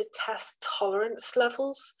to test tolerance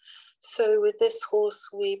levels. So with this horse,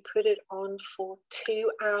 we put it on for 2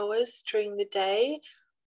 hours during the day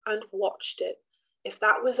and watched it. If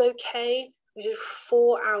that was okay, We did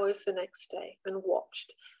 4 hours the next day and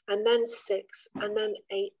watched, and then 6, and then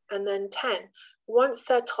 8, and then 10. Once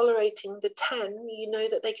they're tolerating the 10, you know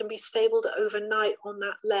that they can be stabled overnight on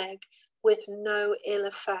that leg with no ill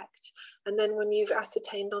effect. And then when you've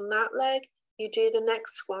ascertained on that leg, you do the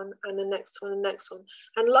next one and the next one and the next one.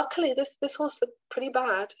 And luckily this horse looked pretty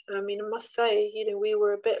bad. I mean, I must say, you know, we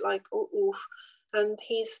were a bit like, oof. And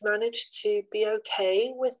he's managed to be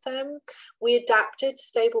okay with them. We adapted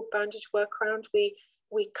stable bandage workaround. We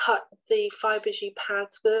cut the Fabergé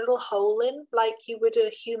pads with a little hole in, like you would a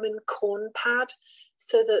human corn pad,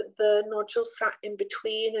 so that the nodule sat in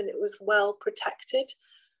between and it was well protected.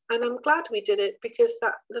 And I'm glad we did it, because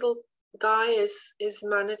that little guy is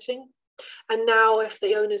managing. And now if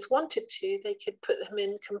the owners wanted to, they could put them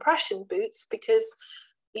in compression boots, because,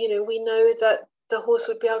 you know, we know that the horse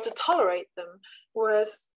would be able to tolerate them.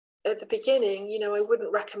 Whereas at the beginning, you know, I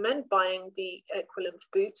wouldn't recommend buying the Equilymph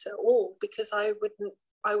boots at all, because I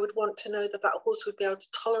would want to know that that horse would be able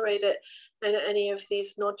to tolerate it, and any of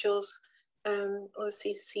these nodules or the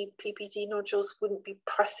CCPPD nodules wouldn't be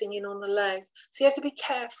pressing in on the leg. So you have to be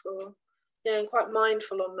careful, yeah, and quite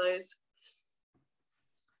mindful on those.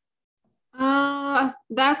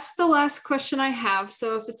 That's the last question I have.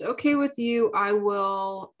 So if it's okay with you, I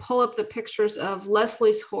will pull up the pictures of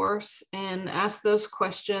Leslie's horse and ask those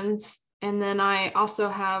questions. And then I also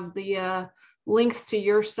have the links to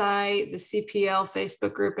your site, the CPL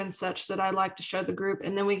Facebook group and such, that I'd like to show the group.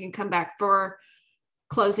 And then we can come back for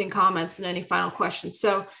closing comments and any final questions.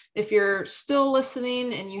 So if you're still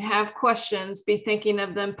listening and you have questions, be thinking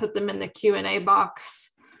of them, put them in the Q&A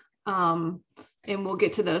box. And we'll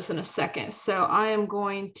get to those in a second. So I am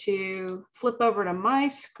going to flip over to my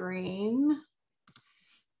screen.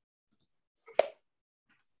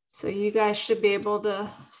 So you guys should be able to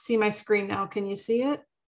see my screen now. Can you see it?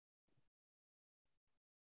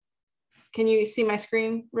 Can you see my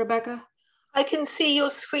screen, Rebecca? I can see your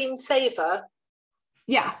screensaver.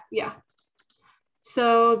 Yeah.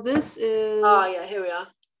 So this is... Oh yeah, here we are.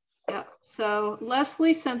 Yeah, so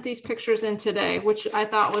Leslie sent these pictures in today, which I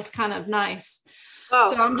thought was kind of nice.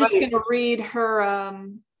 Oh, so I'm just going to read her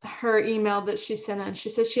her email that she sent in. She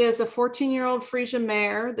says she has a 14-year-old Frisian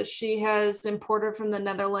mare that she has imported from the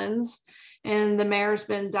Netherlands, and the mare has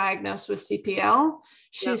been diagnosed with CPL.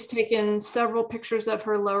 She's taken several pictures of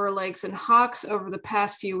her lower legs and hocks over the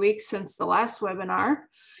past few weeks since the last webinar.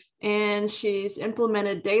 And she's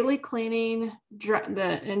implemented daily cleaning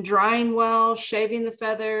and drying well, shaving the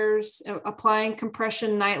feathers, applying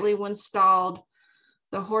compression nightly when stalled.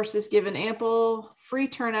 The horse is given ample free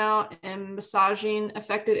turnout and massaging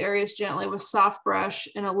affected areas gently with soft brush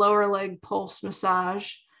and a lower leg pulse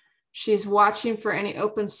massage. She's watching for any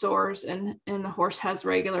open sores, and the horse has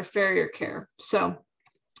regular farrier care. So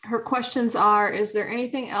her questions are, is there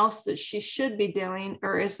anything else that she should be doing,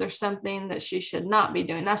 or is there something that she should not be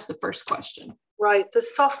doing? That's the first question. Right. The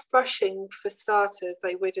soft brushing, for starters,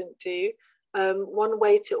 they wouldn't do. One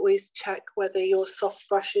way to always check whether your soft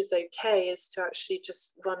brush is okay is to actually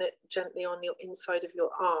just run it gently on the inside of your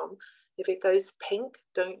arm. If it goes pink,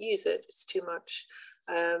 don't use it. It's too much.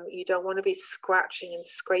 You don't want to be scratching and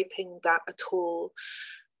scraping that at all.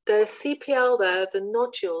 The CPL there, the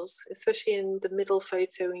nodules, especially in the middle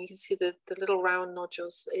photo, and you can see the little round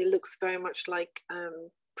nodules, it looks very much like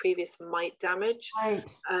previous mite damage.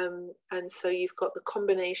 Right. And so you've got the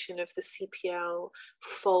combination of the CPL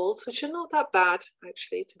folds, which are not that bad,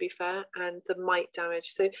 actually, to be fair, and the mite damage.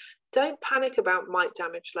 So don't panic about mite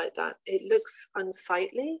damage like that. It looks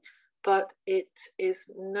unsightly, but it is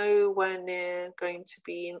nowhere near going to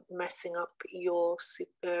be messing up your,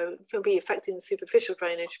 can be affecting the superficial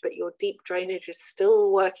drainage, but your deep drainage is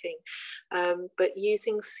still working. But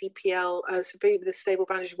using CPL, so the stable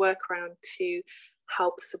bandage workaround, to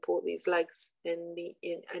help support these legs in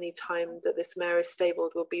any time that this mare is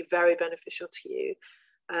stabled will be very beneficial to you.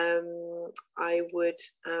 I would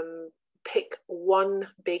pick one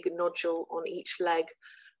big nodule on each leg,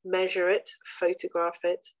 measure it, photograph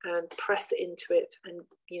it, and press it into it, and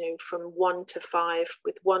from 1 to 5,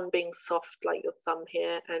 with 1 being soft like your thumb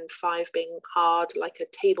here and 5 being hard like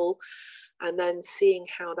a table, and then seeing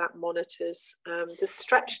how that monitors. The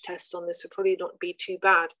stretch test on this would probably not be too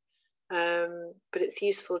bad, but it's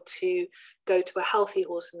useful to go to a healthy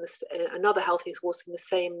horse another healthy horse in the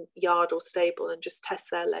same yard or stable and just test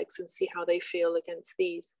their legs and see how they feel against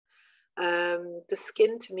these. The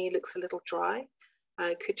skin to me looks a little dry.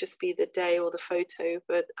 It could just be the day or the photo,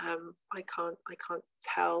 but I can't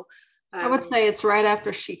tell. I would say it's right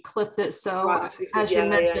after she clipped it. So right, as you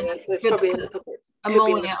mentioned, so it's probably a little bit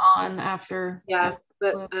emollient on after. Yeah,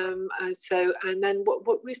 but so, and then what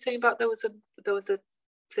were you saying about there was a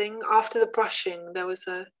thing after the brushing? There was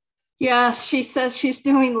a... Yeah, she says she's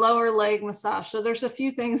doing lower leg massage. So there's a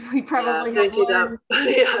few things we probably have learned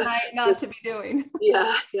tonight not to be doing.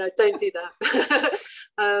 Yeah, don't do that.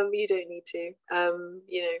 You don't need to.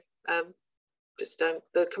 Just don't.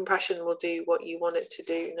 The compression will do what you want it to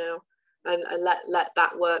do now, and let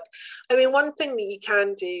that work. I mean, one thing that you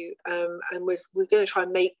can do, and we're going to try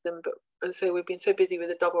and make them, but and so we've been so busy with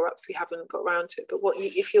the double wraps we haven't got around to it. But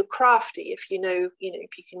if you're crafty, if you know,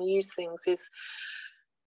 if you can use things, is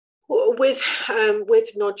with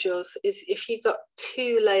nodules, is if you've got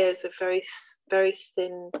 2 layers of very, very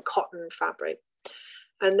thin cotton fabric,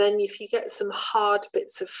 and then if you get some hard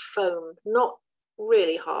bits of foam, not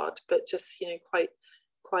really hard, but just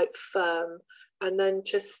quite firm, and then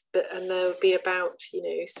and there'll be about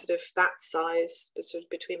sort of that size, sort of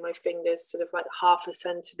between my fingers, sort of like 0.5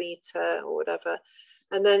 centimeter or whatever,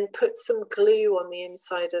 and then put some glue on the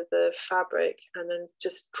inside of the fabric, and then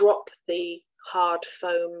just drop the hard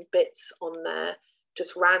foam bits on there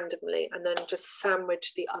just randomly, and then just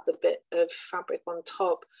sandwich the other bit of fabric on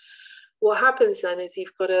top. What happens then is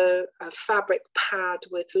you've got a fabric pad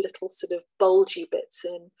with little sort of bulgy bits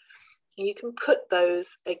in. You can put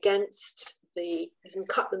those against you can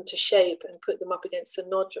cut them to shape and put them up against the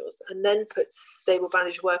nodules, and then put stable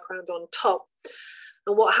bandage workaround on top.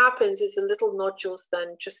 And what happens is the little nodules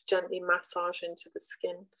then just gently massage into the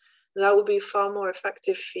skin. That will be far more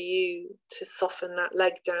effective for you to soften that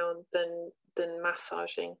leg down than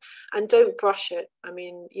massaging. And don't brush it. I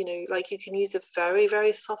mean, like you can use a very,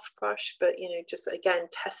 very soft brush, but just again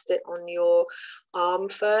test it on your arm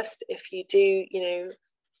first. If you do,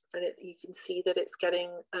 and you can see that it's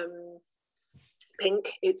getting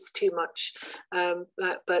pink, it's too much, but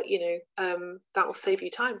that will save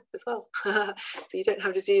you time as well. So you don't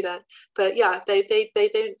have to do that. But yeah, they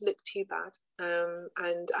don't look too bad,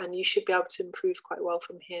 and you should be able to improve quite well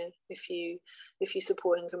from here if you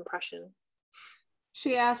support in compression.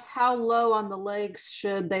 She asked, how low on the legs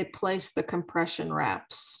should they place the compression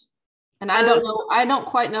wraps? And I don't know, I don't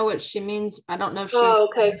quite know what she means. I don't know if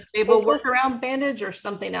she's stable workaround bandage or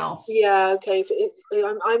something else. Yeah, okay.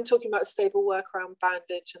 I'm talking about stable workaround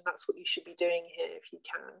bandage, and that's what you should be doing here if you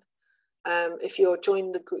can. If you're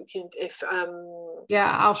joining the group,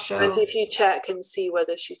 yeah, I'll show. And if you check and see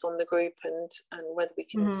whether she's on the group and whether we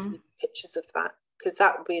can see pictures of that, because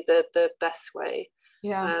that would be the best way.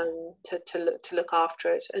 Yeah. To look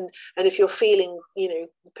after it, and if you're feeling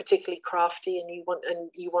particularly crafty and you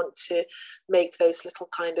want to make those little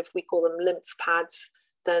kind of, we call them lymph pads,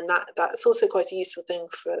 then that's also quite a useful thing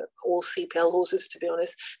for all CPL horses, to be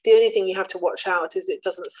honest. The only thing you have to watch out is it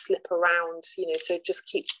doesn't slip around, so just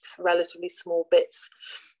keep relatively small bits.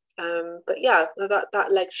 But yeah,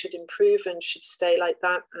 that leg should improve and should stay like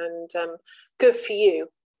that, and good for you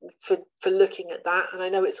for looking at that. And I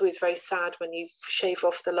know it's always very sad when you shave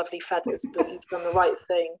off the lovely feathers, but you've done the right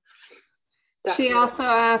thing. Definitely. She also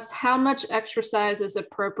asked, how much exercise is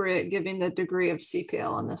appropriate given the degree of CPL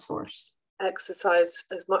on this horse? Exercise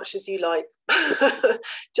as much as you like.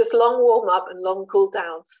 Just long warm up and long cool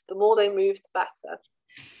down. The more they move, the better.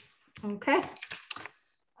 Okay.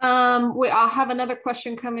 I'll have another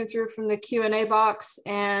question coming through from the Q&A box,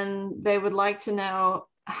 and they would like to know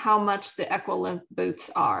how much the Equilymph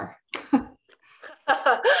boots are.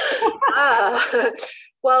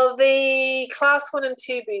 Well, the class 1 and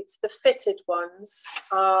 2 boots, the fitted ones,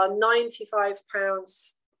 are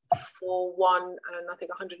 £95 for one, and I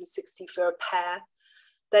think 160 for a pair.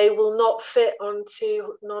 They will not fit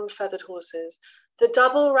onto non-feathered horses. The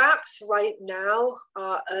double wraps right now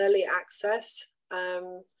are early access.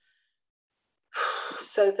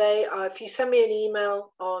 So they are, if you send me an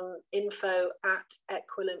email on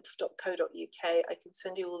info@equilymph.co.uk, I can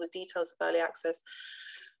send you all the details of early access.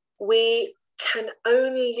 We can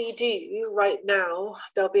only do right now,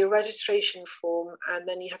 there'll be a registration form, and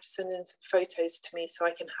then you have to send in some photos to me so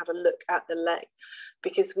I can have a look at the leg,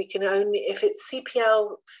 because we can only, if it's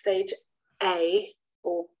CPL stage A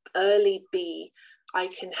or early B, I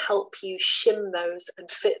can help you shim those and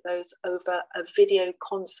fit those over a video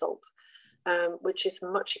consult. Which is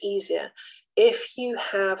much easier. If you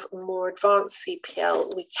have more advanced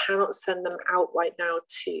CPL, we cannot send them out right now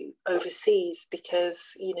to overseas,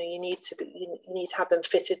 because you need to have them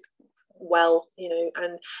fitted well,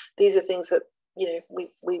 and these are things that we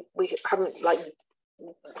haven't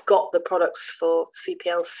got the products for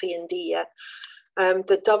CPL C and D yet.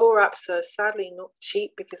 The double wraps are sadly not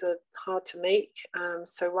cheap because they're hard to make.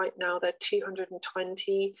 So right now they're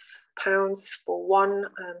 £220 for one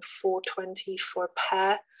and £420 for a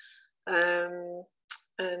pair. And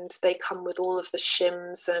they come with all of the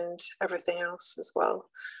shims and everything else as well.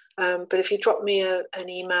 But if you drop me an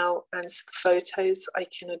email and some photos, I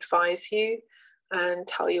can advise you and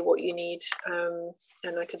tell you what you need.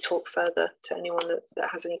 And I can talk further to anyone that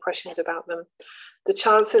has any questions about them. The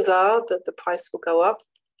chances are that the price will go up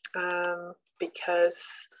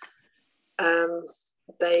because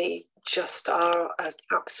they just are an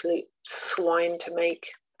absolute swine to make.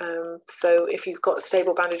 So if you've got a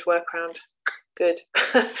stable bandage workaround, good.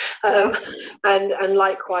 And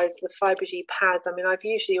likewise, the Fibergy pads. I mean, I've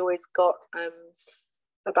usually always got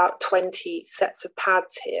about 20 sets of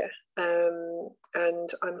pads here. And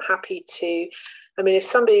I'm happy to, I mean,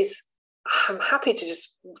 I'm happy to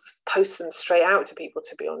just post them straight out to people,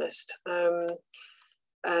 to be honest.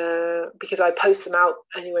 Because I post them out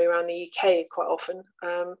anyway around the UK quite often.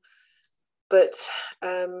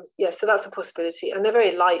 Yeah, so that's a possibility, and they're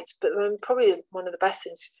very light. But probably one of the best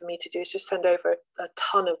things for me to do is just send over a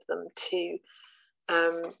ton of them to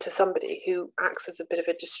somebody who acts as a bit of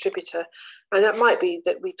a distributor, and it might be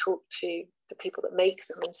that we talk to the people that make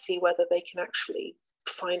them and see whether they can actually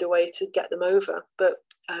find a way to get them over. But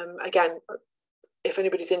again, if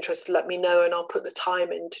anybody's interested, let me know, and I'll put the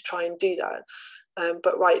time in to try and do that.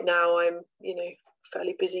 But right now, I'm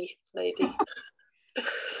fairly busy lady.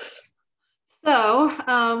 So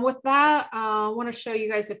with that, I want to show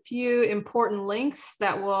you guys a few important links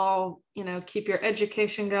that will, keep your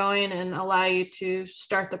education going and allow you to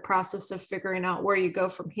start the process of figuring out where you go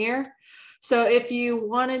from here. So if you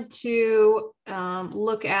wanted to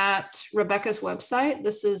look at Rebecca's website,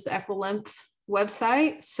 this is the Equilymph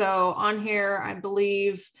website. So on here, I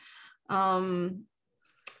believe I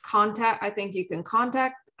think you can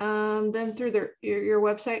contact them through your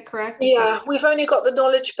website, correct? Yeah, we've only got the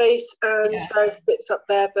knowledge base and various bits up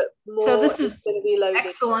there, but more so this is going to be loaded.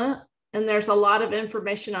 Excellent. And there's a lot of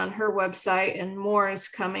information on her website, and more is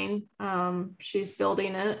coming. She's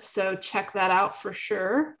building it, so check that out for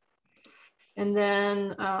sure. And then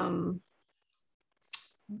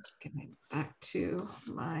getting back to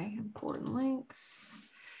my important links.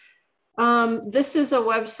 This is a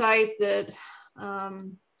website that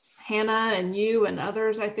Hannah and you and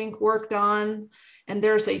others, I think, worked on, and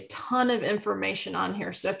there's a ton of information on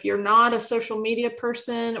here. So if you're not a social media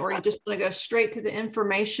person, or you just want to go straight to the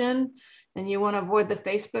information and you want to avoid the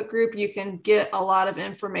Facebook group, you can get a lot of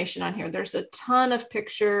information on here. There's a ton of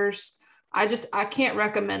pictures. I can't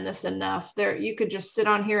recommend this enough. You could just sit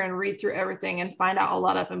on here and read through everything and find out a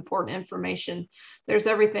lot of important information. There's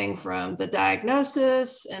everything from the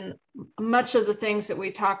diagnosis and much of the things that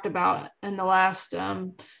we talked about in the last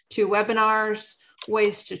 2 webinars,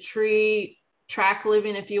 ways to treat, track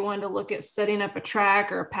living. If you wanted to look at setting up a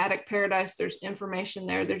track or a paddock paradise, there's information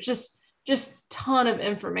there. There's just ton of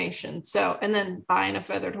information. So, and then buying a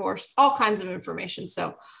feathered horse, all kinds of information.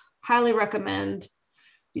 So highly recommend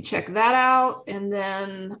you check that out. And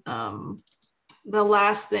then the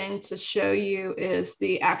last thing to show you is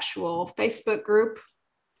the actual Facebook group.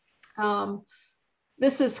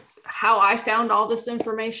 This is how I found all this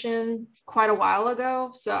information quite a while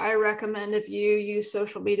ago. So I recommend, if you use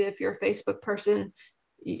social media, if you're a Facebook person,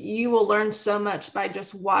 you will learn so much by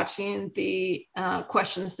just watching the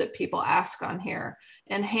questions that people ask on here.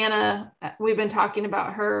 And Hannah, we've been talking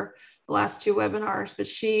about her the last 2 webinars, but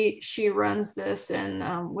she runs this,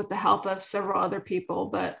 and with the help of several other people.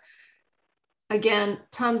 But again,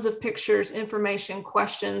 tons of pictures, information,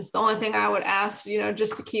 questions. The only thing I would ask,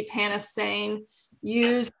 just to keep Hannah sane,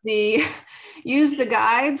 use the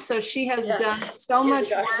guides. So she has done so much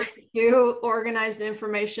work to organize the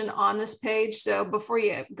information on this page. So before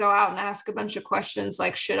you go out and ask a bunch of questions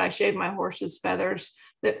like, should I shave my horse's feathers,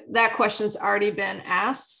 that question's already been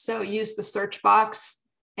asked. So use the search box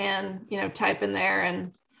and type in there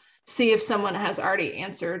and see if someone has already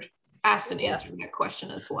asked and answered that question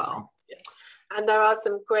as well. And there are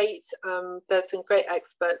some great, there's some great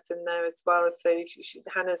experts in there as well. So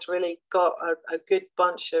Hannah's really got a good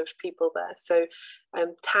bunch of people there. So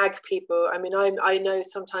tag people. I mean, I know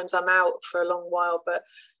sometimes I'm out for a long while, but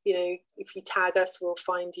if you tag us, we'll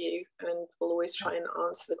find you, and we'll always try and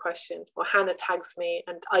answer the question. Or Hannah tags me,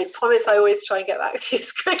 and I promise I always try and get back to you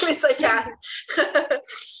as quickly as I can.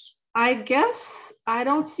 I guess I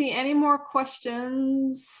don't see any more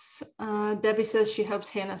questions. Debbie says she hopes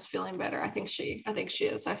Hannah's feeling better. I think she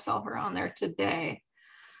is. I saw her on there today.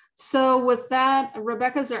 So with that,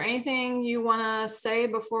 Rebecca, is there anything you want to say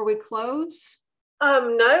before we close?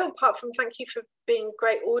 No, apart from thank you for being a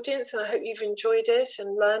great audience, and I hope you've enjoyed it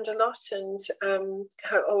and learned a lot, and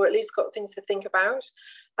or at least got things to think about.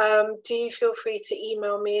 Do you feel free to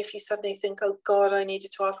email me if you suddenly think, oh God, I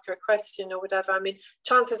needed to ask her a question or whatever. I mean,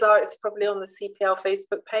 chances are it's probably on the CPL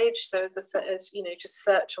Facebook page. So as just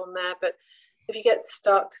search on there. But if you get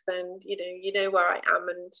stuck, then you know where I am,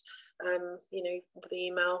 and the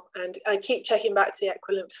email. And I keep checking back to the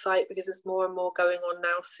Equilymph site, because there's more and more going on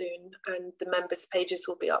now soon, and the members pages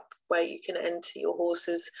will be up where you can enter your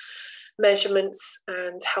horse's measurements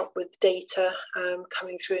and help with data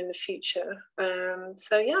coming through in the future.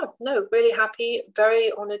 So yeah, no, really happy,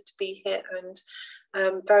 very honoured to be here,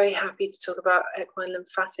 and very happy to talk about equine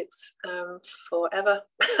lymphatics forever,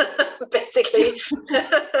 basically.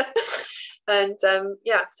 And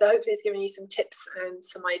yeah, so hopefully it's given you some tips and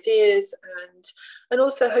some ideas, and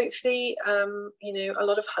also hopefully a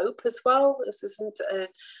lot of hope as well. This isn't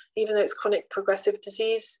even though it's chronic progressive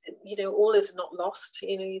disease, all is not lost.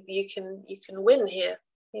 You can win here,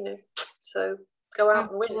 so go out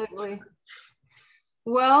Absolutely. and win.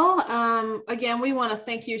 Well, again, we want to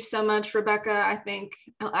thank you so much, Rebecka. I think,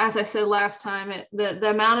 as I said last time, the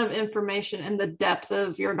amount of information and the depth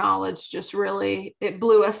of your knowledge just really, it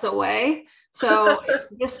blew us away. So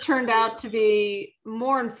this turned out to be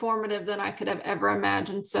more informative than I could have ever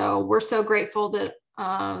imagined. So we're so grateful that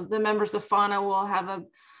the members of FANA will have a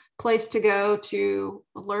place to go to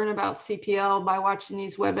learn about CPL by watching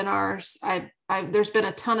these webinars. There's been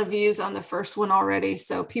a ton of views on the first one already,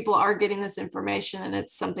 so people are getting this information, and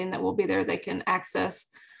it's something that will be there they can access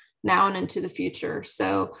now and into the future.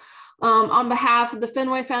 So on behalf of the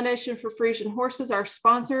Fenway Foundation for Frisian Horses, our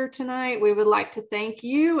sponsor tonight, we would like to thank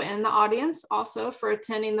you and the audience also for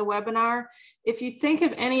attending the webinar. If you think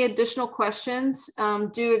of any additional questions,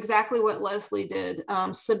 do exactly what Leslie did.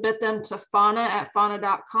 Submit them to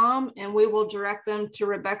fana@fana.com, and we will direct them to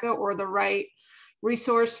Rebecka or the right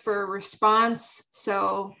resource for response.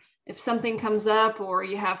 So if something comes up, or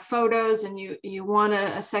you have photos and you want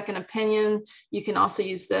a second opinion, you can also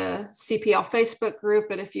use the CPL Facebook group.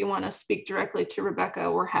 But if you want to speak directly to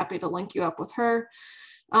Rebecka, we're happy to link you up with her.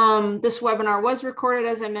 This webinar was recorded,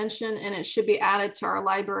 as I mentioned, and it should be added to our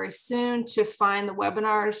library soon. To find the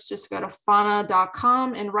webinars, just go to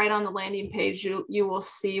fana.com, and right on the landing page, you will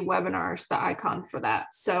see webinars, the icon for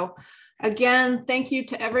that. So again, thank you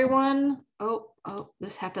to everyone. Oh,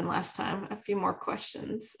 this happened last time. A few more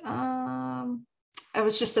questions. It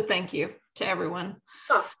was just a thank you to everyone.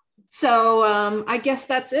 Oh. So I guess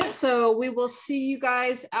that's it. So we will see you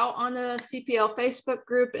guys out on the CPL Facebook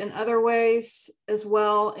group in other ways as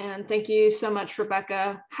well. And thank you so much,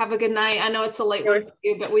 Rebecka. Have a good night. I know it's a late one for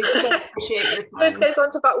you, but we so appreciate your time. It goes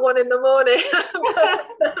on to about 1 in the morning.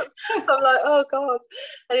 I'm like, oh God.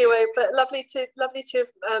 Anyway, but lovely to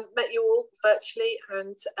have met you all virtually,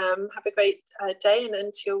 and have a great day and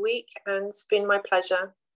into your week. And it's been my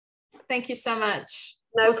pleasure. Thank you so much.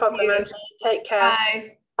 No problem. Take care.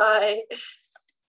 Bye. Bye.